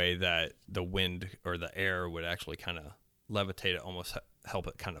falling in a way that the wind or the air would actually kind of levitate it, almost help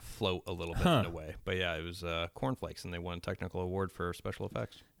it kind of float a little bit in a way. But yeah, it was cornflakes, and they won a technical award for special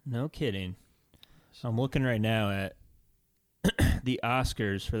effects. No kidding. So I'm looking right now at the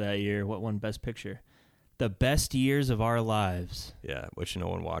Oscars for that year. What won Best Picture? The Best Years of Our Lives. Yeah, which no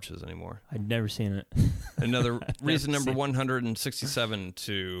one watches anymore. I'd never seen it. Another reason number 167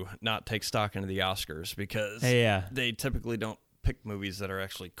 to not take stock into the Oscars, because they typically don't pick movies that are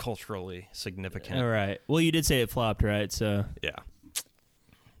actually culturally significant. All right. Well, you did say it flopped, right? So yeah.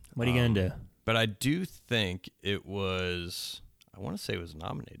 What are you going to do? But I do think it was, I want to say it was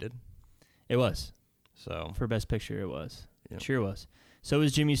nominated. It was. So for Best Picture, it was. Yep. Sure was. So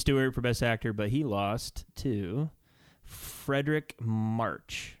was Jimmy Stewart for Best Actor, but he lost to Frederick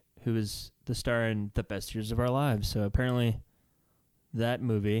March, who is the star in The Best Years of Our Lives. So apparently that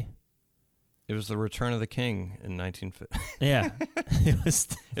movie... It was The Return of the King in 1950. Yeah. It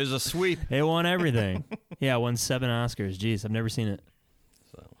was a sweep. It won everything. Yeah, it won 7 Oscars. Jeez, I've never seen it.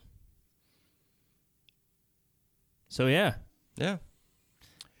 So yeah. Yeah.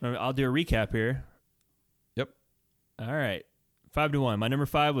 I'll do a recap here. Yep. All right. 5-1. My number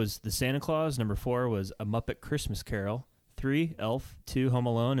 5 was The Santa Claus. Number 4 was A Muppet Christmas Carol. 3, Elf. 2, Home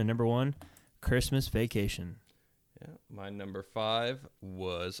Alone. And number 1, Christmas Vacation. Yeah, my number 5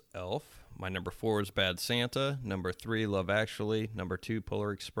 was Elf. My number 4 is Bad Santa. Number 3, Love Actually. Number 2,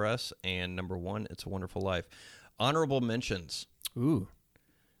 Polar Express. And number 1, It's a Wonderful Life. Honorable mentions. Ooh.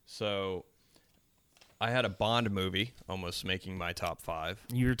 So I had a Bond movie almost making my top 5.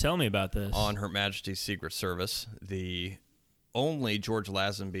 You were telling me about this. On Her Majesty's Secret Service, the only George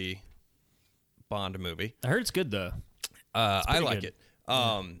Lazenby Bond movie. I heard it's good, though. I like it.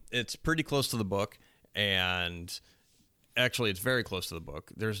 It's pretty close to the book, and actually it's very close to the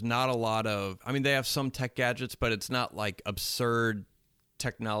book. There's not a lot of, I mean, they have some tech gadgets, but it's not like absurd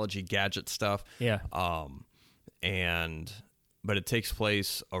technology gadget stuff. Yeah. But it takes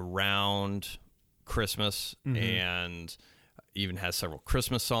place around Christmas and even has several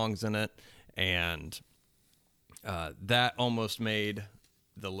Christmas songs in it. And that almost made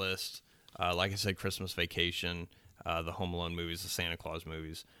the list. Like I said, Christmas Vacation, the Home Alone movies, the Santa Claus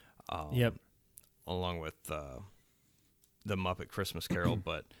movies. Yep. Along with the Muppet Christmas Carol.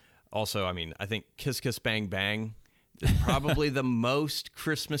 But also, I mean, I think Kiss Kiss Bang Bang is probably the most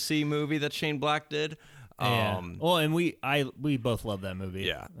Christmassy movie that Shane Black did. Yeah. Well, and we both love that movie.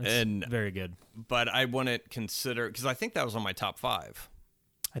 Yeah. It's and very good. But I wouldn't consider, because I think that was on my top 5.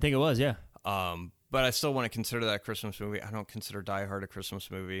 I think it was, yeah. But I still want to consider that a Christmas movie. I don't consider Die Hard a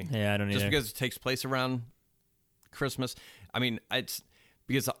Christmas movie. Yeah, I don't either. Just because it takes place around Christmas. I mean, it's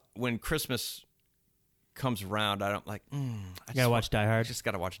because when Christmas comes around, I don't like, I gotta watch Die Hard. I just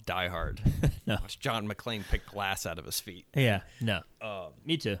got to watch Die Hard. No. Watch John McClane pick glass out of his feet. Yeah, no.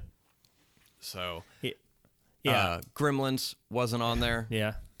 Me too. So, yeah. Gremlins wasn't on there.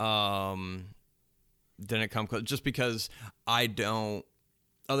 Yeah. Didn't come close. Just because I don't,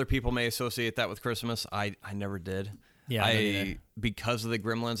 other people may associate that with Christmas. I never did. Yeah. Because of the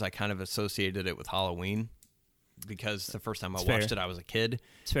Gremlins, I kind of associated it with Halloween. Because the first time I watched it, I was a kid.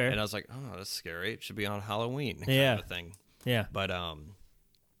 It's fair. And I was like, oh, that's scary. It should be on Halloween. Kind Yeah. of a thing. Yeah. But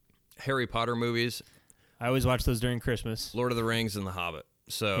Harry Potter movies. I always watch those during Christmas. Lord of the Rings and The Hobbit.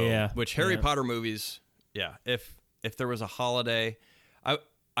 So, Yeah. which Harry Yeah. Potter movies, yeah. If there was a holiday,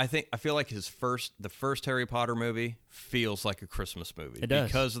 I feel like the first Harry Potter movie feels like a Christmas movie. It does.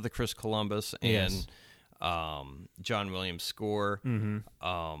 Because of the Chris Columbus and John Williams score.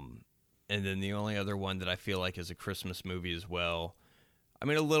 Mm-hmm. And then the only other one that I feel like is a Christmas movie as well. I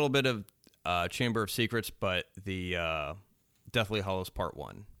mean, a little bit of Chamber of Secrets, but the Deathly Hallows Part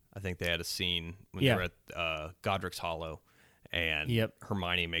 1. I think they had a scene when they were at Godric's Hollow, and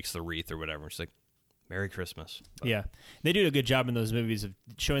Hermione makes the wreath or whatever. It's like, Merry Christmas. But, yeah. They do a good job in those movies of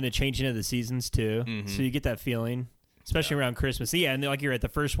showing the changing of the seasons, too. Mhm. So you get that feeling, especially around Christmas. Yeah, and like you're at the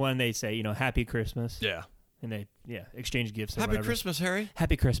first one, they say, Happy Christmas. Yeah. And they, exchange gifts. Or Happy whatever. Christmas, Harry.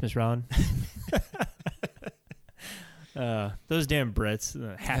 Happy Christmas, Ron. Those damn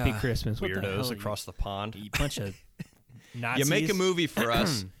Brits. Happy Christmas. What the Weirdos hell across the pond. You bunch of Nazis. You make a movie for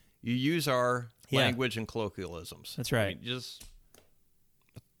us. You use our Yeah. language and colloquialisms. That's right. I mean, just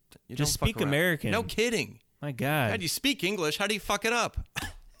Just don't fuck speak around. American. No kidding. My God. God, you speak English. How do you fuck it up?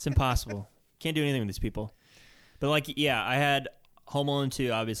 It's impossible. Can't do anything with these people. But I had Home Alone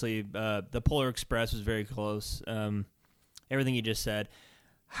 2, obviously. The Polar Express was very close. Everything you just said.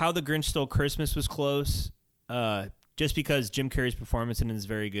 How the Grinch Stole Christmas was close. Just because Jim Carrey's performance in it is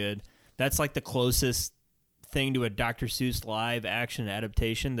very good. That's like the closest thing to a Dr. Seuss live action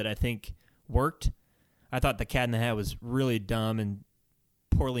adaptation that I think worked. I thought The Cat in the Hat was really dumb and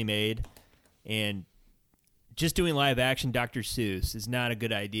poorly made. And just doing live action Dr. Seuss is not a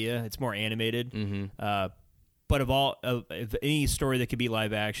good idea. It's more animated. Mm-hmm. But of any story that could be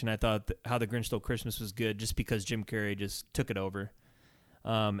live action, I thought How the Grinch Stole Christmas was good just because Jim Carrey just took it over.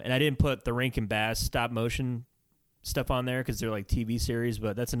 And I didn't put the Rankin Bass stop motion stuff on there because they're like TV series,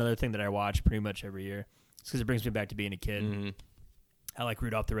 but that's another thing that I watch pretty much every year. It's because it brings me back to being a kid. Mm-hmm. I like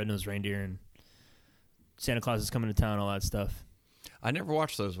Rudolph the Red-Nosed Reindeer and Santa Claus is Coming to Town, all that stuff. I never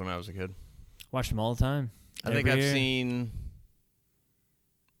watched those when I was a kid. Watched them all the time. I think I've seen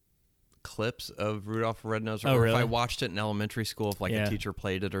clips of Rudolph the Red-Nosed Reindeer. Oh, really? If I watched it in elementary school, if a teacher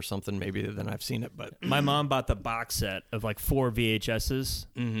played it or something, maybe then I've seen it. But my mom bought the box set of 4 VHSs.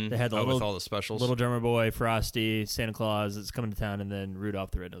 Mhm. They had the with all the specials. Little Drummer Boy, Frosty, Santa Claus is Coming to Town, and then Rudolph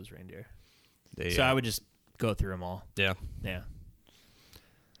the Red-Nosed Reindeer. So I would just go through them all. Yeah. Yeah.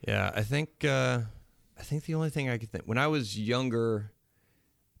 Yeah, I think the only thing I could think when I was younger,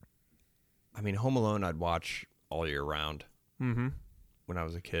 I mean, Home Alone I'd watch all year round. Mm-hmm. When I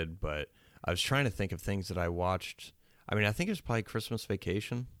was a kid, but I was trying to think of things that I watched. I mean, I think it was probably Christmas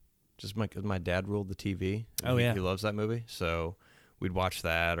Vacation, just because my dad ruled the TV. Oh, yeah. He loves that movie, so we'd watch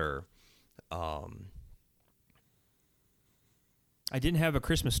that. Or, I didn't have A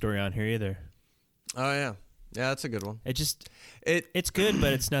Christmas Story on here either. Oh yeah, Yeah, that's a good one. It's good,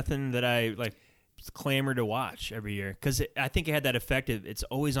 but it's nothing that I like clamor to watch every year because I think it had that effect. It's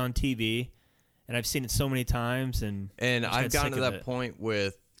always on TV, and I've seen it so many times. And I've gotten to that point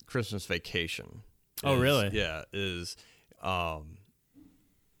with Christmas Vacation. Oh, really? Yeah, is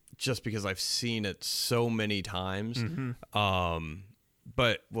just because I've seen it so many times. Mm-hmm.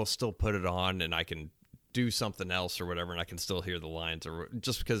 But we'll still put it on, and I can do something else or whatever, and I can still hear the lines, or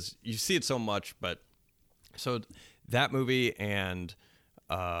just because you see it so much. But so that movie and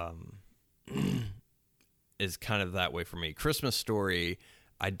is kind of that way for me. Christmas Story,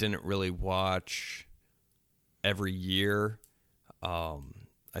 I didn't really watch every year. I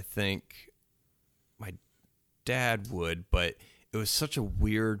think my dad would, but it was such a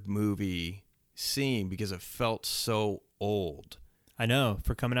weird movie seeing because it felt so old. I know,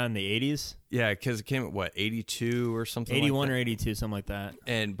 for coming out in the 80s. Yeah, because it came at, what, 82 or something 81 like that? or 82, something like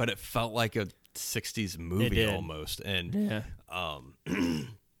that. But it felt like a 60s movie almost. And yeah.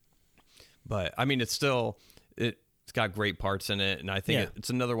 But, I mean, it's still, it's got great parts in it. And I think Yeah.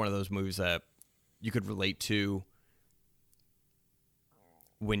 it's another one of those movies that you could relate to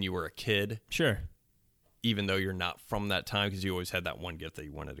when you were a kid. Sure. Even though you're not from that time, because you always had that one gift that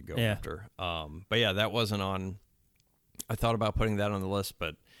you wanted to go Yeah. after. But yeah, that wasn't on. I thought about putting that on the list,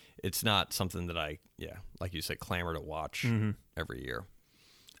 but it's not something that like you said, clamor to watch every year.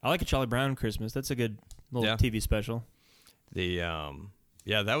 I like a Charlie Brown Christmas. That's a good little TV special.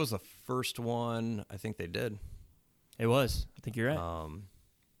 That was the first one I think they did. It was. I think you're right.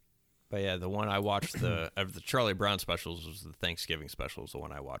 But yeah, the one I watched of the Charlie Brown specials was the Thanksgiving special, was the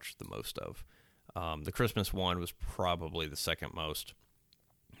one I watched the most of. The Christmas one was probably the second most.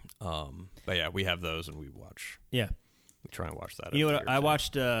 But yeah, we have those and we watch. Yeah. We try and watch that. You know what? I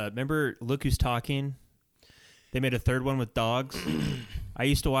watched, remember Look Who's Talking? They made a third one with dogs. I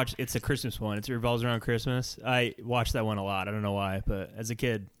used to watch, it's a Christmas one. It revolves around Christmas. I watched that one a lot. I don't know why, but as a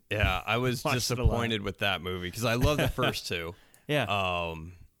kid. Yeah, I was disappointed with that movie because I love the first two. Yeah.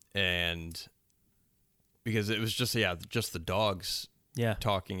 And because it was just the dogs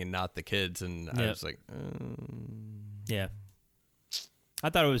talking and not the kids. And I was like, yeah. I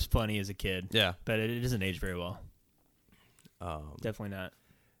thought it was funny as a kid. Yeah. But it doesn't age very well. Definitely not.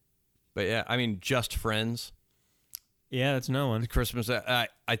 But yeah, I mean, Just Friends. Yeah, that's no one. Christmas. I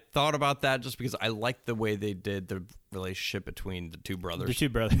thought about that just because I liked the way they did the relationship between the two brothers. The two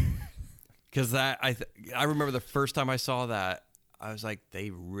brothers. Because I remember the first time I saw that, I was like, they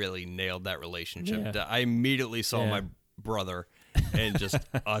really nailed that relationship. Yeah. I immediately saw my brother and just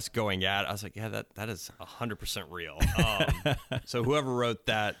us going at it. I was like, yeah, that is 100% real. So whoever wrote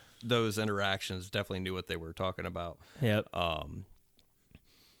those interactions definitely knew what they were talking about. Yep.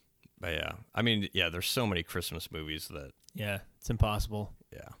 But yeah, I mean, yeah, there's so many Christmas movies that. Yeah, it's impossible.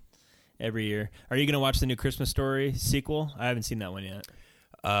 Yeah. Every year. Are you going to watch the new Christmas Story sequel? I haven't seen that one yet.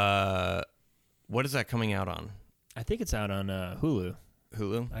 What is that coming out on? I think it's out on Hulu.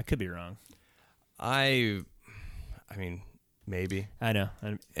 Hulu? I could be wrong. I mean, maybe. I know.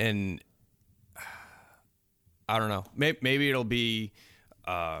 And I don't know. Maybe it'll be.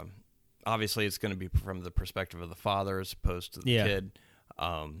 Obviously, it's going to be from the perspective of the father as opposed to the kid.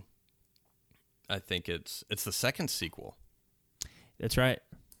 I think it's the second sequel. That's right.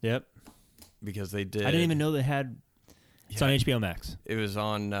 Yep. Because they did. I didn't even know they had. It's on HBO Max. It was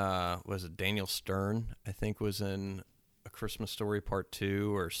on. Was it Daniel Stern? I think was in A Christmas Story Part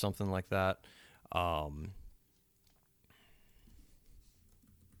 2 or something like that. I'm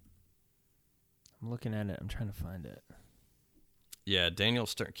looking at it. I'm trying to find it. Yeah, Daniel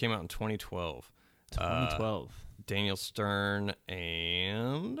Stern came out in 2012. 2012. Daniel Stern,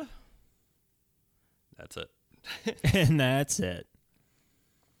 and that's it. And that's it.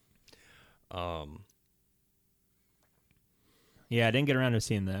 Yeah, I didn't get around to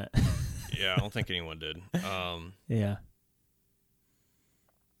seeing that. Yeah, I don't think anyone did. Yeah.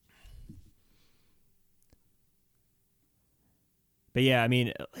 But yeah, I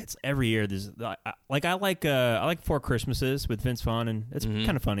mean, it's every year. There's I like Four Christmases with Vince Vaughn, and it's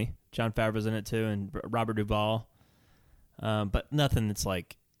kind of funny. Jon Favreau's in it too, and Robert Duvall. But nothing that's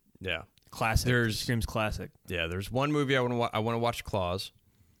like classic. Screams classic. Yeah, there's one movie I want to watch. Claws.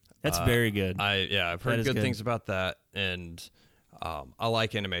 That's very good. I've heard good things about that, and I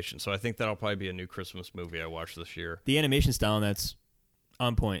like animation, so I think that'll probably be a new Christmas movie I watch this year. The animation style in that's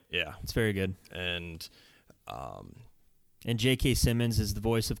on point. Yeah, it's very good. And J.K. Simmons is the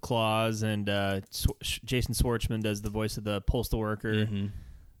voice of Claus, and Jason Schwartzman does the voice of the postal worker. Mm-hmm.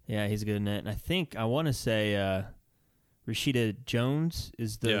 Yeah, he's good in it. And I want to say Rashida Jones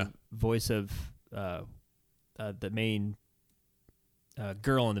is the voice of the main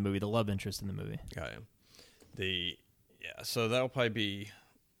girl in the movie, the love interest in the movie. Yeah. So that'll probably be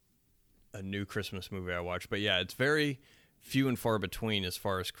a new Christmas movie I watch. But yeah, it's very few and far between as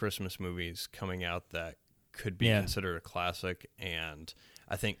far as Christmas movies coming out that could be considered a classic. And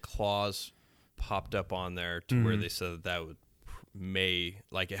I think Claus popped up on there to where they said that would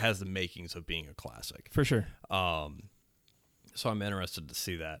it has the makings of being a classic. For sure. So I'm interested to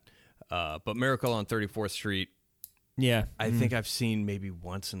see that. But Miracle on 34th Street, yeah, I think I've seen maybe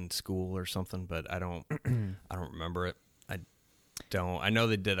once in school or something, but I don't remember it. I know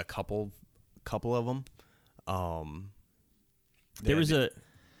they did a couple of them. There was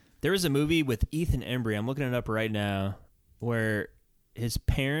a movie with Ethan Embry. I'm looking it up right now, where his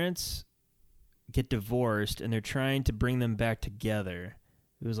parents get divorced and they're trying to bring them back together.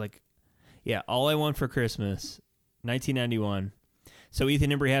 It was like, All I Want for Christmas, 1991. So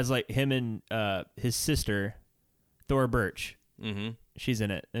Ethan Embry has like him and his sister, Thora Birch. Mm-hmm. She's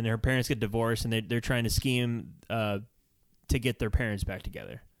in it, and her parents get divorced, and they're trying to scheme to get their parents back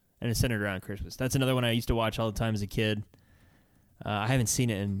together, and it's centered around Christmas. That's another one I used to watch all the time as a kid. I haven't seen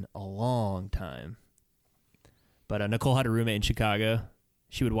it in a long time, but Nicole had a roommate in Chicago.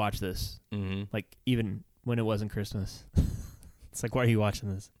 She would watch this, like even when it wasn't Christmas. It's like, why are you watching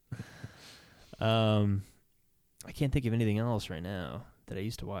this? I can't think of anything else right now that I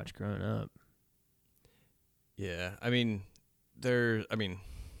used to watch growing up. Yeah,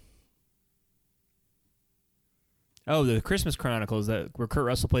 Oh, the Christmas Chronicles where Kurt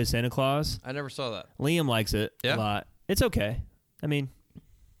Russell plays Santa Claus. I never saw that. Liam likes it a lot. It's okay. I mean,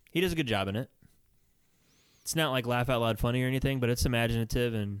 he does a good job in it. It's not like laugh out loud funny or anything, but it's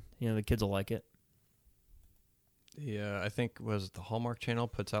imaginative, and the kids will like it. Yeah, I think the Hallmark Channel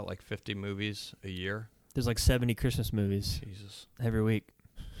puts out like 50 movies a year. There's like 70 Christmas movies. Jesus. Every week.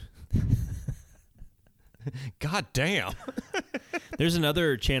 God damn. There's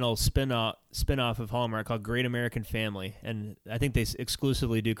another channel spin-off of Hallmark called Great American Family, and I think they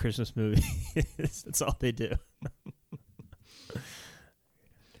exclusively do Christmas movies. That's all they do.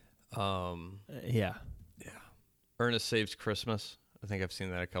 Yeah. Ernest Saves Christmas. I think I've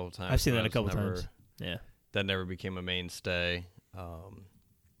seen that a couple times. I've seen that a couple times. Yeah. That never became a mainstay.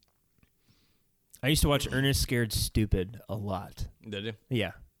 I used to watch Ernest Scared Stupid a lot. Did you?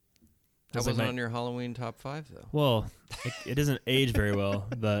 Yeah. That wasn't on your Halloween top 5, though. Well, it doesn't age very well,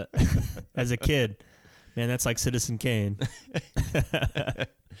 but as a kid, man, that's like Citizen Kane.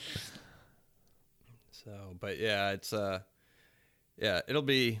 But yeah, it's it'll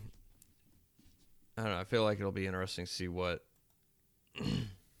be, I don't know, I feel like it'll be interesting to see what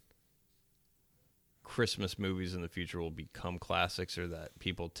Christmas movies in the future will become classics or that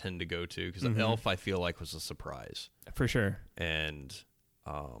people tend to go to, because Elf, I feel like, was a surprise. For sure. And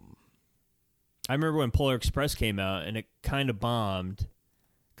I remember when Polar Express came out, and it kind of bombed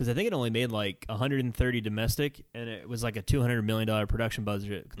because I think it only made like 130 domestic, and it was like a $200 million production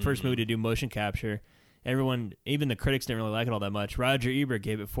budget. First movie to do motion capture. Everyone, even the critics, didn't really like it all that much. Roger Ebert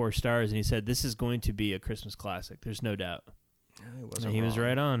gave it 4 stars, and he said, "This is going to be a Christmas classic. There's no doubt." He was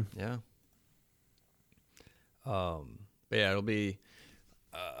right on. Yeah. But yeah, it'll be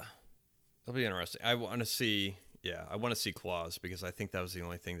interesting. I want to see see Claus, because I think that was the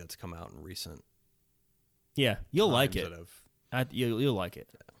only thing that's come out in recent. Yeah, you'll like it. You'll like it.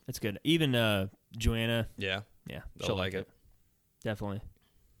 It's good. Even Joanna. Yeah, she'll like it. Definitely.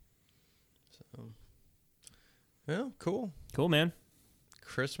 So, yeah, cool, man.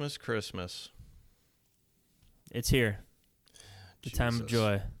 Christmas. It's here. The time of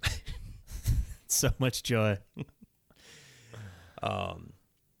joy. So much joy.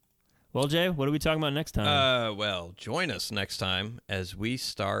 Well, Jay, what are we talking about next time? Well, join us next time as we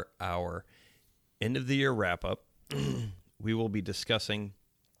start our end of the year wrap up. We will be discussing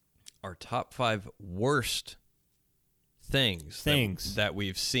our top 5 worst things that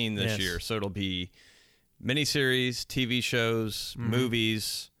we've seen this year. So it'll be miniseries, TV shows,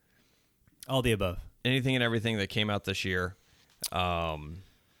 movies, all the above, anything and everything that came out this year.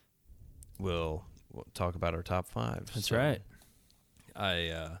 We'll talk about our top 5. That's right.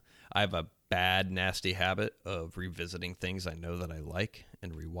 I have a bad, nasty habit of revisiting things I know that I like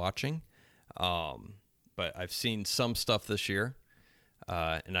and rewatching. But I've seen some stuff this year,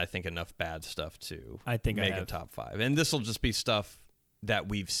 and I think enough bad stuff to make a top 5. And this will just be stuff that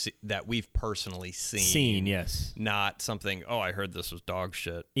we've personally seen. Yes. Not something, I heard this was dog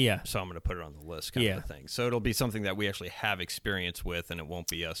shit. Yeah. So I'm going to put it on the list kind of a thing. So it'll be something that we actually have experience with, and it won't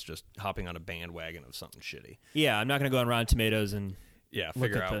be us just hopping on a bandwagon of something shitty. Yeah, I'm not going to go on Rotten Tomatoes and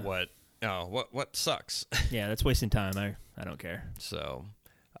figure out what sucks. Yeah, that's wasting time. I don't care. So,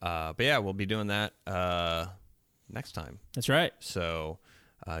 but yeah, we'll be doing that next time. That's right. So,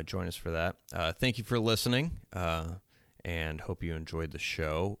 join us for that. Thank you for listening, and hope you enjoyed the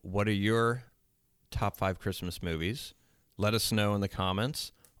show. What are your top 5 Christmas movies? Let us know in the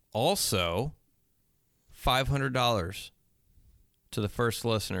comments. Also, $500 to the first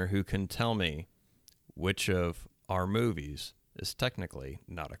listener who can tell me which of our movies is technically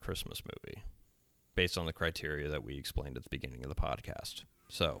not a Christmas movie, based on the criteria that we explained at the beginning of the podcast.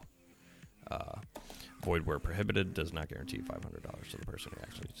 So, void where prohibited does not guarantee $500 to the person who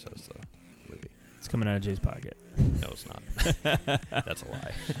actually says the movie. It's coming out of Jay's pocket. No, it's not. That's a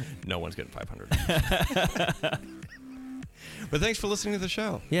lie. No one's getting $500. But thanks for listening to the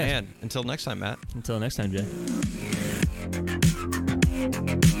show. Yeah. And until next time, Matt. Until next time, Jay.